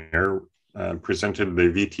engineer, presented the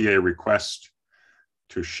VTA request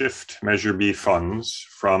to shift Measure B funds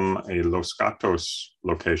from a Los Gatos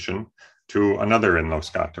location to another in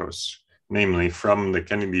Los Gatos, namely from the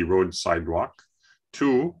Kennedy Road sidewalk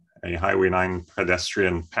to a Highway 9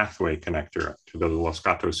 pedestrian pathway connector to the Los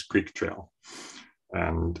Gatos Creek Trail.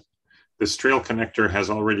 And this trail connector has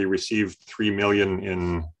already received $3 million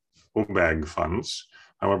in OBAG funds.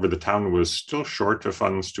 However, the town was still short of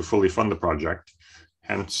funds to fully fund the project.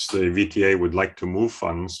 Hence, the VTA would like to move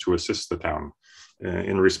funds to assist the town.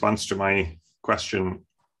 In response to my question,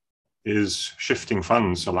 is shifting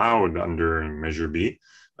funds allowed under Measure B?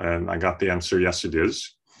 And I got the answer, yes, it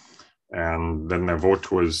is. And then the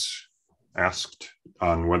vote was asked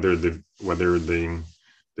on whether the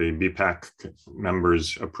BPAC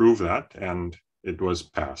members approve that, and it was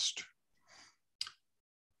passed.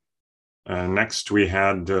 Next, we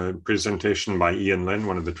had a presentation by Ian Lynn,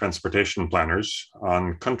 one of the transportation planners,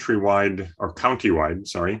 on countywide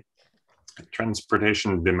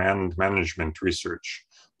transportation demand management research.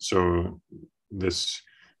 So this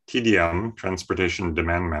TDM, transportation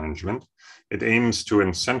demand management, it aims to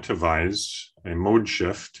incentivize a mode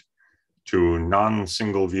shift to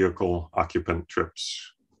non-single vehicle occupant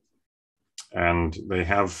trips. And they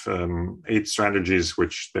have 8 strategies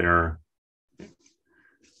which they're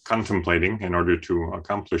contemplating in order to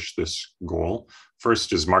accomplish this goal.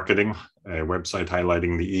 First is marketing, a website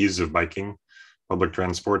highlighting the ease of biking, public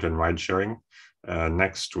transport, and ride sharing.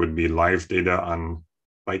 Next would be live data on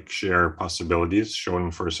bike share possibilities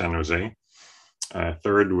shown for San Jose.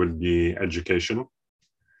 Third would be education,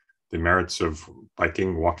 the merits of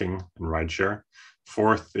biking, walking, and rideshare.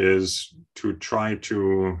 Fourth is to try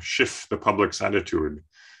to shift the public's attitude,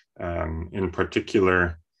 in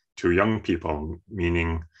particular to young people,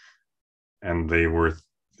 meaning, and they were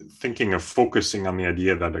thinking of focusing on the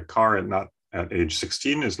idea that a car at age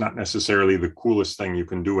 16 is not necessarily the coolest thing you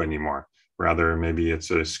can do anymore. Rather, maybe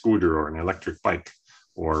it's a scooter or an electric bike,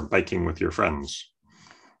 or biking with your friends,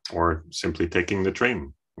 or simply taking the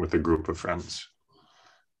train with a group of friends.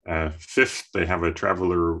 Fifth, they have a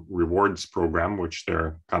traveler rewards program, which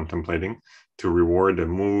they're contemplating to reward a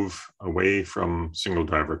move away from single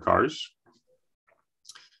driver cars.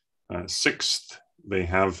 Sixth, they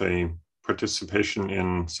have a participation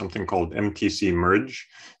in something called MTC Merge.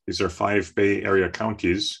 These are 5 Bay Area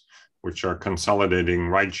counties which are consolidating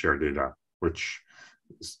rideshare data, which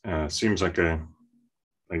seems like an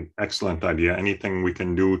excellent idea. Anything we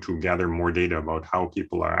can do to gather more data about how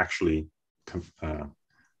people are actually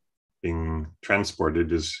being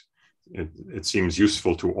transported it seems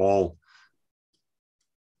useful to all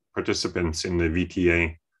participants in the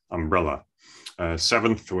VTA umbrella.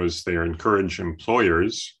 Seventh was they encourage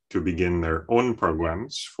employers to begin their own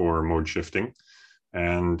programs for mode shifting.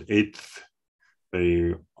 And eighth,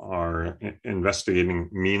 they are investigating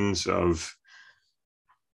means of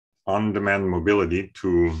on-demand mobility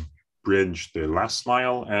to bridge the last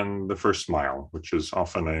mile and the first mile, which is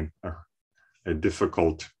often a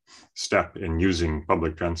difficult step in using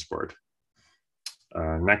public transport.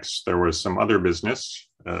 Next, there was some other business.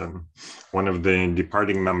 One of the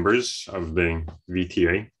departing members of the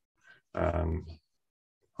VTA,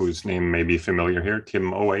 whose name may be familiar here,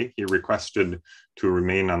 Tim Owe, he requested to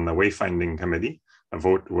remain on the wayfinding committee. A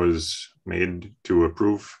vote was made to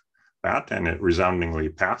approve that, and it resoundingly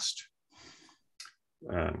passed.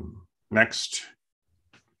 Next,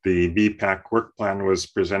 the BPAC work plan was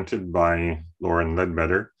presented by Lauren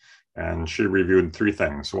Ledbetter, and she reviewed 3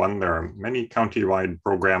 things. One, there are many county-wide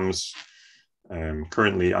programs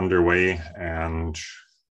currently underway and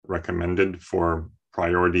recommended for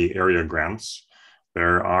priority area grants.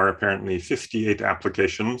 There are apparently 58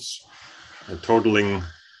 applications totaling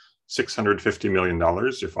 $650 million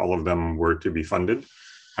if all of them were to be funded.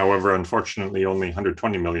 However, unfortunately, only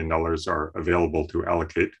 $120 million are available to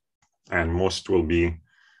allocate, and most will be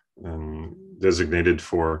designated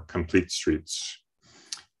for complete streets.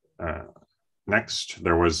 Next,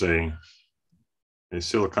 there was a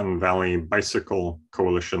Silicon Valley Bicycle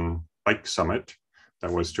Coalition Bike Summit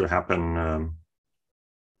that was to happen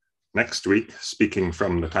next week, speaking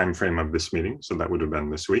from the time frame of this meeting. So that would have been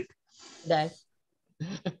this week. No.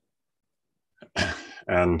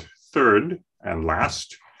 And third and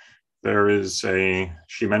last, there is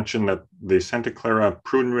she mentioned that the Santa Clara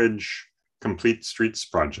Prune Ridge Complete Streets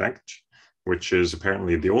Project, which is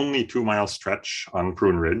apparently the only 2-mile stretch on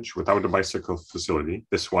Prune Ridge without a bicycle facility,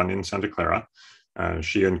 this one in Santa Clara.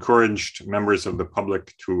 She encouraged members of the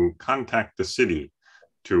public to contact the city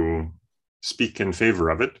to speak in favor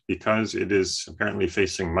of it because it is apparently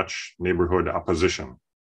facing much neighborhood opposition.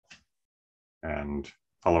 And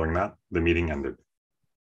following that, the meeting ended.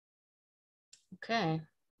 Okay.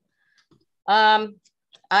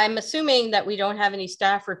 I'm assuming that we don't have any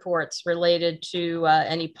staff reports related to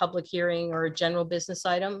any public hearing or general business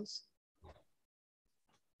items.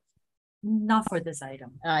 Not for this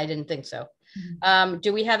item. I didn't think so.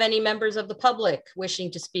 Do we have any members of the public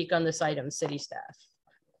wishing to speak on this item, city staff?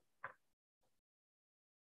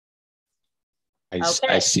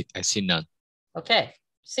 I see none. Okay,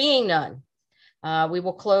 seeing none. We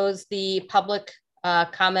will close the public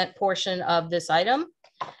comment portion of this item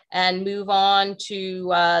and move on to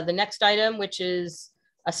the next item, which is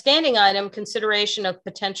a standing item, consideration of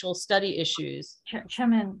potential study issues.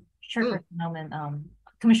 Chairperson Melman,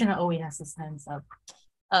 Commissioner Owie has his hands up.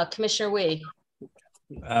 Commissioner Wee.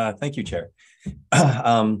 Thank you, Chair.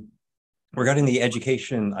 Regarding the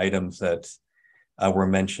education items that were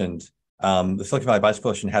mentioned, the Silicon Valley Bicycle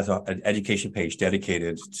Coalition has an education page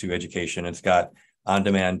dedicated to education. It's got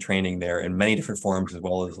on-demand training there in many different forms, as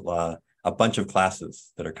well as a bunch of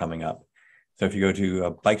classes that are coming up. So if you go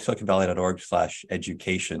to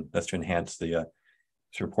bikesiliconvalley.org/education, that's to enhance the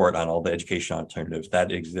report on all the education alternatives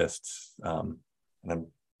that exists. And I'm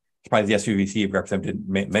surprised the SUVC representative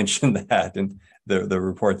didn't mention that in the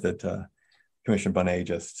report that Commissioner Bonet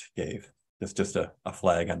just gave. It's just a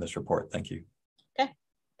flag on this report. Thank you. Okay,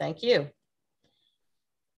 thank you.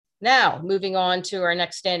 Now, moving on to our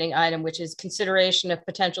next standing item, which is consideration of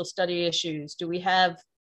potential study issues. Do we have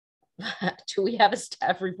a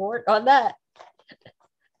staff report on that?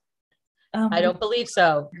 I don't believe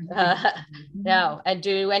so. No. And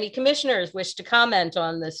do any commissioners wish to comment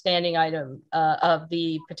on the standing item of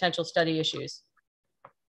the potential study issues?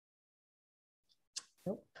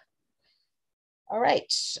 Nope. All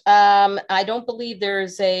right. I don't believe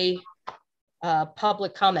there's a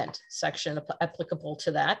public comment section applicable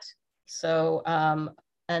to that. So,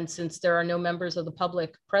 and since there are no members of the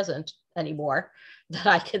public present anymore that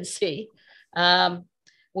I can see,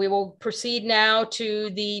 we will proceed now to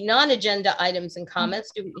the non-agenda items and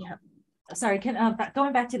comments. Do we have? Sorry,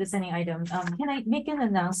 going back to the standing item, can I make an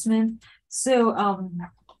announcement? So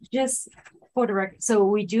just for the record, so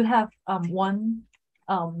we do have one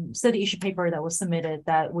study issue paper that was submitted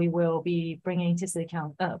that we will be bringing to City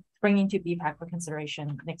Council, bringing to BPAC for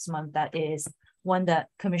consideration next month. That is one that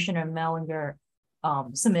Commissioner Mellinger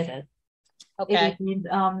submitted. Okay.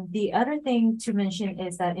 The other thing to mention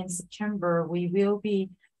is that in September, we will be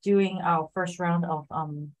doing our first round of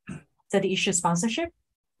study issue sponsorship.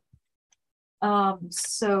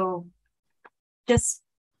 So just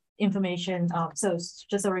information, so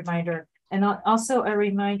just a reminder, and also a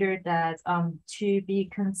reminder that to be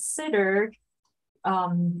considered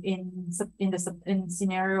in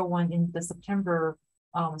scenario 1 in the September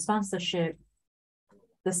sponsorship,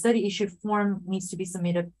 the study issue form needs to be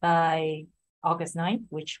submitted by August 9th,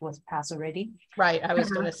 which was passed already. Right, I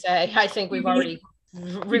was going to say, I think we've already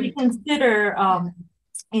consider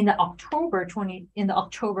in the October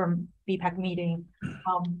BPAC meeting,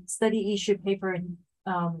 study issue paper,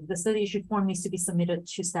 the study issue form needs to be submitted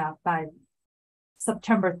to staff by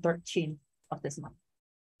September 13th of this month.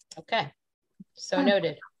 Okay, so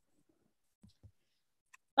noted.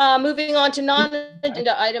 Moving on to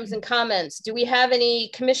non-agenda items and comments. Do we have any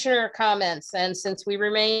commissioner comments? And since we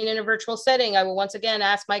remain in a virtual setting, I will once again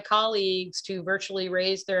ask my colleagues to virtually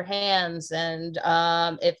raise their hands and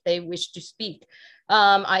if they wish to speak.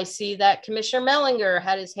 I see that Commissioner Mellinger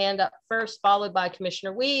had his hand up first, followed by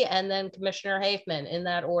Commissioner Wee, and then Commissioner Hafman, in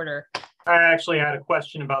that order. I actually had a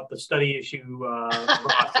question about the study issue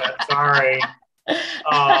process. Sorry.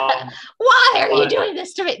 Why are you doing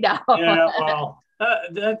this to me? No. Yeah, well,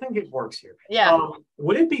 I think it works here. Yeah.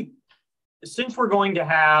 Would it be, since we're going to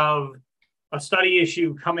have a study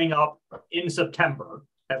issue coming up in September,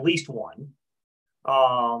 at least one,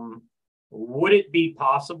 would it be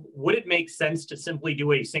possible, would it make sense to simply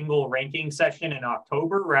do a single ranking session in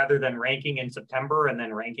October rather than ranking in September and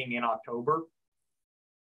then ranking in October?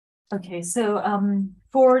 Okay, so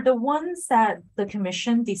for the ones that the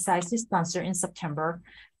commission decides to sponsor in September,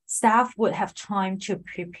 staff would have time to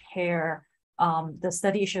prepare the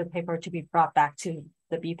study issue paper to be brought back to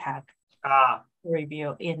the BPAC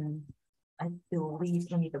review in, I believe,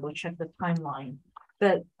 let me double check the timeline,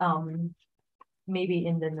 but maybe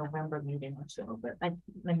in the November meeting or so, but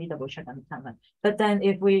let me double check on the timeline. But then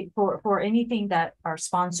if we, for anything that are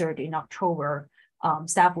sponsored in October,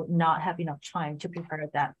 staff would not have enough time to prepare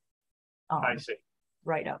that. I see.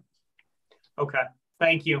 Right up. Okay,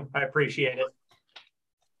 thank you. I appreciate it.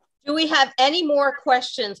 Do we have any more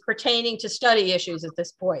questions pertaining to study issues at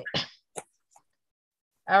this point?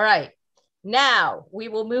 All right. Now we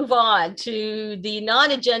will move on to the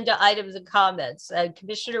non-agenda items and comments.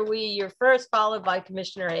 Commissioner Wee, you're first, followed by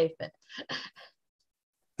Commissioner Hafen.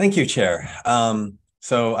 Thank you, Chair.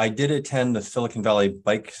 So I did attend the Silicon Valley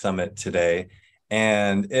Bike Summit today,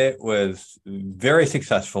 and it was very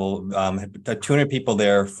successful. 200 people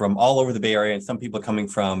there from all over the Bay Area, and some people coming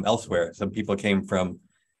from elsewhere. Some people came from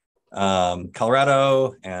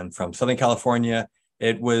Colorado and from Southern California.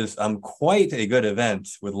 It was quite a good event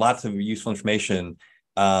with lots of useful information.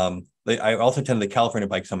 I also attended the California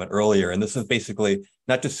Bike Summit earlier, and this is basically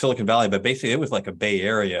not just Silicon Valley, but basically it was like a Bay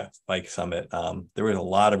Area Bike Summit. There was a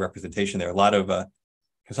lot of representation there, a lot of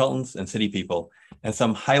consultants and city people. And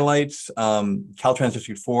some highlights, Caltrans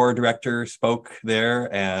District 4 director spoke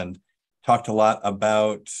there and talked a lot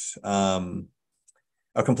about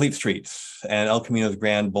Complete Streets and El Camino's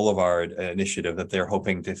Grand Boulevard initiative that they're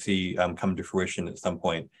hoping to see come to fruition at some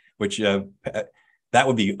point, which that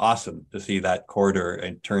would be awesome to see that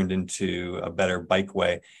corridor turned into a better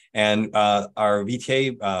bikeway. And our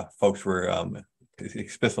VTA folks were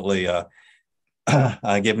explicitly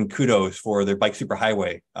given kudos for their bike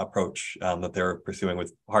superhighway approach that they're pursuing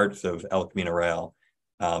with parts of El Camino Rail,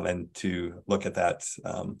 and to look at that.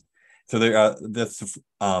 So there,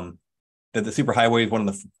 that the superhighway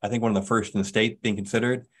is I think one of the first in the state being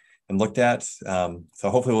considered and looked at. So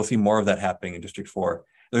hopefully we'll see more of that happening in District 4.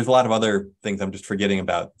 There's a lot of other things I'm just forgetting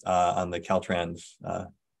about on the Caltrans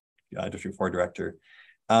District 4 director.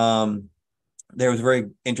 There was a very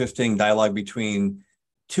interesting dialogue between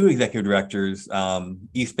two executive directors,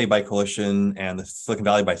 East Bay Bike Coalition and the Silicon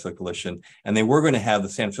Valley Bicycle Coalition. And they were going to have the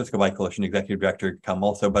San Francisco Bike Coalition executive director come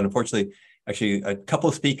also, but unfortunately, actually a couple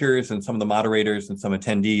of speakers and some of the moderators and some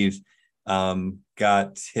attendees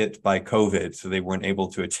got hit by COVID, so they weren't able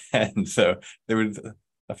to attend. So there was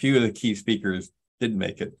a few of the key speakers didn't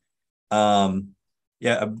make it.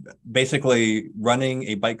 Basically running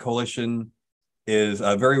a bike coalition is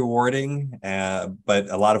very rewarding, but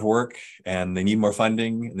a lot of work, and they need more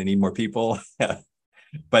funding and they need more people,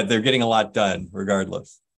 but they're getting a lot done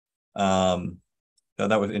regardless. So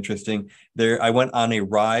that was interesting. I went on a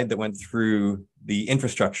ride that went through the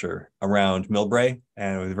infrastructure around Millbrae,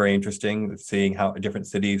 and it was very interesting seeing how different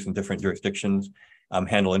cities and different jurisdictions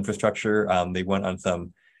handle infrastructure. They went on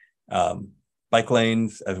some bike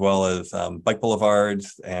lanes as well as bike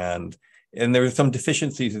boulevards, and there were some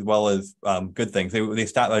deficiencies as well as good things. They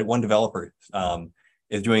stopped. Like one developer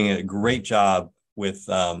is doing a great job with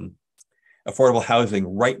affordable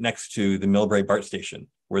housing right next to the Millbrae BART station,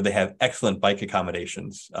 where they have excellent bike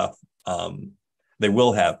accommodations. They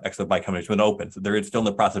will have excellent bike accommodations when open. So they're still in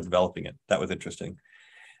the process of developing it. That was interesting.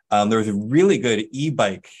 There was a really good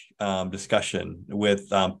e-bike discussion with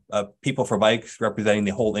people for bikes representing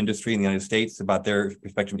the whole industry in the United States about their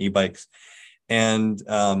respective e-bikes. And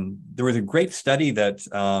there was a great study that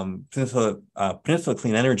Peninsula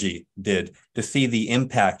Clean Energy did to see the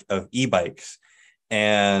impact of e-bikes.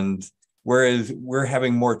 And whereas we're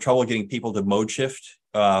having more trouble getting people to mode shift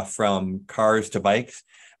from cars to bikes,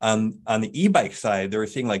 on the e-bike side, they were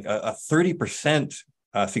seeing like a 30%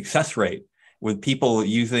 success rate with people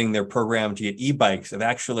using their program to get e-bikes of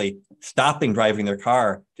actually stopping driving their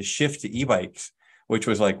car to shift to e-bikes, which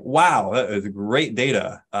was like, wow, that was great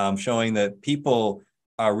data showing that people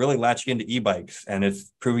are really latching into e-bikes, and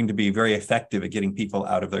it's proving to be very effective at getting people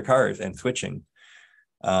out of their cars and switching.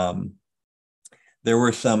 There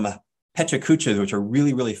were some Pecha Kuchas, which are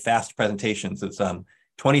really, really fast presentations. It's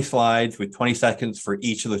 20 slides with 20 seconds for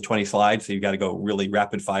each of those 20 slides. So you got to go really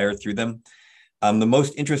rapid fire through them. The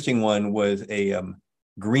most interesting one was a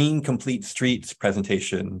Green Complete Streets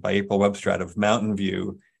presentation by April Webster out of Mountain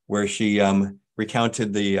View, where she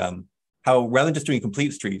recounted the how rather than just doing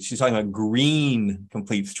complete streets, she's talking about green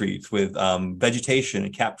complete streets with vegetation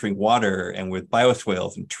and capturing water and with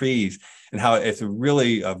bioswales and trees, and how it's a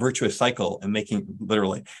really virtuous cycle and making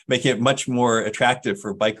it much more attractive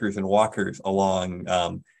for bikers and walkers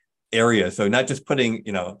along areas. So not just putting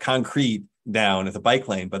concrete down as a bike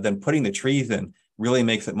lane, but then putting the trees in really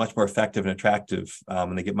makes it much more effective and attractive,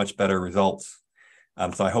 and they get much better results.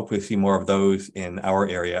 So I hope we see more of those in our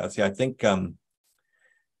area. See, I think,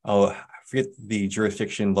 I forget the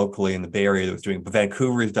jurisdiction locally in the Bay Area that was doing, but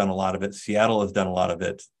Vancouver has done a lot of it. Seattle has done a lot of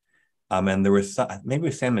it. And there was maybe it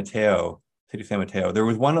was San Mateo, city of San Mateo. There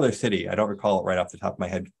was one other city, I don't recall it right off the top of my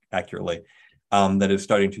head accurately, that is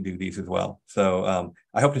starting to do these as well. So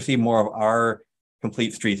I hope to see more of our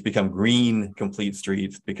complete streets become green complete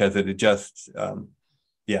streets, because it just,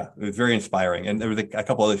 yeah, it was very inspiring. And there was a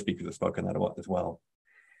couple other speakers that spoke on that as well.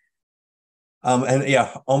 And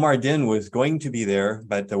yeah, Omar Din was going to be there,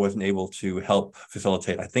 but wasn't able to help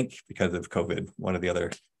facilitate, I think because of COVID, one of the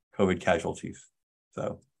other COVID casualties.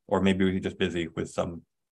 So, or maybe he was just busy with some,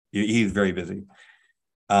 he's very busy.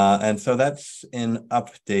 And so that's an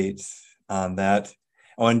update on that.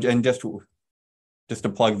 Oh, and just to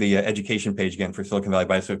plug the education page again for Silicon Valley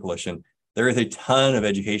Bicycle Coalition, there is a ton of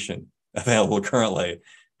education available currently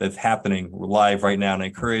that's happening live right now. And I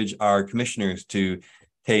encourage our commissioners to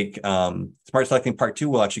take Smart Cycling Part 2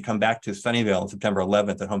 will actually come back to Sunnyvale on September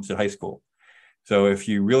 11th at Homestead High School. So if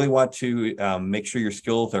you really want to make sure your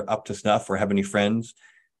skills are up to snuff or have any friends,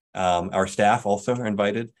 our staff also are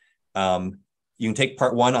invited. You can take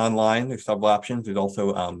Part 1 online. There's several options. There's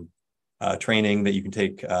also training that you can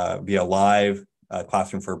take via live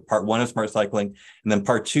classroom for Part 1 of Smart Cycling. And then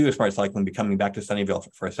Part 2 of Smart Cycling will be coming back to Sunnyvale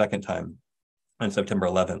for a second time on September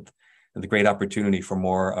 11th. It's a great opportunity for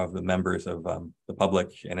more of the members of the public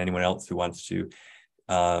and anyone else who wants to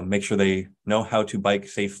make sure they know how to bike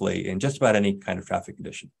safely in just about any kind of traffic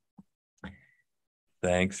condition.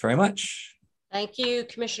 Thanks very much. Thank you,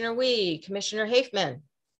 Commissioner Wee. Commissioner Hafman.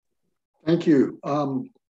 Thank you.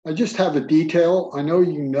 I just have a detail. I know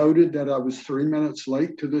you noted that I was 3 minutes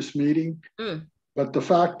late to this meeting, but the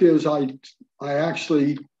fact is I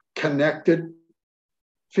actually connected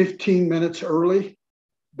 15 minutes early,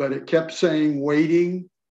 but it kept saying waiting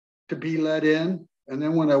to be let in. And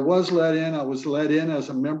then when I was let in, I was let in as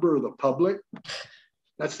a member of the public.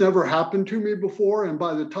 That's never happened to me before. And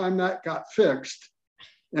by the time that got fixed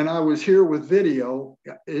and I was here with video,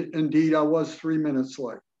 indeed, I was 3 minutes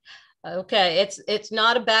late. Okay, it's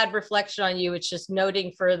not a bad reflection on you. It's just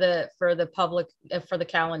noting for the public, for the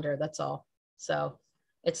calendar, that's all. So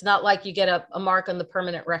it's not like you get a mark on the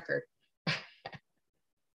permanent record.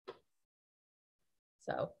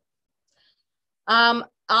 So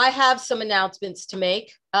I have some announcements to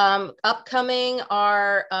make. Upcoming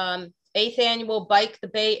are 8th Annual Bike the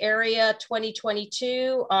Bay Area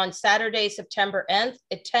 2022 on Saturday, September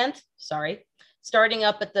 10th, starting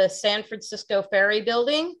up at the San Francisco Ferry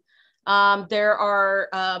Building. There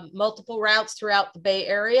are multiple routes throughout the Bay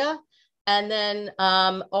Area. And then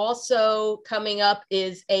also coming up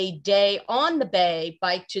is a Day on the Bay,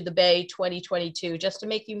 Bike to the Bay 2022, just to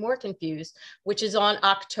make you more confused, which is on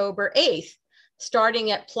October 8th,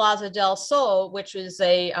 starting at Plaza del Sol, which is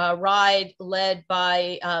a ride led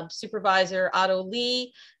by Supervisor Otto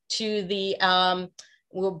Lee to the,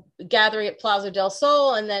 we'll gathering at Plaza del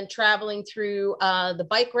Sol and then traveling through the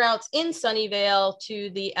bike routes in Sunnyvale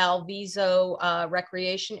to the Alviso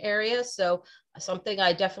recreation area. So something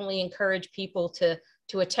I definitely encourage people to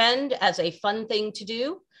attend as a fun thing to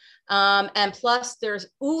do. And plus there's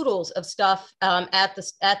oodles of stuff at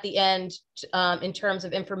the end in terms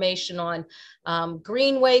of information on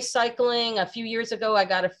greenway cycling. A few years ago, I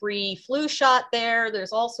got a free flu shot there.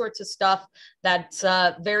 There's all sorts of stuff that's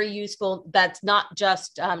very useful. That's not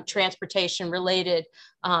just transportation related,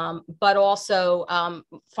 but also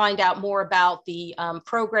find out more about the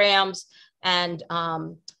programs and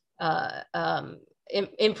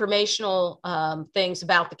informational things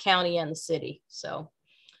about the county and the city. So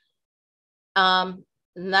and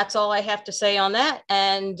that's all I have to say on that.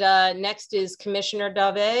 And next is Commissioner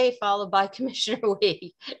Dave, followed by Commissioner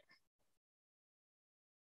Wee.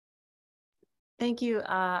 Thank you.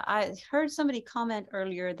 I heard somebody comment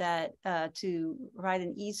earlier that to ride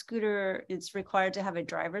an e-scooter, it's required to have a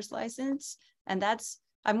driver's license. And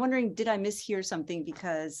I'm wondering, did I mishear something?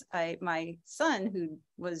 Because my son, who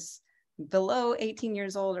was below 18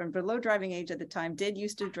 years old or below driving age at the time, did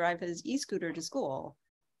used to drive his e-scooter to school.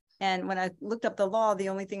 And when I looked up the law, the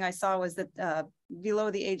only thing I saw was that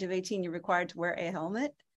below the age of 18, you're required to wear a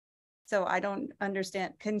helmet. So I don't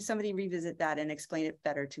understand. Can somebody revisit that and explain it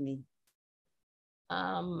better to me?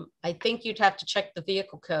 I think you'd have to check the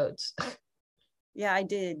vehicle codes. Yeah, I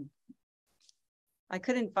did. I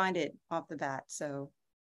couldn't find it off the bat, so.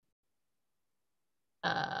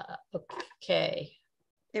 Okay.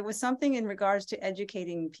 It was something in regards to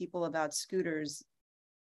educating people about scooters.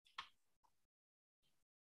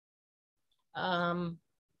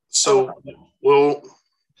 So we'll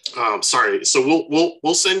Sorry. So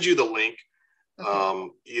we'll send you the link,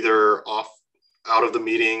 either out of the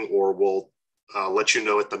meeting, or we'll let you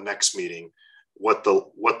know at the next meeting what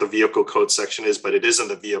the vehicle code section is. But it is in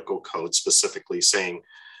the vehicle code specifically saying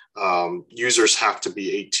users have to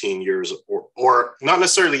be 18 years or not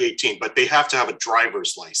necessarily 18, but they have to have a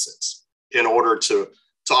driver's license in order to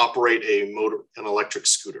operate an electric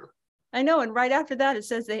scooter. I know, and right after that, it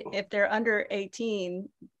says if they're under 18,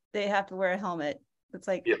 they have to wear a helmet. It's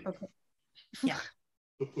like, yeah. Okay. Yeah.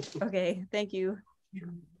 Okay, thank you.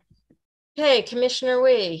 Okay, Commissioner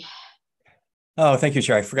Wee. Oh, thank you,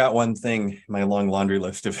 Chair. I forgot one thing, my long laundry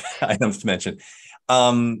list of items to mention.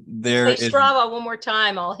 There Hey, is Strava one more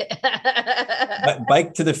time.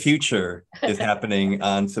 Bike to the Future is happening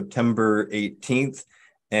on September 18th.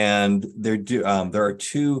 And there are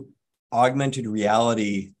 2 augmented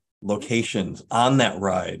reality locations on that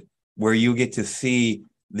ride where you get to see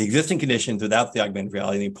the existing conditions without the augmented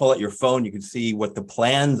reality. And you pull out your phone, you can see what the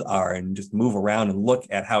plans are and just move around and look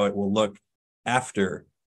at how it will look after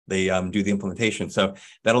they do the implementation. So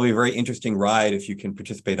that'll be a very interesting ride if you can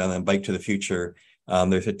participate on that Bike to the Future.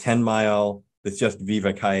 There's a 10-mile that's just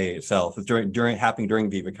Viva Calle itself. It's happening during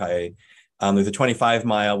Viva Calle. There's a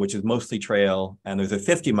 25-mile, which is mostly trail, and there's a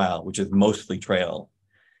 50-mile, which is mostly trail.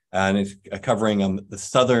 And it's covering the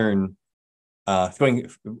southern,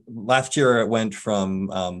 last year it went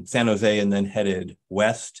from San Jose and then headed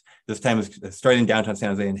west. This time it's starting downtown San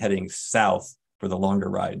Jose and heading south for the longer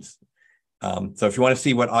rides. So if you want to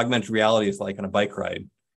see what augmented reality is like on a bike ride,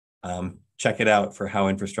 check it out for how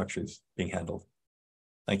infrastructure is being handled.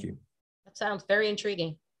 Thank you. That sounds very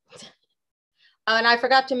intriguing. And I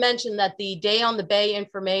forgot to mention that the Day on the Bay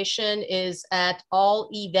information is at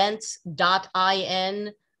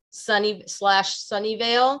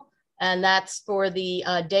allevents.in/Sunnyvale. And that's for the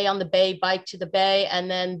Day on the Bay, Bike to the Bay. And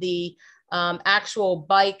then the actual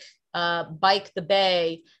Bike the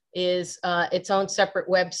Bay is its own separate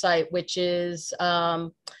website, which is, I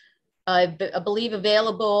believe,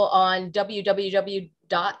 available on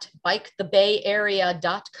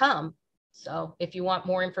www.bikethebayarea.com. So if you want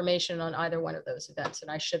more information on either one of those events, and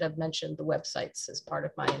I should have mentioned the websites as part of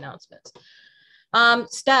my announcements.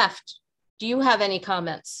 Staff, do you have any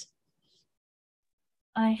comments?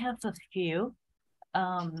 I have a few.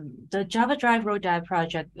 The Java Drive Road Dive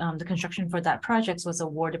project, the construction for that project was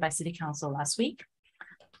awarded by City Council last week.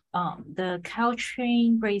 The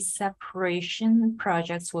Caltrain grade separation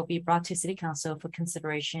projects will be brought to City Council for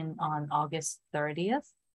consideration on August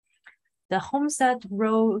 30th. The Homestead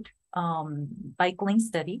Road bike lane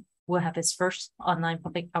study will have its first online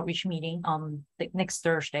public outreach meeting on next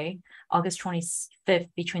Thursday, August 25th,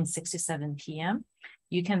 between 6 to 7 p.m.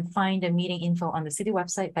 You can find the meeting info on the city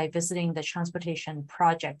website by visiting the transportation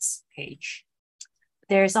projects page.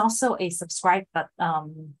 There's also a subscribe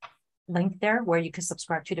link there where you can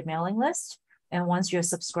subscribe to the mailing list. And once you're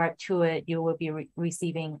subscribed to it, you will be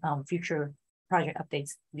receiving future project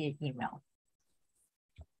updates via email.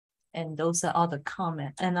 And those are all the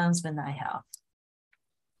announcements I have.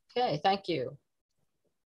 Okay, thank you.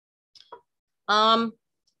 All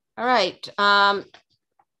right.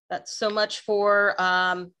 That's so much for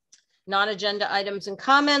non-agenda items and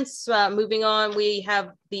comments. Moving on, we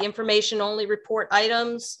have the information only report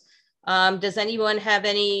items. Does anyone have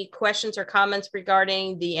any questions or comments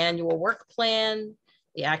regarding the annual work plan,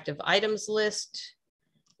 the active items list,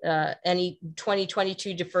 any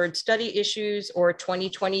 2022 deferred study issues, or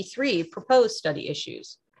 2023 proposed study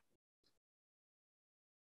issues?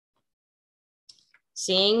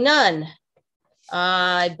 Seeing none,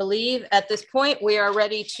 I believe at this point we are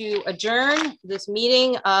ready to adjourn this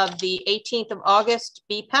meeting of the 18th of August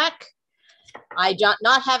BPAC.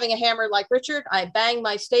 Not having a hammer like Richard, I banged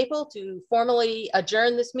my staple to formally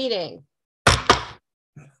adjourn this meeting.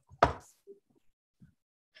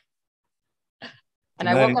 And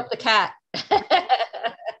I woke up the cat.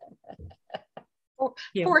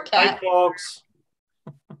 Poor cat. Hi, folks.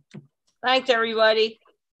 Thanks, everybody.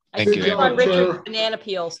 Thank you, on everyone. Richard's banana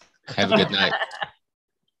peels. Have a good night.